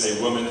not use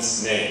a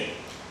woman's name,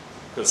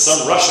 because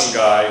some Russian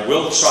guy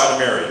will try to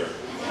marry you.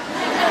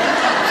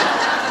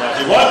 Now,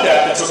 if you want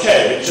that, that's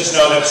okay, but just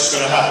know that's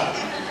going to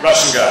happen.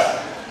 Russian guy.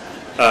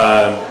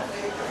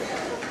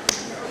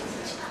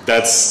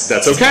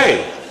 That's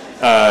okay.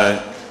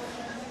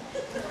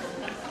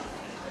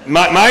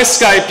 My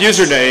Skype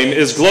username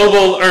is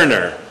Global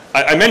Earner.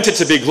 I meant it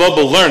to be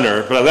Global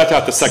Learner, but I left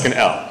out the second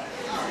L.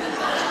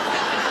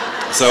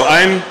 So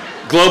I'm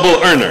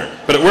Global Earner,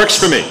 but it works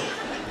for me.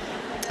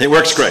 It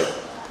works great.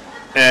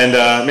 And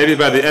maybe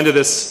by the end of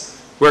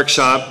this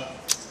workshop,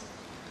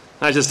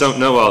 I just don't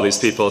know all these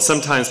people.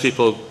 Sometimes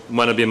people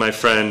want to be my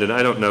friend, and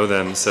I don't know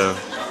them, so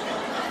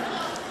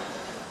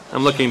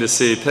I'm looking to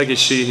see Peggy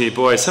Sheehy.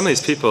 Boy, some of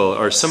these people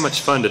are so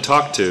much fun to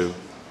talk to,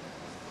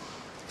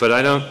 but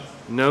I don't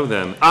know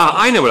them.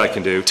 I know what I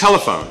can do.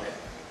 Telephone.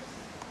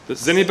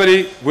 Is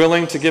anybody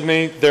willing to give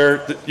me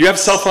their... You have a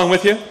cell phone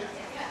with you?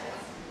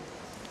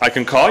 I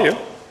can call you.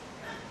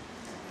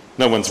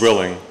 No one's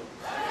willing.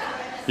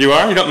 You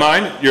are? You don't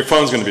mind? Your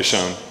phone's going to be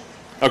shown.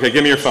 Okay,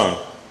 give me your phone.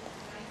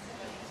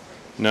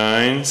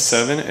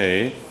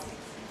 978.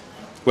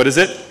 What is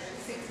it?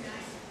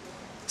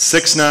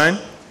 69.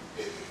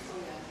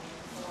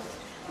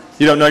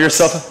 You don't know your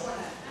cell phone?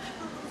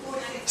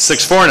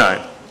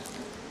 649.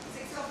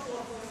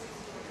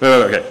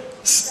 Wait, okay.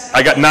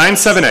 I got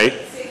 978.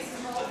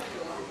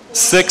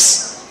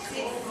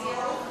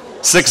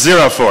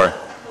 604.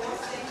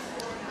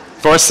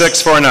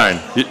 4649.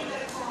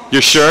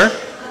 You're sure?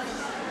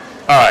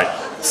 All right.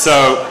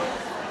 So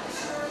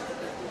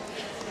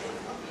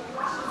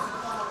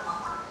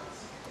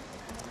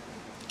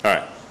all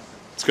right.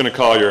 It's going to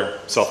call your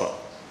cell phone.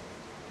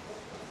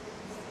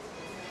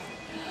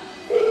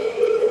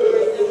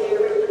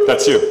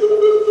 That's you.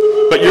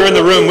 But you're in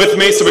the room with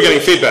me, so we're getting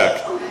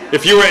feedback.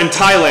 If you were in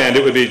Thailand,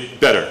 it would be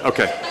better.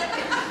 Okay.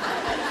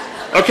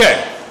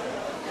 Okay.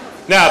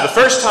 Now, the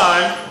first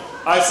time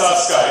I saw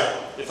Skype,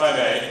 if I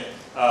may,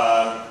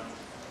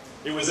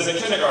 it was in a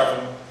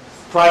kindergarten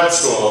private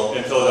school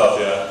in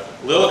Philadelphia.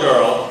 A little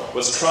girl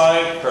was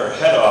crying her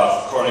head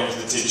off, according to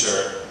the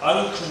teacher,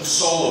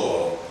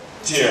 unconsolable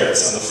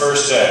tears on the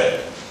first day,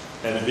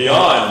 and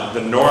beyond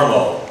the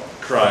normal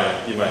crying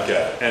you might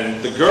get.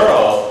 And the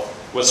girl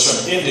was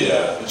from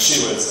India, and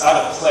she was out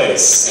of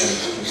place and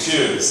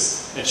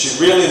confused, and she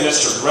really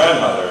missed her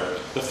grandmother.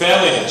 The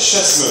family had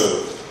just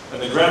moved,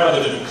 and the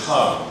grandmother didn't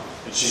come,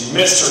 and she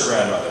missed her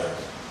grandmother.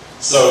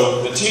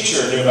 So the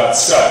teacher knew about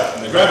Skype,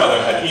 and the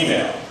grandmother had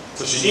email.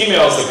 So she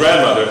emails the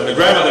grandmother, and the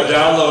grandmother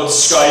downloads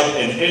Skype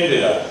in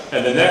India,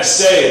 and the next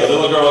day the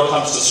little girl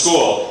comes to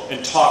school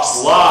and talks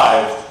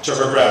live to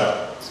her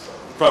grandmother.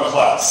 from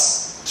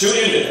class to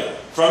India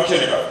from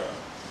kindergarten.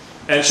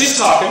 And she's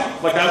talking,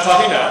 like I'm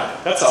talking now,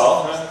 that's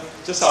all,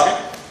 just talking.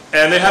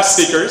 And they have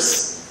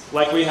speakers,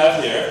 like we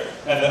have here,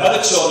 and the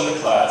other children in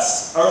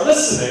class are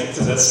listening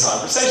to this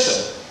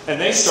conversation. And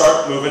they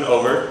start moving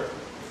over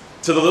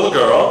to the little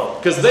girl,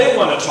 because they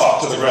want to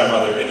talk to the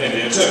grandmother in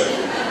India too,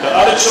 the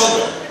other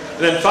children.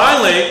 And then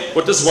finally,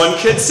 what does one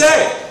kid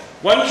say?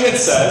 One kid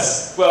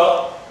says,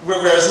 well,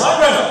 where's my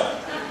grandmother?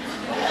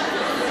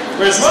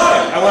 Where's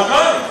mine? I want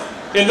mine.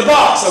 In the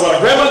box. I want a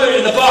grandmother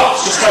in the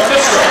box, just like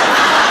this girl.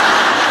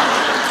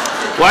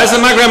 Why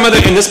isn't my grandmother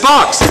in this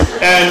box?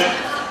 And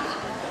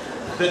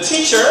the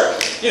teacher,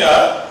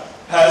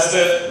 has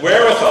the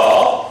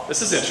wherewithal.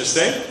 This is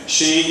interesting.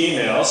 She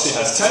emails. She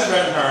has 10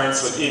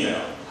 grandparents with email.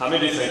 How many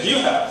do you think you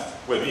have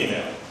with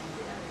email?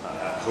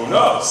 Who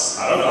knows?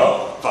 I don't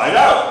know. Find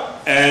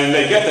out. And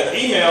they get the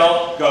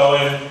email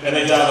going, and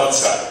they download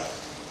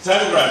Skype.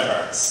 10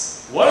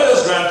 grandparents. One of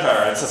those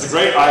grandparents has a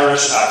great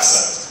Irish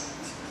accent.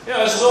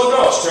 There's a little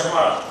girl, she's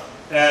tomorrow.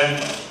 And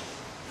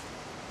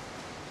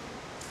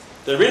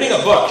they're reading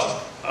a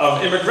book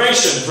of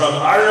immigration from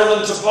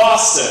Ireland to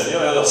Boston,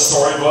 little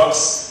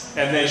storybooks,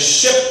 and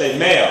they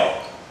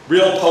mail,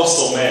 real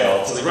postal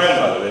mail to the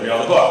grandmother, they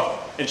mail the book.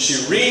 And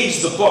she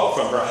reads the book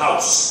from her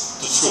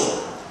house to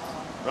school,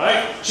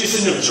 right?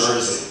 She's in New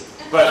Jersey,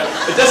 but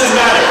it doesn't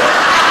matter.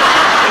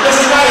 It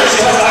doesn't matter,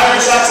 she has an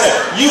Irish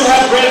accent. You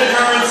have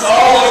grandparents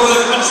all over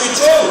the country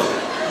too.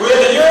 Where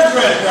did your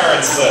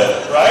grandparents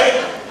live,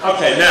 right?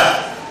 Okay,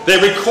 now, they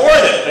record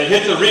it. They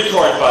hit the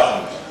record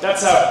button.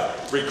 That's how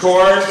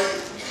record.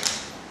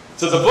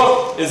 So the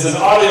book is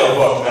an audio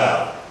book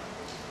now.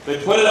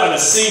 They put it on a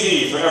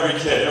CD for every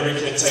kid. Every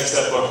kid takes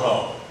that book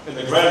home in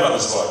the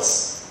grandmother's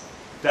voice.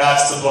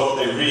 That's the book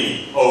they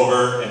read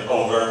over and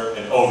over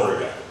and over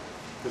again.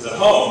 Because at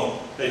home,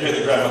 they hear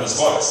the grandmother's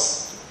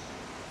voice.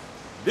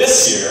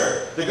 This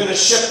year, they're going to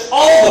ship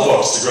all the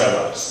books to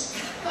grandmothers.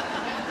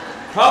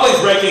 Probably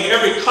breaking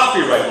every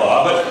copyright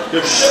law, but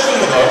they're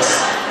shipping the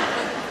books.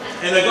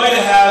 And they're going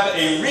to have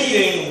a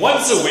reading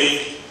once a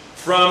week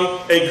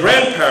from a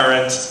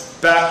grandparent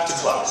back to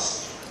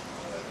class.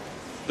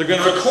 They're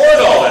going to record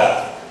all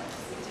that.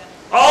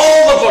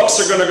 All the books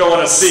are going to go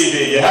on a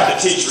CD. You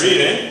have to teach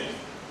reading.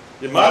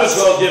 You might as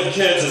well give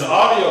kids an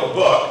audio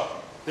book.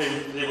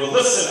 They will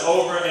listen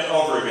over and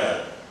over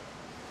again.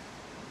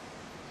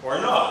 Or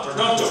not, or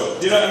don't do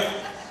it. Do you know what I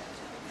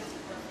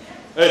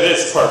mean? It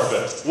is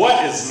perfect.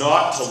 What is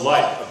not to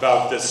like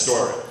about this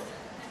story?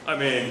 I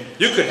mean,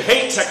 you could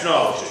hate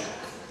technology.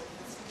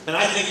 And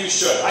I think you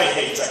should. I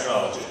hate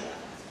technology.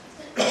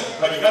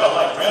 But you gotta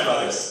like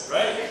grandmothers,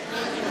 right?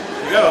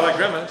 You gotta like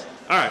grandmothers.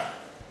 All right.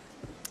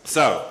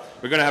 So,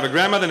 we're gonna have a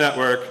grandmother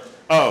network.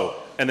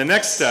 Oh, and the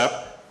next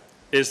step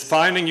is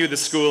finding you the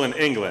school in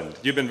England.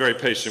 You've been very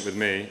patient with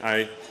me.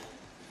 I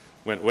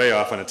went way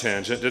off on a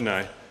tangent, didn't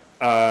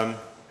I?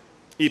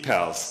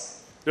 ePals.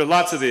 There are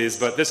lots of these,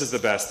 but this is the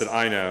best that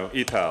I know,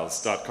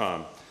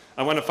 epals.com.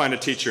 I want to find a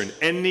teacher in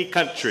any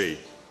country.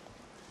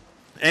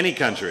 Any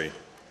country.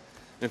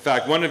 In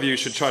fact, one of you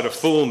should try to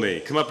fool me.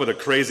 Come up with a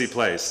crazy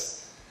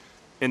place.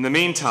 In the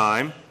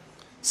meantime,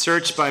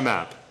 search by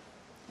map.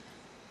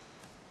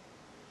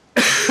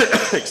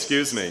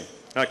 Excuse me.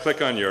 I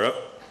click on Europe.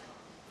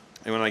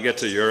 And when I get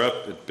to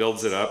Europe, it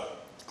builds it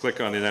up.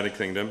 Click on the United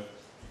Kingdom.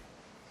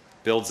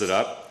 Builds it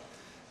up.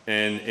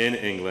 And in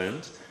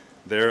England,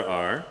 there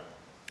are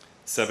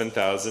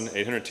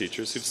 7,800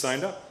 teachers who've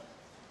signed up.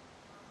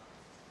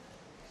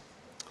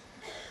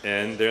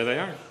 And there they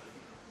are.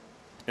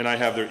 And I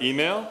have their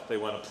email. They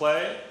want to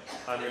play.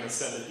 I'm going to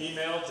send an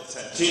email to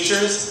 10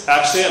 teachers.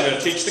 Actually, I'm going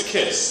to teach the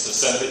kids to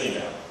send the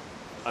email.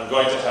 I'm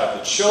going to have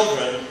the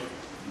children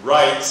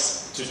write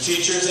to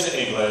teachers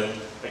in England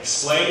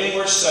explaining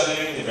we're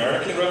studying the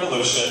American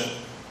Revolution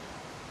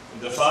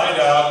and to find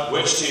out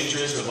which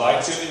teachers would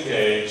like to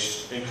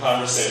engage in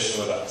conversation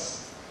with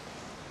us.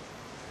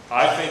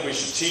 I think we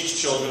should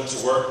teach children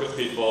to work with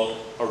people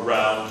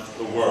around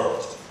the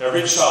world.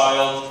 Every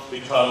child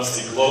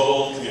becomes a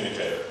global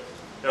communicator.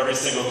 Every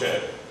single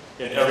kid,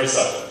 in every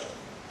subject.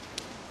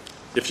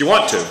 If you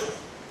want to.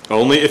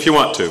 Only if you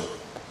want to.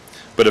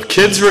 But if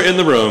kids were in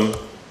the room,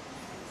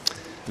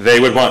 they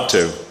would want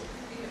to.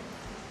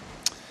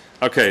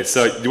 Okay,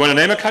 so you want to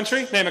name a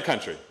country? Name a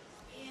country.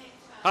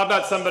 How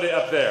about somebody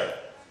up there?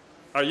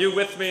 Are you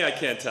with me? I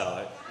can't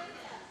tell.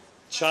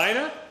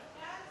 China?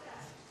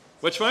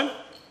 Which one?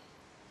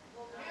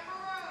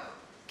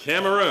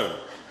 Cameroon.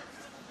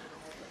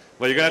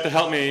 Well, you're going to have to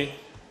help me.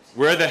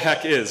 Where the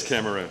heck is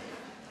Cameroon?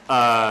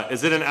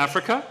 Is it in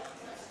Africa?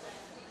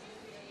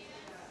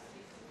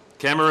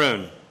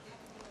 Cameroon.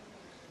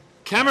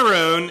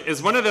 Cameroon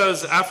is one of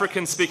those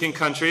African-speaking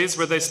countries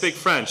where they speak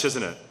French,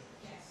 isn't it?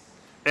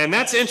 And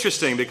that's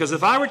interesting because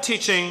if I were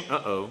teaching,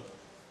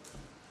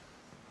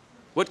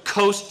 what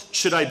coast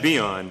should I be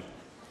on?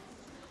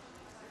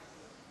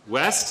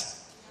 West?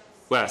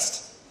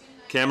 West.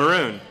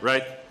 Cameroon,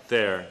 right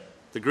there.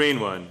 The green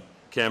one,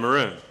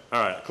 Cameroon.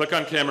 All right, click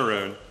on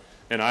Cameroon,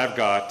 and I've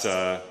got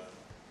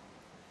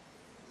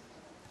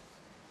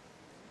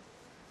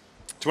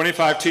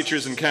 25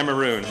 teachers in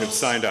Cameroon who've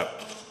signed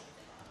up.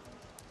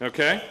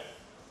 Okay?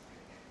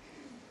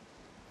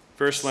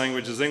 First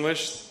language is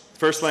English.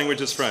 First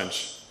language is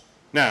French.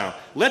 Now,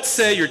 let's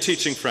say you're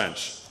teaching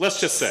French. Let's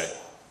just say.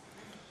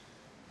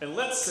 And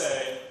let's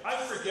say, I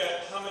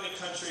forget how many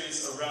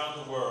countries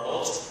around the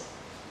world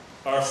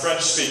are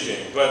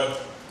French-speaking,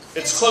 but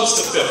it's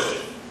close to 50.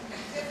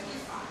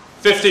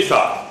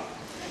 55.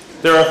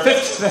 There are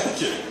 50,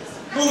 thank you.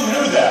 Who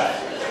knew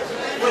that?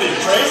 What are you,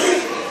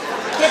 crazy?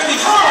 55?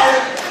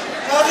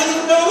 How do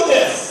you know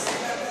this?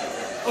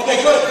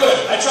 Okay,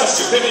 good, I trust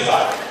you,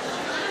 55.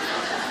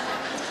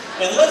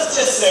 And let's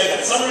just say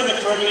that some are in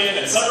the Caribbean,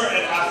 and some are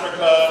in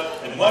Africa,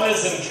 and one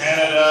is in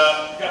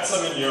Canada, got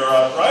some in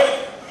Europe,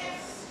 right?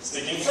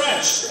 Speaking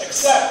French,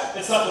 except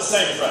it's not the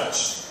same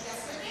French.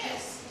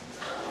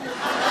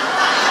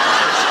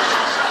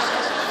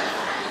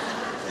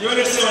 You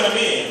understand what I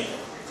mean?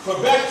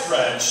 Quebec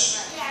French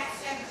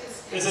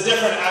is a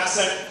different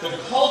accent. The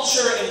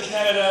culture in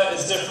Canada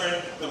is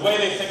different. The way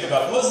they think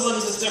about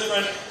Muslims is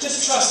different.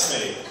 Just trust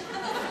me.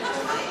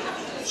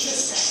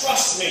 Just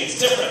trust me, it's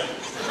different.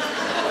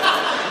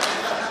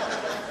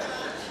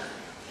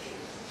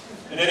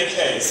 In any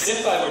case,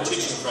 if I were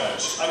teaching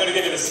French, I'm going to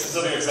give you a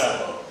specific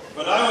example.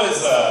 When I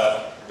was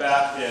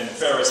back in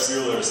Ferris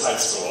Bueller's high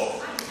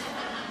school,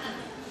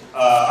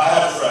 I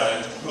had a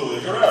friend,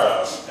 Julie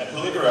Guerrero. And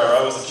Julie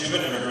Guerrero was a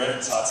Cuban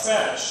immigrant, taught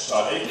Spanish,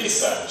 taught AP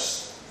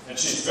Spanish. And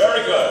she's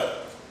very good.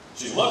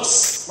 She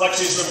looks like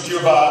she's from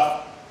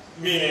Cuba,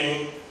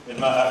 meaning in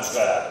Manhattan's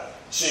bad.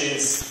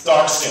 She's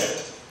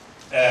dark-skinned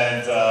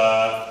and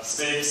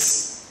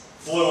speaks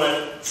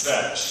fluent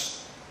Spanish.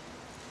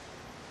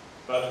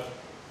 But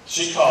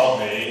she called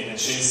me and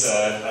she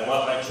said, I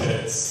want my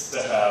kids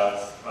to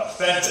have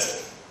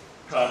authentic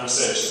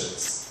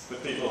conversations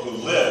with people who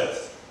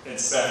live in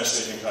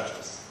Spanish-speaking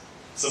countries.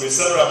 So we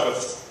set her up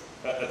with,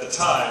 at the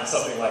time,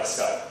 something like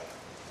Skype.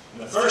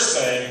 And the first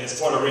thing is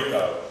Puerto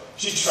Rico.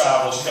 She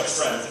traveled, she got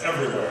friends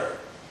everywhere.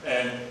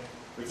 And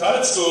we found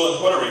a school in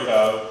Puerto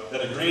Rico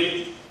that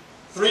agreed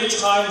 3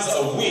 times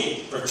a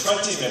week for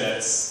 20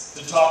 minutes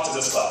to talk to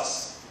this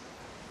class.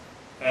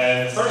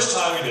 And the first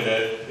time we did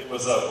it, it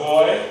was a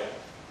boy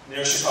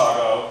near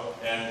Chicago,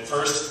 and the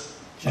first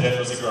kid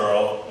was a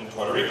girl in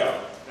Puerto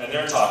Rico. And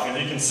they're talking,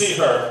 you can see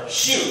her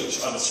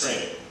huge on the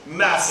screen.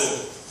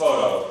 Massive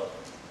photo,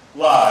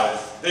 live,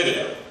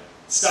 video.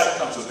 Skype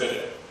comes with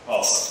video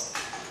also.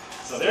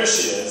 So there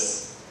she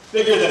is,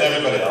 bigger than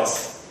everybody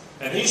else,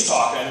 and he's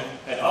talking,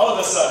 and all of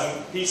a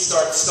sudden, he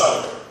starts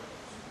stuttering.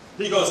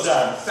 He goes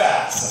down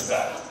fast and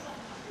fast.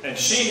 And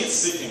she is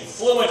speaking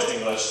fluent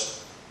English,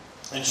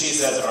 and she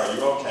says, are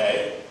you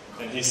okay?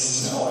 And he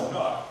says, no, I'm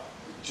not.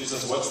 She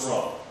says, what's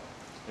wrong?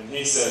 And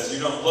he says, you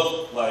don't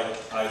look like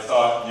I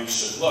thought you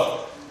should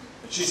look.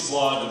 And she's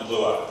blonde and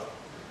blue-eyed.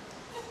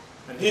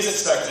 And he's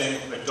expecting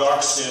a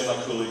dark skin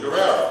like Julie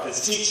Guerrero,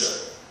 his teacher.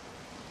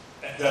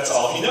 And that's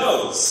all he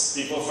knows.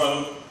 People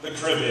from the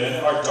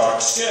Caribbean are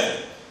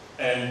dark-skinned.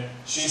 And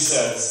she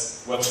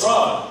says, what's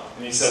wrong?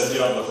 And he says, you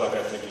don't look like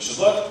I think you should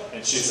look.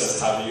 And she says,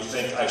 how do you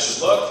think I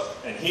should look?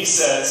 And he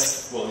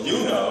says, well,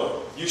 you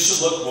know, you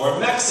should look more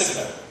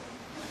Mexican.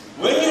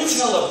 When you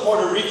tell a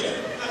Puerto Rican,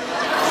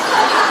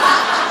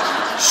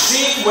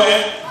 she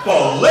went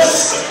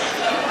ballistic.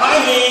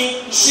 I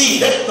mean, she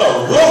hit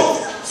the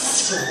roof,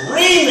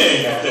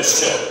 screaming at this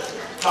kid.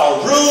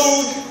 How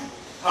rude,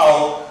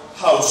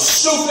 how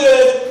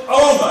stupid.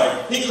 Oh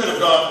my, he could have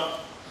gone.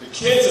 The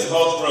kids in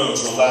both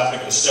rooms were laughing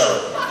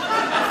hysterically.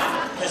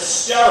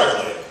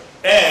 Hysterically.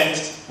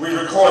 And we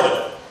recorded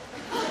it.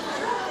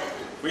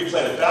 We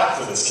played it back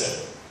for this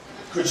kid.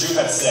 Could you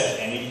have said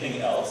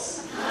anything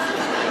else?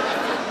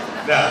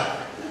 Now,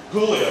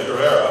 Julia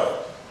Guerrero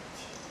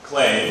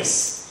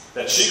claims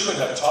that she could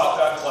have taught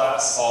that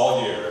class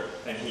all year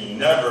and he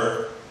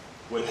never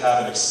would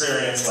have an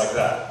experience like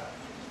that,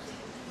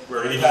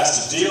 where he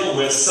has to deal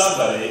with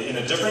somebody in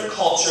a different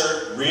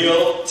culture,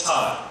 real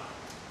time.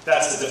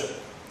 That's the difference.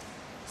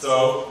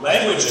 So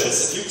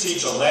languages, if you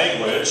teach a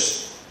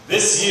language,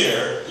 this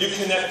year you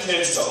connect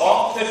kids to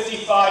all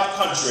 55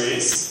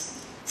 countries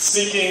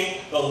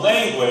speaking the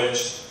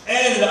language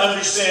and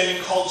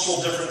understanding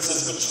cultural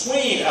differences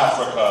between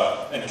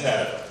Africa and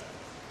Canada.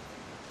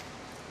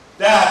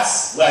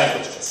 That's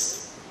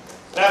languages.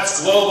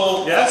 That's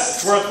global, yes,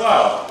 it's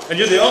worthwhile. And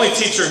you're the only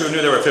teacher who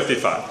knew there were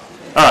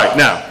 55. All right,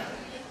 now,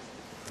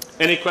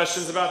 any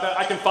questions about that?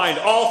 I can find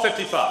all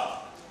 55.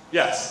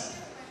 Yes?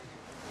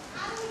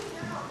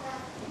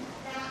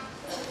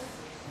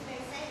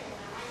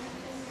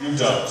 You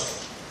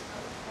don't.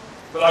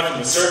 But I can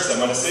research them,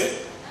 want to see?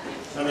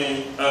 I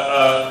mean,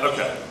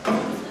 okay.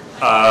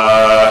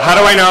 How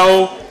do I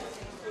know?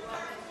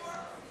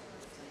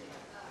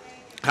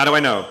 How do I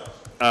know?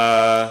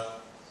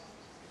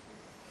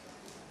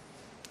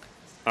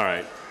 All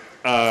right.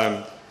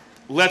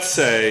 Let's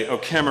say,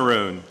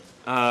 Cameroon.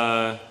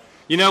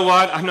 You know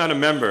what? I'm not a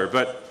member,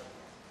 but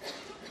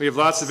we have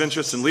lots of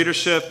interest in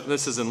leadership.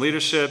 This is in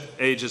leadership,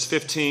 ages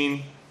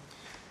 15.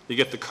 You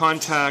get the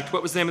contact.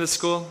 What was the name of the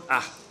school?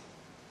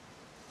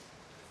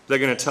 They're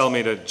going to tell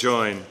me to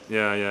join.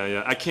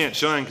 Yeah. I can't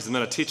join because I'm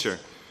not a teacher.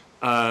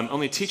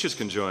 Only teachers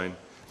can join.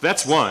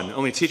 That's one.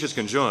 Only teachers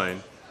can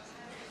join.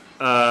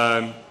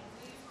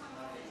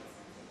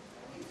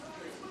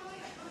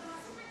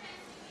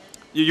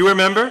 You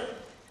remember?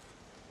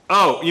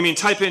 Oh, you mean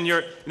type in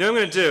your... You know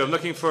what I'm going to do? I'm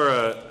looking for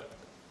a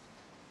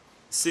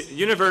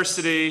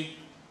university.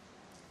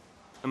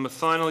 I'm a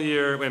final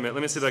year. Wait a minute.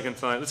 Let me see if I can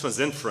find... This one's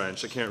in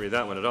French. I can't read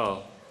that one at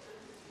all.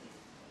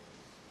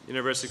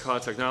 University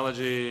College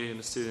Technology, and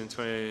the student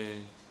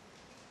 20...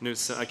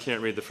 I can't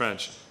read the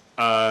French.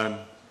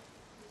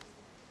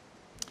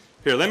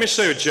 Here, let me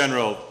show you a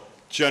general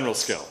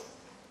skill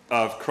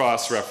of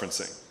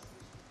cross-referencing.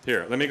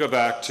 Here, let me go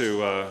back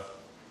to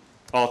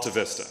Alta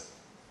Vista.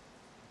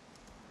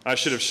 I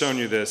should have shown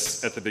you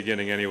this at the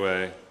beginning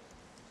anyway,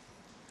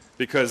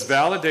 because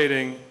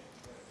validating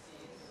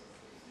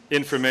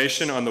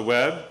information on the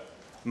web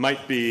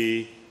might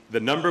be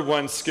the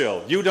 #1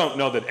 skill. You don't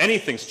know that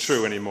anything's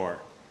true anymore.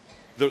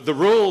 The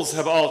rules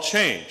have all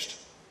changed.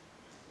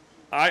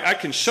 I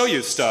can show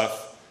you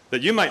stuff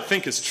that you might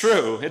think is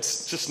true.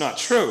 It's just not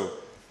true.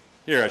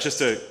 Here, just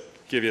to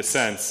give you a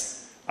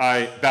sense,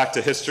 back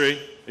to history.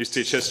 I used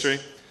to teach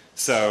history,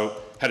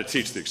 so had to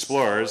teach the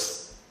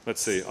explorers. Let's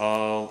see,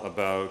 all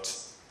about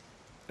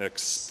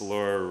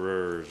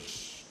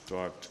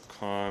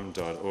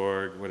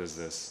explorers.com.org. What is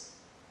this?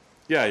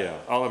 Yeah,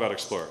 all about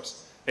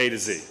explorers, A to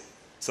Z.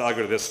 So I'll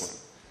go to this one.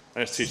 I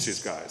just teach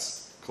these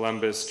guys.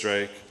 Columbus,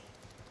 Drake,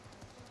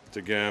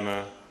 Da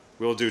Gama.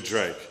 We'll do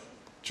Drake,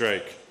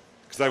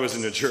 because I was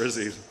in New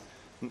Jersey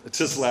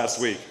just last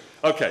week.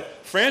 Okay,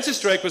 Francis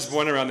Drake was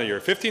born around the year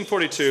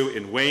 1542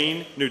 in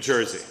Wayne, New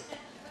Jersey.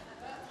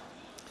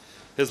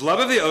 His love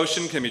of the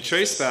ocean can be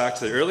traced back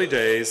to the early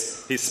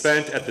days he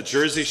spent at the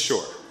Jersey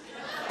Shore,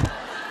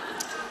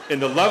 in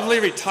the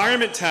lovely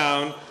retirement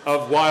town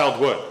of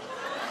Wildwood.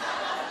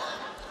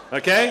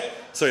 Okay?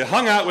 So he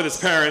hung out with his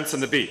parents on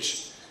the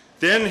beach.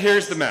 Then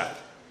here's the map.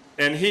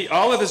 And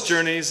all of his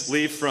journeys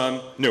leave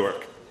from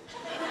Newark.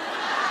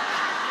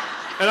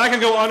 And I can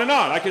go on and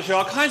on. I can show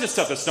all kinds of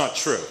stuff that's not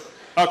true.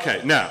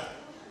 Okay, now,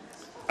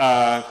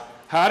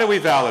 how do we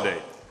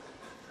validate?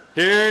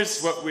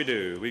 Here's what we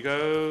do. We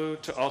go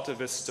to Alta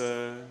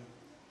Vista,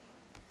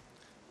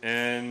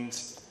 and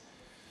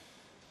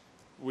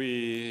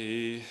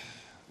we'll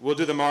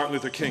do the Martin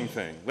Luther King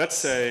thing. Let's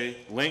say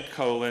link :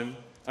 I'm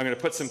going to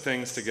put some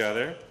things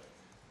together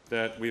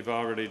that we've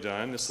already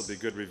done. This will be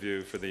good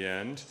review for the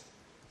end.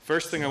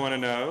 First thing I want to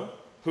know,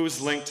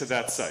 who's linked to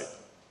that site?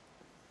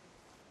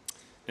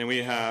 And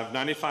we have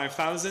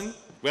 95,000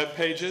 web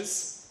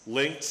pages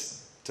linked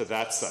to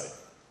that site.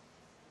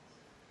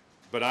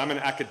 But I'm an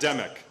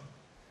academic.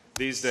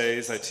 These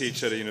days I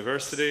teach at a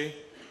university,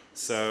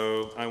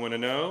 so I want to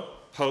know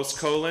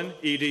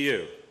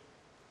post:/edu.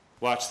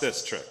 Watch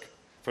this trick.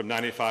 From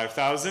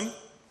 95,000,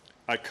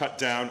 I cut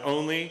down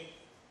only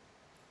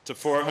to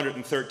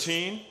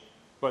 413,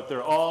 but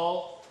they're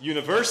all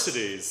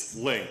universities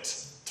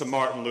linked to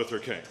Martin Luther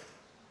King.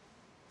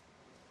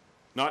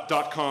 Not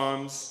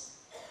 .coms,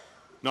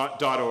 not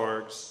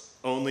 .orgs,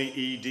 only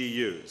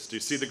EDUs. Do you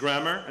see the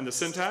grammar and the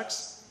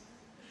syntax?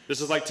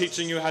 This is like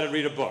teaching you how to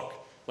read a book,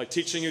 like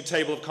teaching you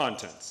table of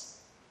contents.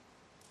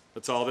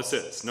 That's all this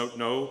is.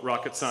 No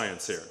rocket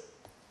science here.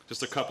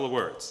 Just a couple of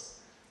words.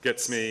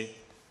 Gets me.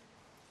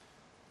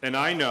 And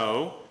I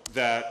know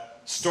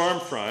that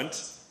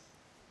Stormfront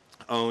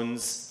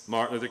owns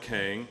Martin Luther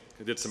King.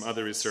 I did some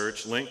other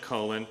research. Link :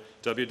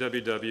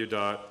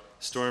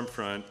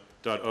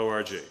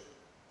 www.stormfront.org.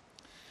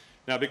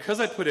 Now, because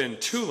I put in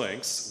 2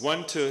 links,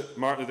 one to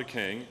Martin Luther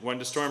King, one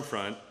to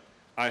Stormfront,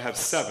 I have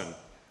 7.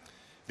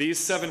 These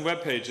 7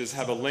 web pages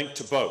have a link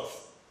to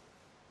both.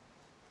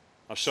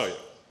 I'll show you.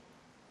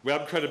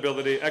 Web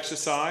credibility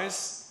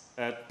exercise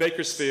at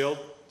Bakersfield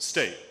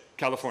State,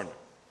 California.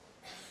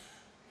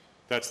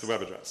 That's the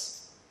web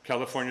address.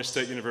 California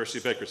State University,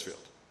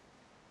 Bakersfield.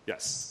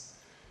 Yes.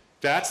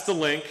 That's the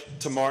link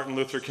to Martin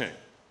Luther King.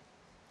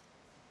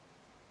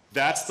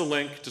 That's the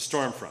link to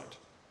Stormfront.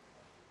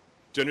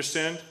 Do you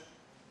understand?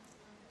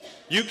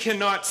 You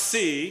cannot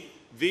see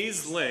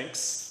these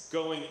links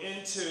going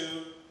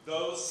into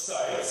those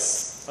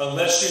sites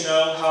unless you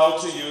know how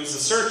to use the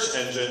search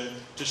engine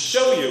to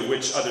show you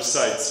which other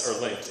sites are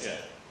linked in.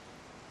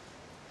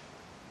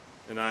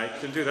 And I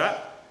can do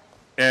that.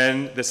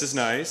 And this is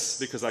nice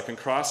because I can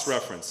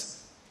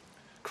cross-reference.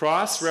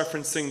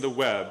 Cross-referencing the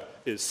web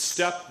is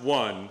step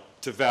 1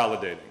 to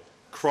validating.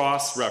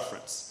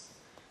 Cross-reference.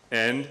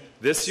 And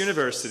this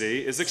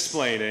university is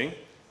explaining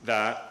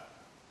that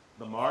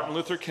the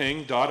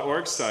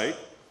martinlutherking.org site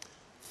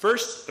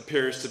first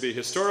appears to be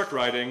historic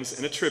writings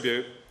and a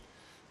tribute,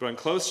 but on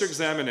closer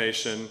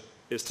examination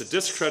is to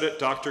discredit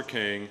Dr.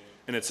 King,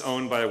 and it's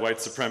owned by a white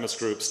supremacist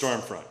group,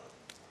 Stormfront.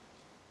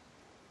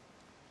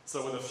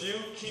 So with a few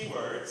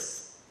keywords,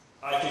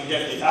 I can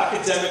get the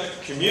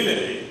academic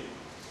community.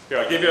 Here,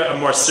 I'll give you a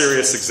more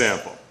serious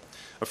example.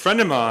 A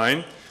friend of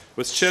mine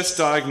was just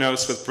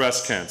diagnosed with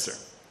breast cancer,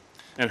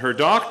 and her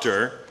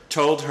doctor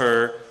told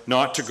her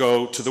not to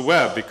go to the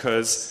web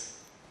because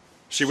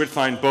she would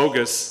find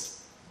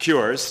bogus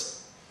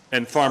cures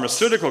and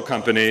pharmaceutical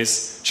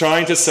companies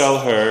trying to sell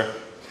her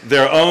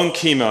their own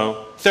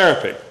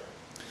chemotherapy.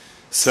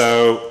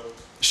 So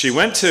she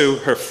went to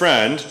her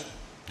friend,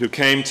 who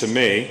came to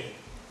me.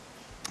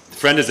 The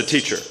friend is a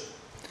teacher.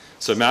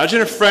 So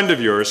imagine a friend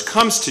of yours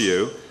comes to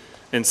you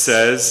and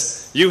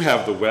says, you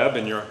have the web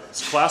in your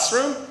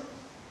classroom?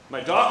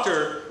 My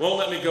doctor won't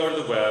let me go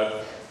to the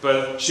web,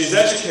 but she's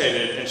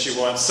educated and she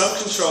wants some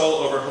control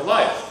over her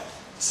life.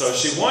 So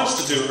she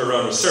wants to do her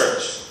own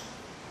research.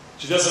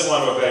 She doesn't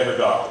want to obey her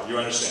doctor, you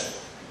understand?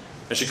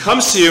 And she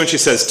comes to you and she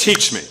says,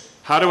 teach me.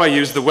 How do I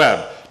use the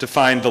web to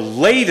find the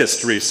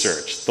latest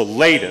research, the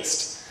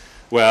latest?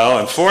 Well,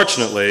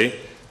 unfortunately,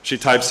 she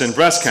types in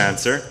breast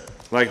cancer,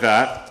 like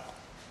that,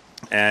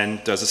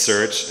 and does a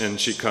search, and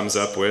she comes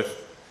up with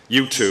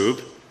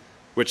YouTube,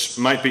 which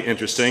might be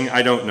interesting,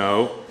 I don't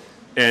know,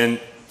 and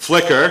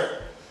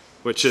Flickr,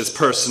 which is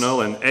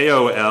personal, and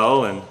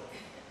AOL, and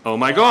oh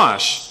my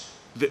gosh,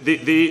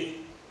 the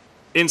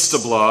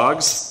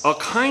Instablogs, all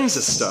kinds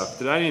of stuff.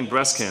 Did I mean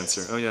breast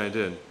cancer? Oh yeah, I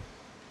did.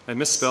 I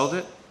misspelled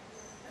it?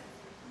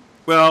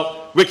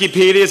 Well,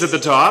 Wikipedia is at the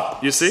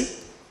top, you see?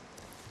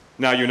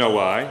 Now you know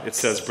why. It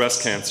says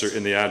breast cancer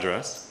in the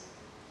address.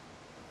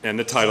 And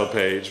the title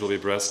page will be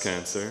breast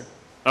cancer.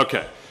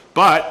 Okay,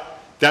 but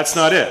that's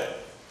not it.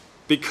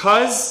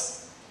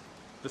 Because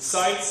the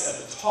sites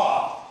at the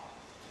top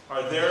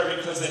are there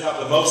because they have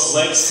the most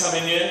links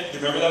coming in. Do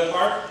you remember that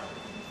part?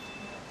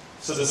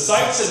 So the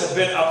sites that have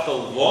been up the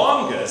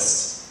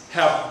longest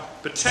have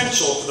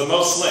potential for the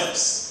most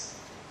links.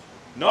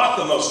 Not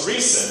the most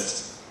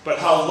recent, but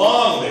how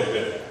long they've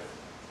been there.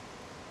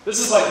 This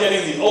is like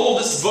getting the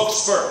oldest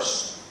books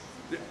first.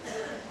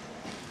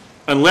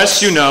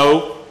 Unless you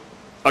know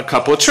a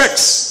couple of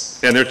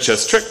tricks, and they're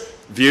just tricks.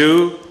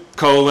 View,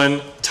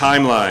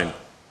 timeline.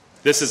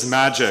 This is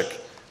magic.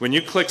 When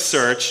you click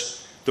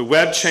search, the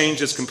web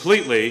changes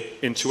completely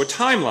into a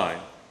timeline.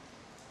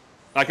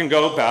 I can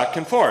go back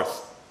and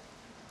forth.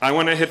 I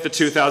want to hit the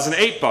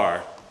 2008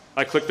 bar.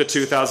 I click the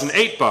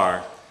 2008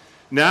 bar.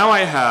 Now I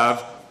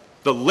have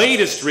the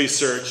latest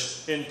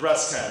research in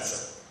breast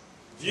cancer.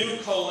 View,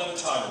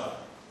 timeline.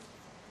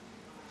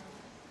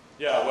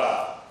 Yeah,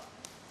 wow.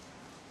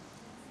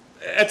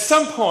 At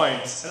some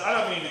point, and I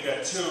don't mean to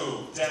get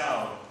too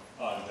down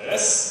on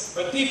this,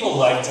 but people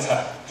like to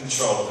have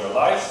control of their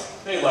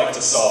life. They like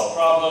to solve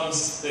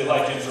problems. They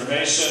like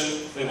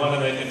information. They want to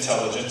make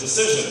intelligent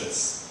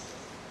decisions.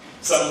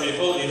 Some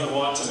people even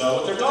want to know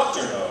what their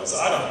doctor knows.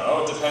 I don't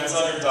know. It depends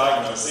on your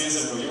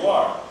diagnoses and who you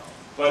are.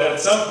 But at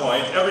some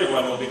point,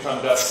 everyone will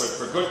become desperate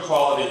for good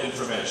quality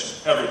information.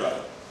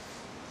 Everybody.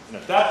 And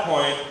at that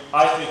point,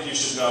 I think you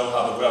should know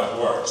how the web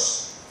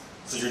works.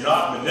 So you're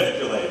not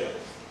manipulated,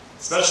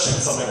 especially in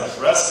something like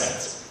breast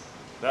cancer.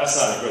 That's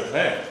not a good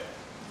thing.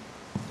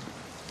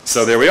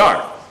 So there we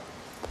are.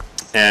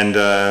 And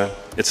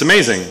it's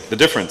amazing, the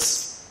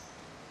difference.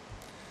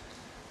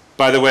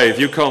 By the way,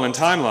 view,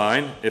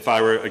 timeline, if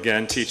I were,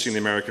 again, teaching the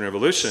American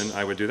Revolution,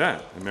 I would do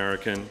that.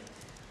 American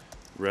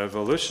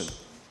Revolution.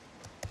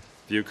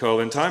 View,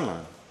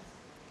 timeline.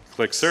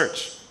 Click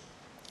search.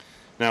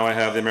 Now I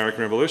have the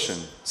American Revolution.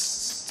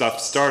 Stuff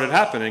started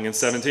happening in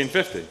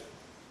 1750.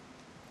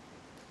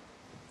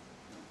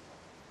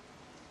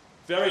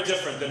 Very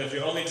different than if you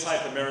only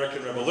type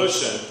American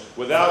Revolution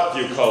without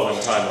view,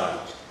 timeline.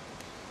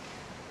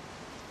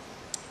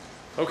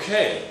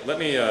 Okay, let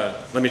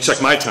me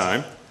check my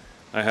time.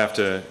 I have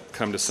to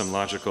come to some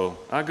logical,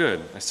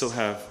 good, I still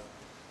have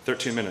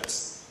 13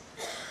 minutes.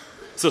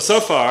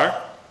 So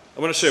far, I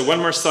want to show you one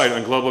more site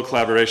on global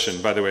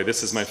collaboration. By the way,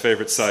 this is my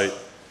favorite site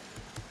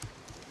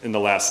in the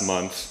last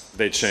month.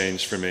 They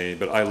changed for me,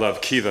 but I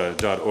love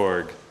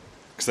kiva.org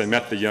because I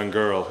met the young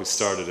girl who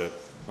started it.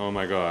 Oh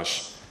my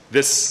gosh.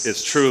 This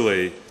is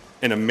truly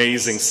an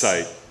amazing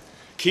site.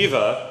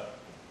 Kiva,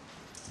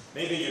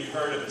 maybe you've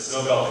heard of this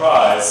Nobel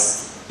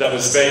Prize that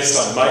was based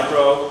on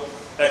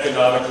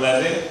microeconomic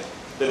lending,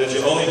 that if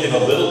you only give a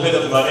little bit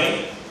of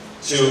money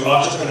to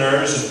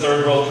entrepreneurs in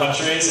third world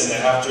countries and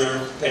they have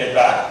to pay it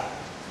back,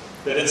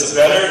 that it's a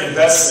better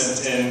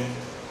investment in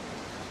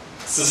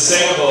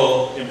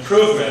sustainable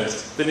improvement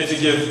than if you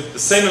give the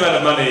same amount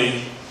of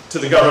money to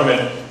the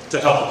government to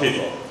help the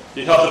people.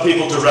 You help the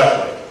people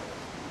directly.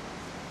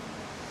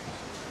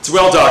 It's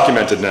well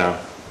documented now.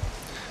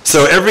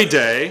 So every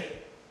day,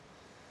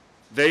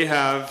 they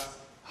have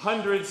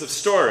hundreds of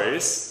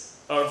stories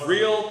of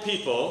real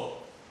people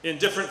in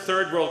different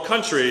third world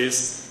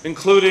countries,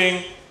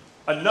 including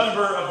a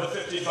number of the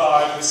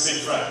 55 who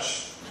speak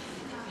French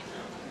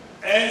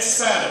and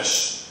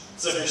Spanish.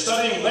 So if you're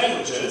studying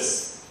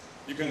languages,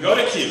 you can go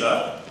to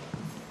Kiva,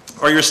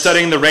 or you're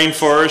studying the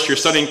rainforest, you're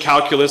studying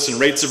calculus and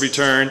rates of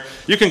return,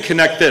 you can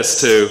connect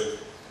this to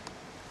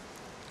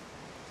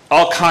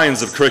all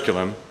kinds of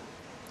curriculum.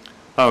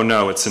 Oh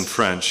no, it's in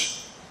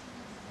French.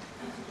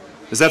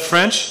 Is that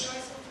French?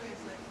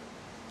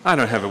 I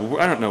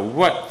don't know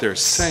what they're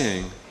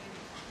saying.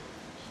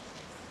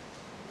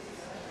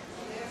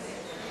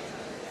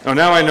 Oh,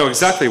 now I know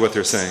exactly what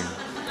they're saying.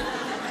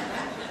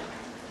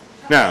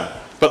 Now,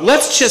 But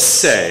let's just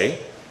say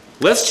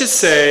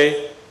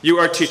you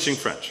are teaching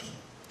French.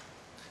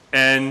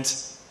 And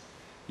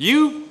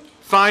you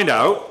find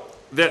out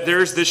that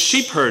there's this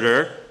sheep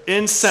herder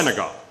in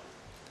Senegal.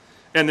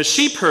 And the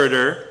sheep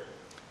herder,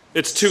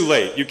 it's too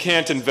late. You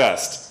can't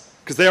invest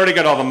because they already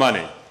got all the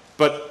money.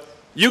 But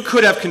you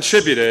could have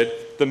contributed.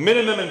 The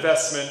minimum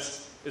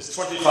investment is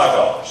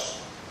 $25.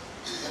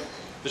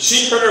 The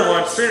sheep herder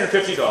wants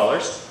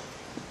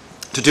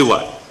 $350 to do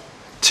what?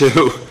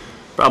 To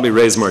probably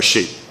raise more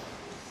sheep.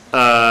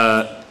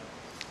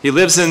 He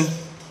lives in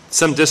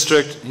some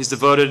district. He's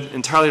devoted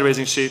entirely to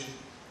raising sheep.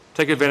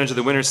 Take advantage of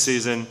the winter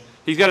season.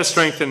 He's got to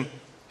strengthen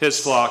his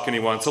flock, and he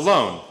wants a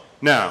loan.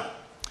 Now,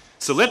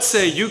 so let's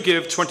say you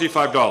give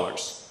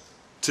 $25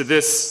 to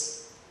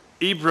this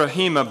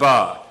Ibrahim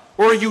Abba,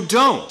 or you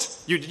don't.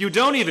 You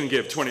don't even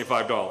give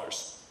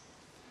 $25.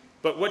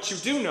 But what you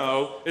do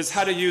know is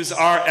how to use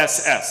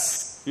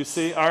RSS. You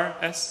see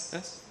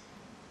RSS?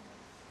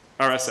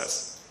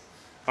 RSS.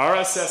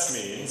 RSS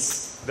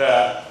means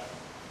that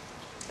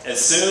as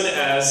soon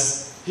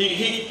as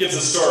he gives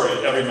a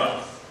story every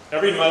month.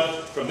 Every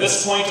month from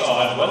this point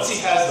on, once he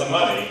has the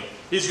money,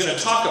 he's going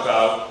to talk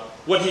about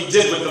what he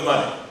did with the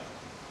money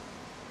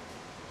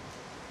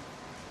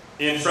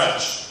in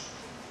French.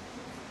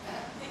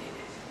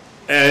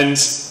 And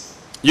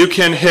you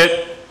can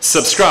hit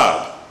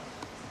subscribe.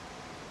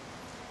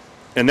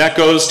 And that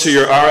goes to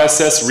your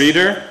RSS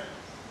reader,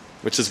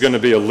 which is going to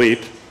be a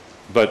leap,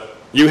 but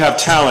you have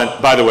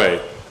talent. By the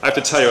way, I have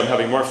to tell you, I'm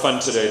having more fun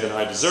today than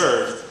I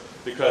deserved,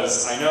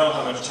 because I know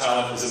how much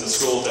talent is in the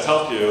school to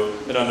help you,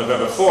 and on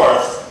November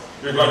 4th,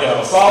 you're going to have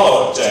a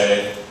follow-up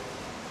day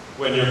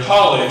when your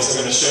colleagues are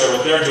going to share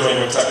what they're doing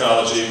with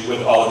technology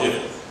with all of you,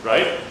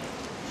 right?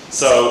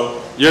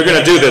 So you're going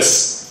to do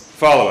this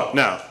follow-up.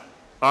 Now,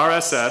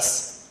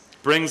 RSS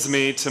brings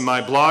me to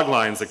my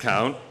Bloglines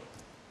account,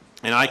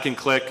 and I can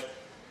click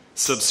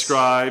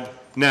subscribe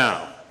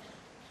now.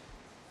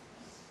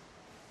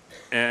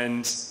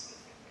 And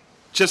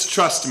just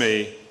trust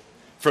me,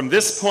 from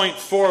this point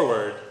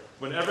forward,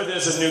 whenever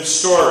there's a new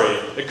story,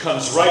 it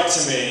comes right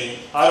to me.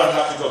 I don't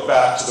have to go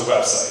back to the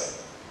website.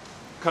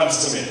 It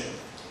comes to me.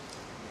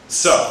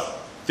 So,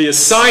 the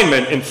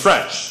assignment in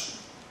French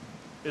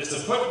is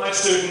to put my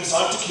students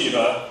onto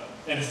Kiva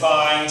and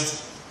find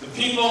the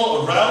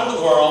people around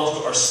the world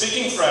who are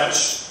speaking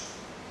French,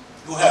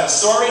 who have a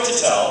story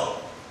to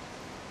tell,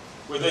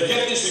 where they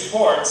get these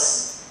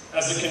reports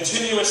as a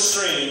continuous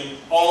stream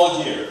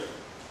all year.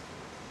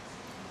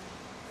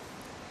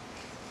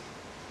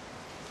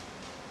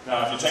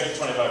 Now, if you take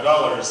the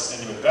 $25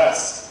 and you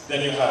invest,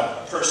 then you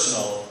have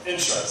personal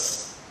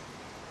interest.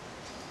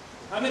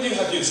 How many of you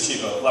have used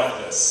Kiva like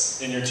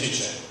this in your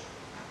teaching,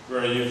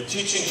 where you're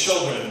teaching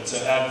children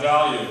to add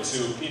value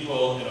to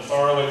people in a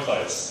faraway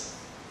place?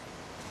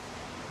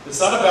 It's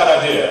not a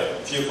bad idea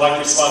if you like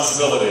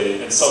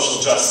responsibility and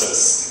social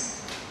justice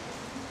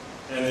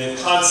and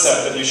the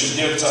concept that you should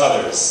give to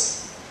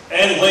others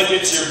and link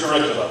it to your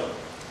curriculum.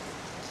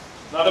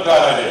 Not a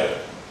bad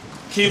idea.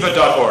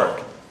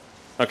 Kiva.org.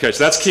 Okay,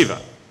 so that's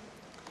Kiva.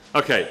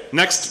 Okay,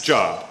 next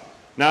job.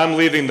 Now I'm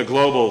leaving the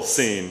global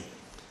scene,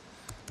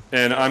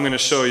 and I'm going to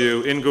show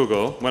you in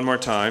Google, one more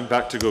time,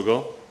 back to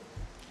Google,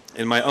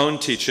 in my own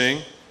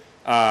teaching.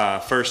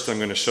 First I'm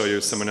going to show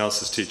you someone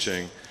else's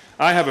teaching.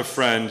 I have a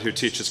friend who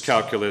teaches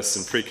calculus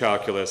and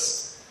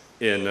pre-calculus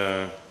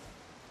in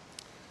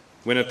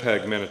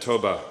Winnipeg,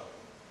 Manitoba.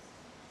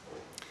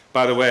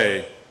 By the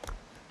way,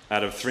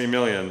 out of 3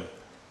 million,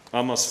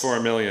 almost 4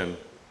 million,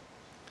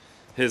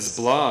 his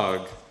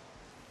blog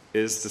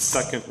is the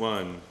second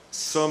one.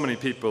 So many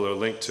people are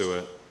linked to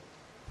it.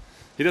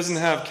 He doesn't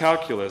have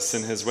calculus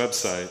in his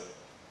website.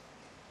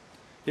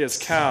 He has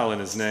Cal in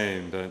his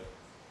name, but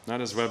not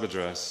his web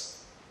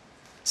address.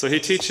 So he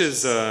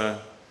teaches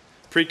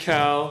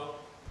pre-cal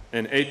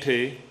and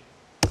AP.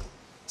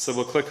 So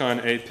we'll click on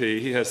AP.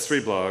 He has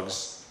 3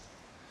 blogs.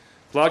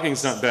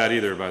 Blogging's not bad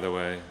either, by the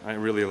way. I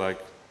really like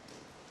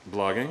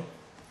blogging.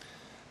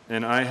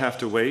 And I have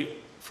to wait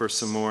for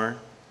some more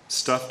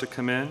stuff to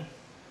come in.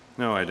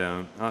 No, I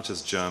don't. I'll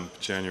just jump.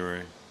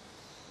 January.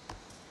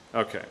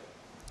 Okay.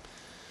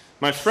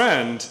 My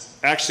friend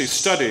actually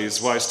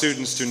studies why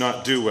students do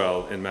not do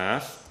well in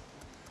math.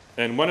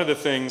 And one of the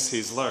things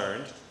he's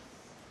learned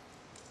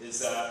is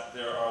that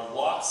there are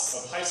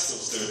lots of high school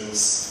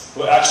students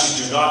who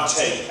actually do not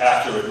take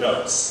accurate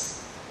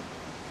notes.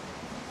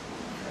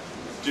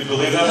 Do you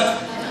believe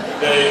that?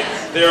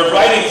 They're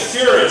writing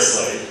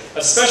furiously,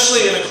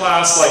 especially in a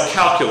class like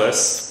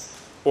calculus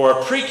or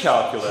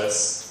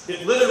pre-calculus.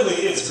 It literally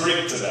is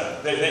Greek to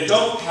them. They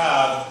don't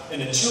have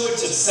an intuitive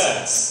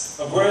sense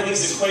of where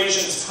these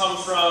equations come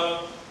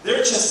from. They're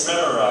just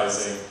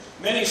memorizing.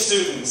 Many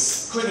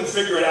students couldn't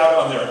figure it out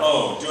on their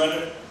own. Do you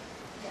understand?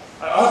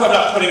 I hope I'm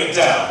not putting it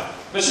down.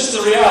 But it's just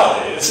the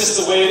reality. It's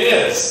just the way it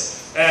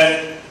is.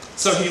 And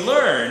so he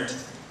learned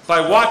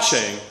by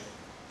watching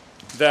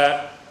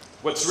that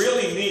what's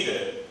really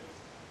needed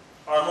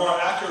are more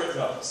accurate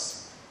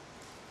notes.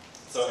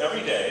 So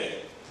every day,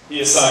 he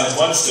assigns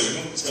one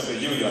student, it's going to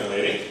be you, young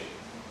lady.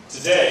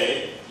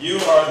 Today, you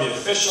are the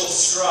official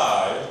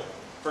scribe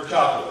for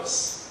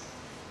calculus.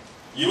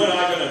 You and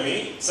I are going to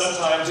meet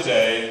sometime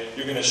today.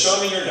 You're going to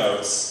show me your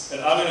notes,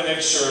 and I'm going to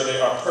make sure they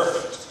are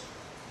perfect.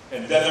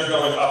 And then they're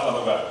going up on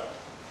the web.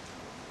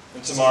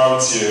 And tomorrow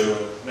it's you,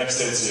 and next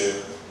day it's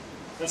you,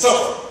 and so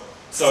forth.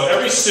 So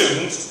every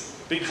student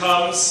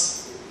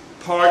becomes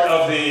part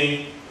of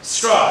the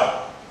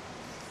scribe.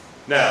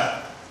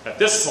 Now, at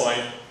this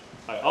point,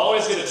 I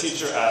always get a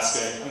teacher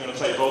asking, I'm going to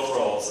play both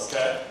roles,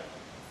 okay?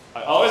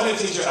 I always get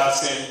a teacher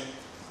asking,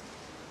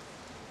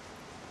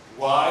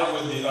 why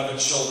would the other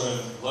children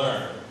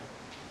learn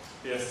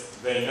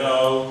if they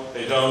know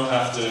they don't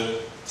have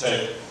to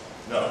take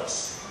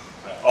notes?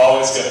 I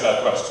always get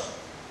that question.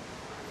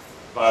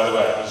 By the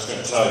way, I'm just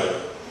going to tell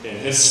you, in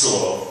his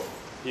school,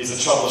 he's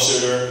a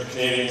troubleshooter. The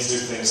Canadians do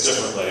things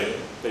differently.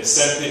 They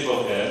send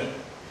people in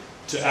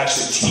to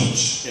actually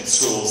teach in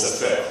schools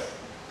that fail.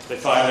 They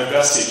find their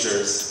best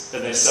teachers,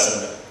 and they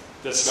send them in.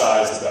 This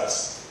guy is the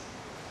best.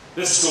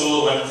 This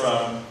school went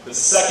from the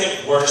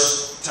second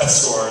worst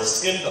test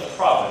scores in the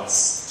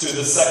province to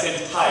the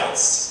second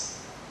highest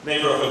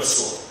neighborhood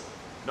school.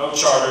 No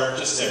charter,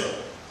 just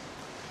neighborhood.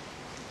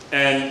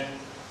 And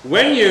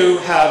when you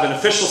have an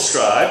official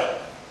scribe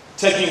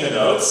taking the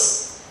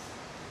notes,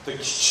 the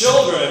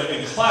children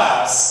in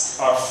class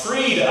are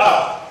freed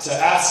up to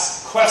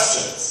ask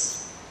questions.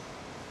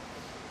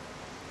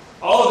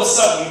 All of a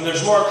sudden,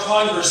 there's more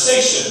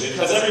conversation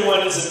because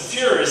everyone isn't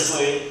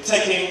furiously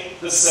taking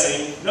the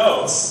same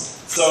notes.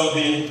 So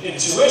the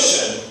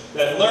intuition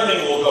that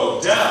learning will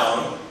go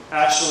down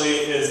actually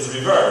is the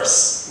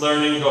reverse.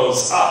 Learning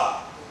goes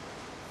up,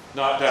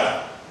 not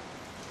down,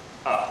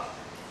 up.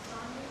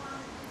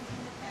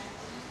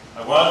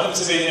 I want them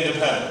to be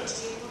independent.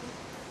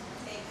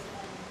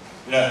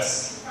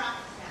 Yes.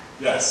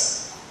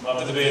 Yes. I want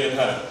them to be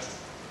independent.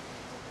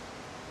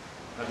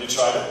 Have you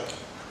tried it?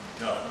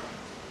 No.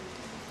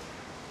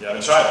 You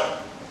haven't tried it?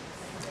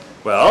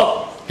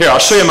 Well, here, I'll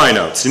show you my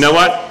notes. You know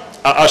what?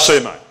 I'll show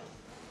you mine.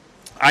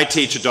 I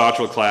teach a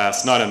doctoral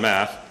class, not in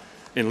math,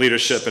 in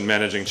leadership and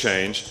managing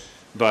change,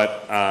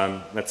 but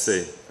let's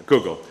see,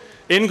 Google.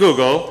 In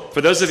Google,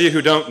 for those of you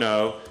who don't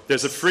know,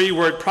 there's a free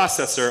word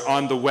processor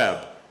on the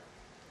web,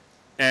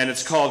 and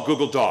it's called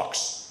Google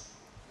Docs.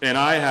 And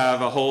I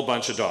have a whole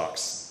bunch of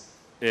docs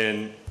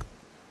in,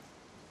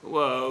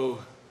 whoa.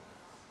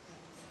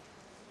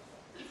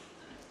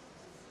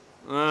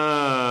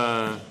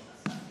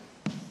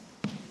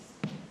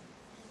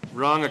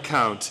 Wrong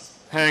account.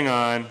 Hang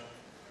on.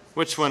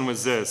 Which one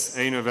was this?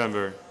 A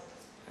November.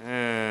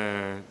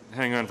 Hang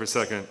on for a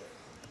second.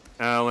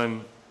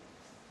 Alan,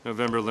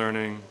 November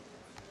Learning.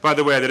 By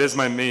the way, that is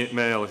my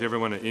mail if you ever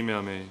want to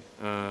email me.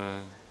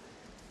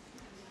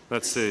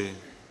 Let's see.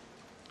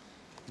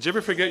 Did you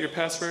ever forget your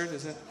password?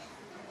 Is it?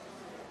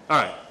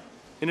 All right.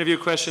 Interview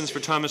questions for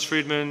Thomas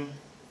Friedman.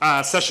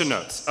 Session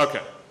notes.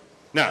 Okay.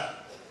 Now,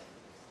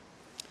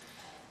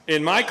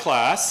 in my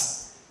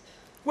class,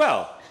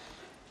 well,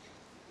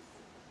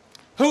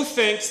 who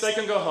thinks they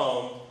can go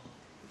home,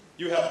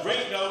 you have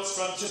great notes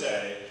from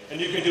today, and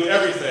you can do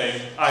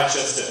everything I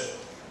just did?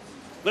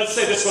 Let's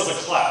say this was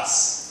a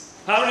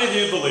class. How many of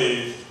you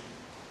believe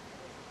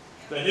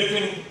that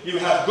you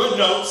have good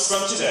notes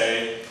from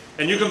today,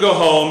 and you can go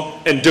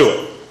home and do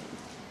it?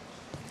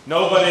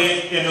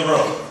 Nobody in the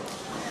room.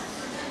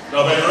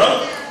 Nobody in the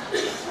room?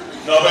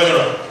 Nobody in the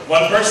room.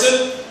 One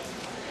person?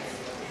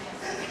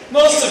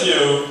 Most of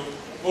you,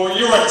 well,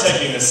 you weren't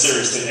taking this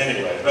seriously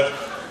anyway, but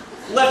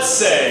let's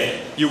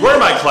say you were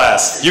my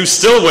class, you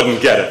still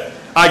wouldn't get it.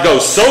 I go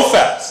so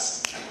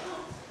fast.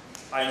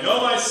 I know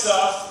my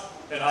stuff,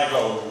 and I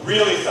go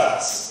really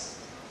fast.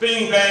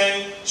 Bing,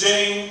 bang,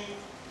 jing,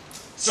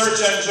 search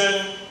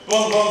engine,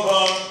 boom, boom,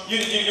 boom.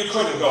 You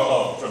couldn't go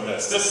home from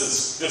this.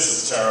 This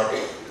is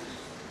terrible.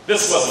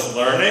 This wasn't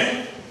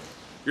learning.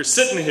 You're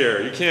sitting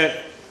here, you can't.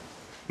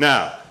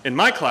 Now, in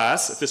my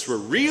class, if this were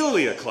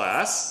really a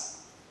class,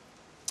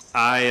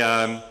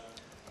 at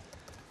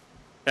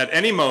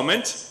any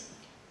moment,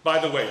 by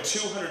the way,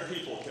 200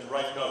 people can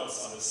write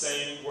notes on the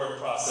same word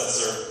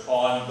processor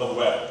on the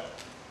web.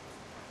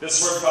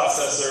 This word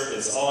processor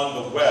is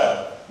on the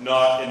web,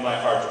 not in my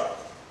hard drive.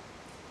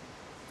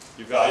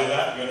 You value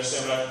that? You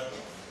understand what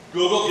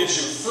Google gives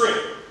you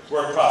free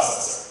word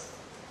processor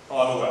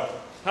on the web.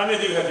 How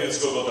many of you have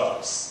used Google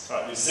Docs?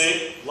 All right, you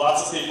see,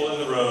 lots of people in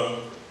the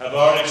room have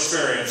already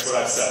experienced what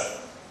I've said.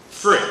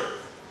 Free.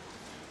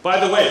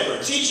 By the way, for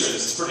a teacher,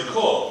 this is pretty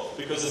cool,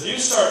 because if you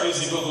start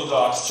using Google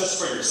Docs just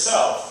for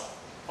yourself,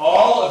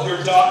 all of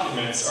your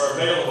documents are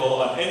available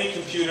on any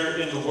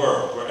computer in the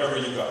world, wherever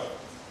you go.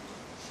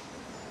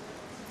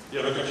 You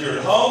have a computer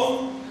at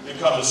home, you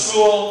come to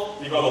school,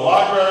 you go to the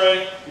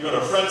library, you go to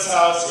a friend's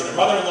house, you go to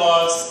your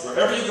mother-in-law's,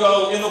 wherever you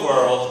go in the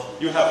world,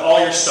 you have all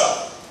your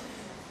stuff.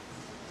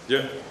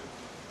 Yeah?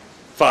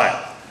 Fine.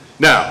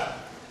 Now,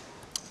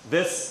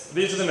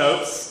 these are the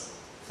notes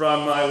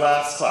from my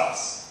last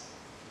class.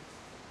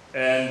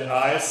 And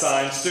I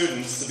assigned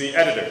students to be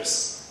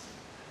editors.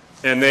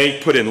 And they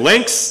put in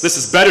links. This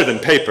is better than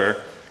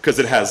paper because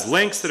it has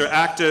links that are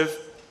active.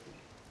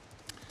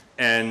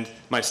 And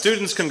my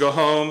students can go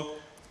home.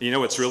 You know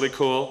what's really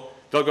cool?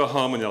 They'll go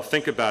home and they'll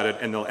think about it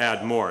and they'll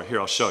add more. Here,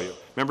 I'll show you.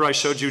 Remember I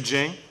showed you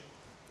Jing?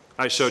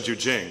 I showed you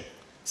Jing.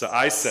 So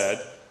I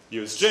said,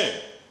 use Jing.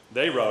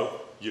 They wrote,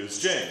 use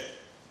Jing.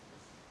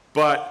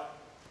 But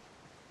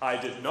I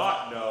did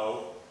not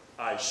know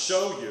I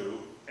show you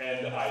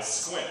and I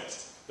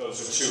squint. Those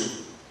are two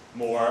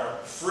more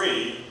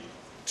free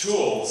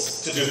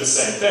tools to do the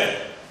same thing.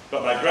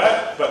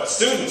 But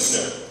students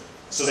knew,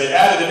 so they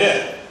added it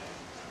in.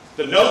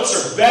 The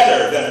notes are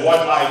better than what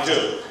I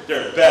do.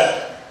 They're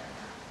better.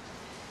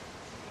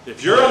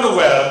 If you're on the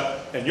web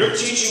and you're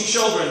teaching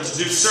children to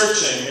do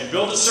searching and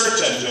build a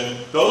search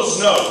engine, those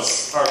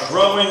notes are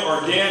growing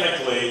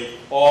organically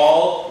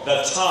all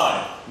the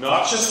time,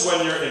 not just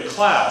when you're in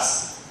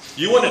class.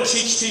 You want to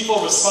teach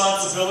people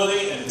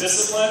responsibility and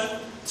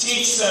discipline?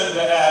 Teach them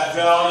to add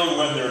value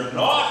when they're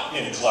not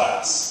in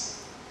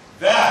class.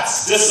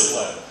 That's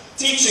discipline.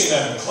 Teaching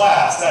them in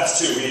class, that's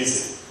too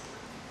easy.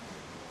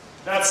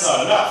 That's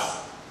not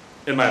enough,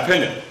 in my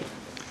opinion.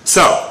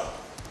 So,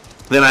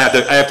 then I have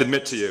to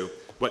admit to you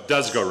what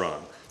does go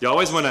wrong. You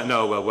always want to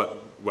know, well,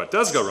 what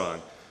does go wrong?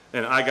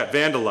 And I got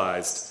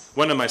vandalized.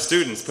 One of my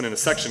students put in a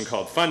section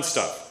called fun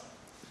stuff.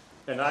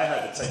 And I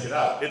had to take it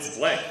out. It's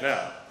blank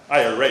now.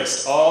 I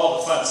erased all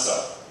the fun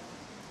stuff.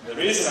 The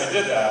reason I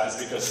did that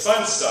is because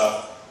fun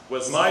stuff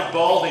was my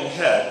balding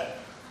head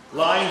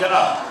lined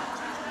up.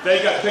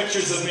 They got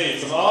pictures of me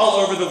from all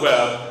over the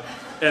web,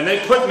 and they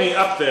put me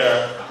up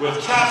there with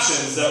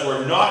captions that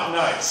were not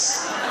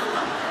nice.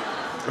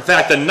 In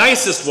fact, the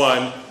nicest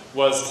one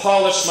was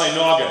polish my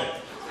noggin.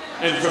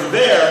 And from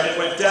there, it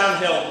went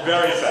downhill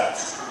very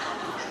fast.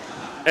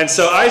 And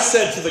so I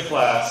said to the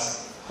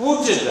class,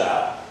 who did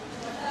that?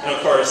 And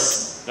of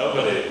course,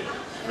 nobody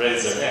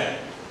raised their hand.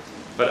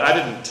 But I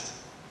didn't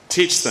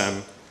teach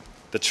them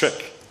the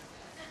trick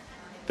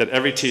that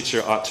every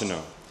teacher ought to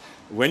know.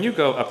 When you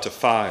go up to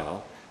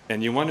file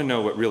and you want to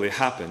know what really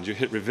happened, you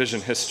hit revision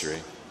history.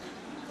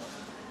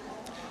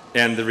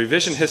 And the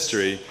revision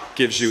history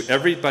gives you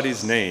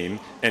everybody's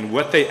name and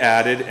what they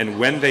added and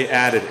when they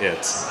added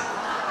it.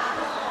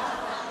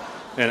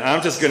 And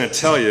I'm just going to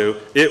tell you,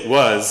 it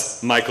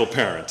was Michael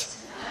Parent.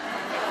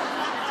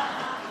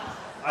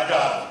 I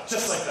got it,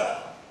 just like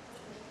that.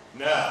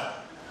 Now,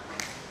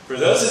 for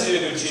those of you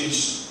who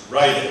teach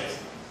writing,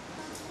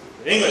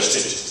 English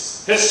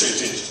teachers, history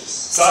teachers,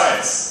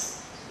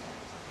 science,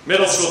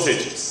 middle school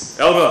teachers,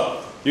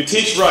 Elmo, you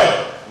teach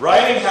writing.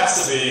 Writing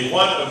has to be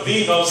one of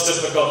the most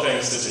difficult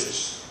things to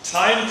teach.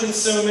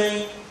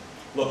 Time-consuming,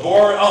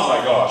 laborious, oh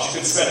my gosh, you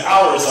can spend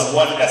hours on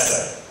one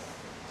essay.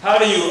 How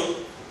do you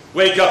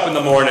wake up in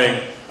the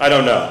morning? I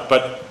don't know,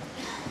 but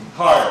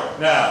hard.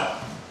 Now,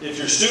 if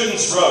your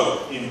students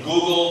wrote in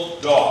Google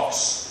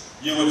Docs,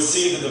 you would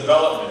see the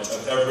development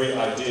of every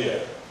idea.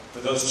 For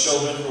those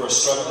children who are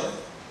struggling,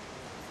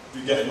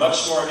 you get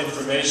much more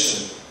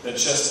information than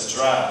just a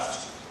draft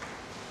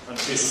on a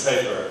piece of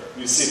paper.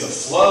 You see the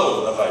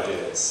flow of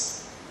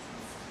ideas.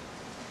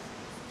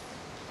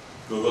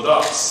 Google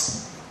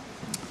Docs.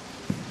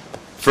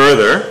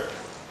 Further,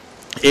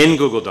 in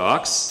Google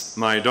Docs,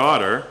 my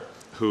daughter,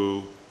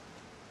 who,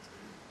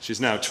 she's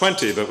now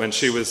 20, but when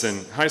she was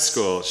in high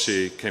school,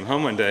 she came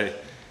home one day,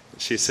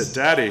 and she said,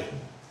 "Daddy,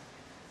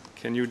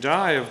 can you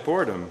die of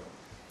boredom?"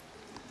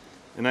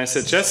 And I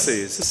said,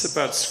 "Jessie, is this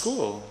about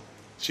school?"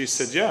 She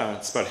said, "Yeah,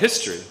 it's about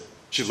history."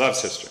 She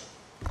loves history.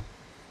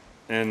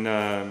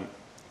 And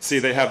see,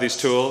 they have these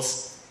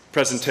tools.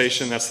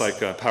 Presentation, that's like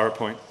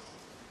PowerPoint.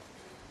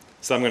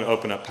 So I'm going to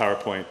open up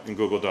PowerPoint in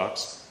Google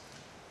Docs.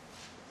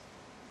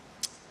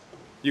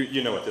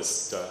 You know what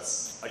this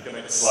does. I can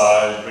make a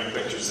slide, bring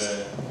pictures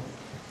in.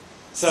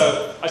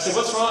 So I said,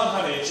 "What's wrong,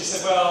 honey?" She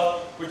said,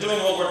 "Well, we're doing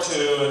World War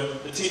II, and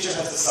the teacher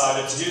has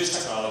decided to use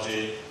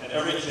technology, and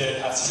every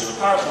kid has to do a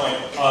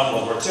PowerPoint on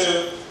World War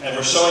II, and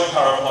we're showing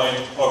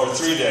PowerPoint over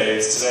 3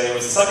 days. Today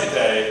was the second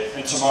day,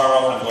 and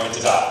tomorrow I'm going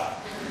to die."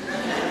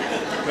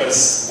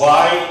 Because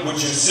why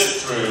would you sit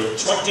through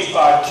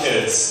 25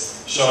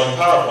 kids showing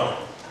PowerPoint?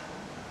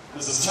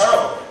 This is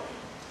terrible.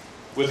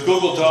 With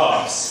Google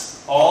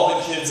Docs, all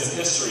the kids in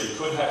history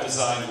could have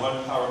designed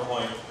one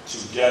PowerPoint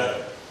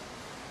together.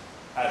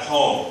 At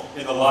home,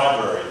 in the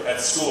library, at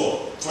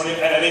school, at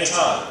any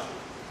time.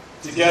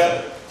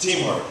 Together,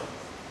 teamwork.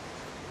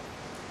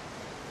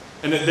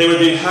 And that they would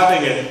be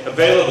having it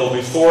available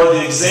before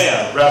the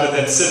exam, rather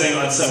than sitting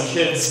on some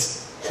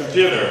kid's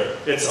computer.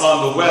 It's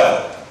on the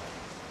web.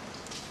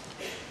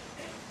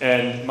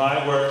 And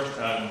my work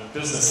on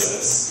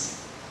businesses,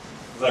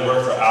 I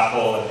work for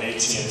Apple and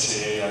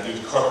AT&T, I do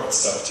corporate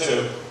stuff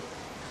too.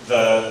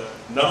 The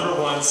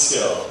 #1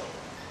 skill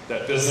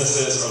that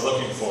businesses are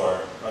looking for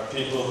are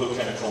people who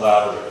can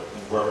collaborate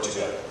and work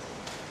together.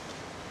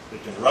 They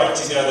can write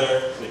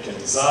together, they can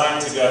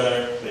design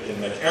together, they can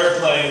make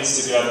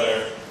airplanes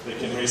together, they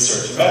can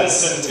research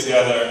medicine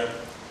together.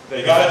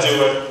 They got to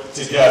do it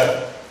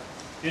together.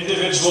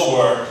 Individual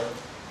work,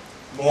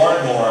 more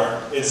and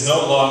more, is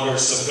no longer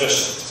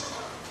sufficient.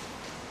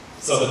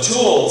 So the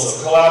tools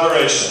of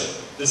collaboration,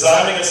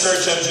 designing a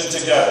search engine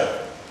together,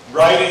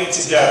 writing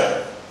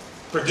together,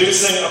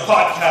 producing a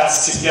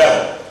podcast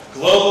together,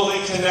 globally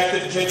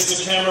connected kids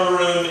to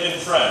Cameroon in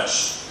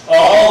French.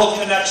 All the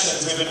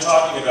connections we've been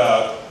talking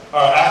about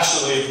are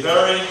actually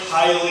very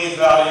highly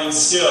valued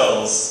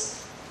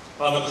skills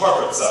on the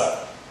corporate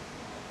side.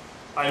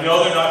 I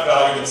know they're not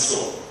valued in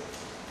school.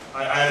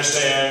 I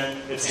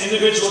understand it's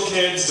individual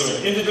kids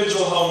doing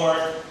individual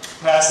homework,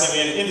 passing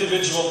in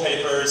individual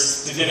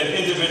papers to get an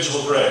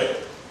individual grade.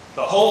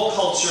 The whole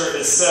culture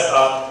is set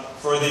up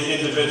for the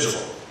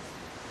individual.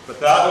 But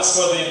that was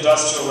for the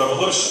Industrial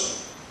Revolution.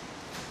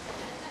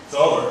 It's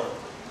over.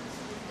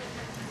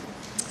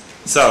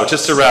 So,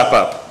 just to wrap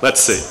up,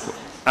 let's see.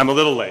 I'm a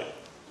little late.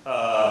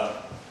 I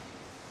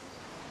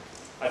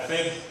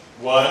think,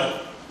 one,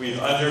 we've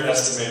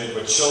underestimated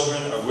what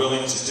children are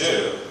willing to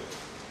do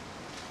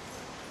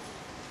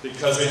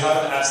because we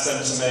haven't asked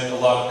them to make a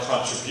lot of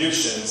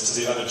contributions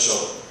to the other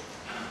children.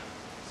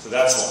 So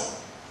that's one.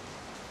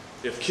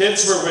 If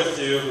kids were with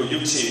you who you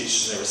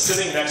teach, and they were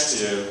sitting next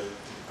to you,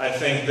 I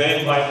think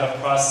they might have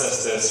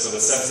processed this with a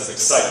sense of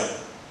excitement.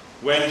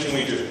 When can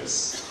we do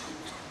this?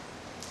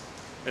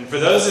 And for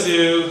those of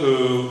you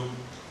who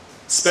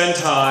spend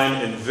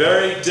time in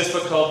very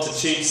difficult to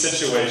teach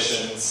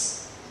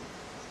situations,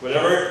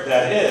 whatever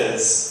that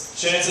is,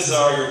 chances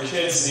are your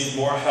kids need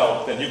more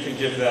help than you can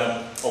give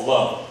them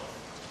alone.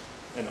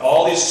 And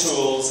all these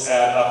tools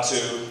add up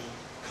to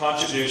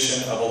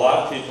contribution of a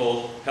lot of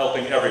people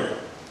helping everyone.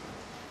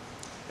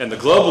 And the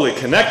globally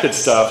connected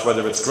stuff,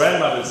 whether it's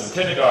grandmothers in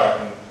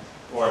kindergarten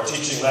or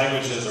teaching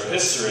languages or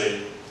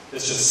history,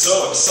 is just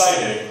so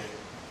exciting.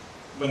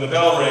 When the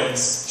bell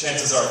rings,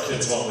 chances are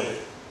kids won't leave.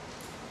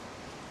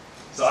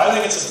 So I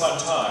think it's a fun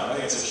time. I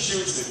think it's a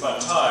hugely fun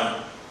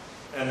time.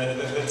 And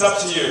it's up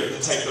to you to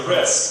take the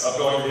risk of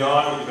going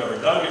beyond what you've ever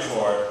done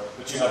before,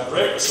 but you have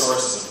great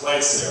resources in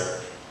place here,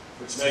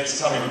 which makes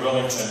coming to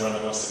Wilmington one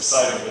of the most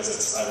exciting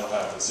visits I will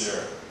have this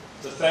year.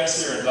 So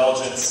thanks for your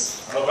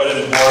indulgence. I hope I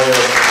didn't bore you.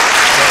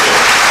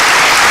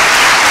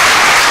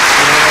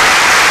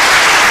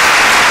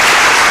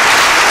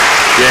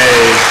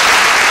 Yay.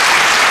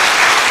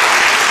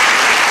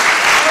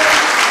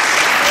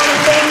 I want to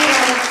thank you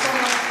so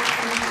much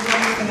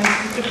for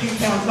just a few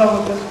towns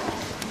over. It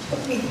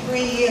took me 3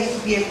 years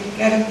to be able to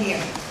get him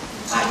here.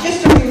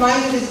 Just a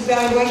reminder, there's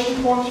evaluation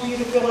forms for you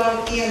to fill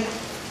out here.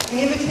 An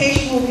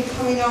invitation will be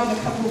coming out in a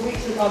couple of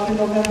weeks about the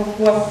November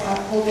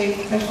 4th full day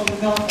professional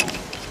development.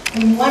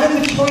 And one of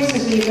the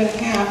choices that you're going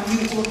to have, you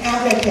will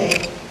have that day,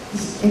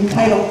 is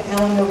entitled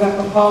Alan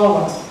November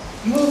Follow-Ups.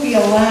 You will be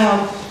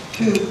allowed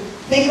to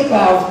think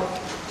about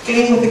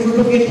getting with a group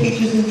of your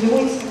teachers and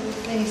doing some of the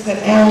things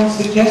that Alan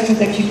suggested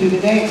that you do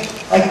today,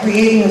 like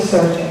creating a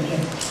search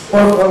engine,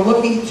 or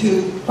looking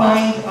to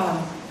find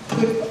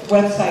good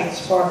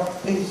websites for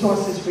the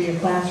sources for your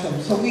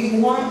classroom. So we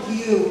want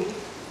you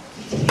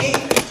to take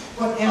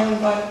what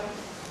Alan got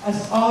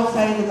us all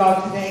excited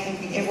about today and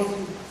be able to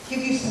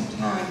give you some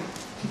time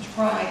to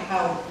try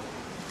out,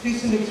 do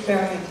some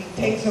experimenting,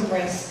 take some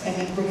risks, and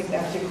then bring it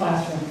back to your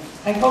classroom.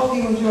 I hope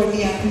you enjoyed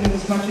the afternoon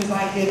as much as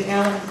I did.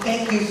 Alan,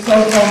 thank you so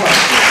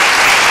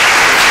much.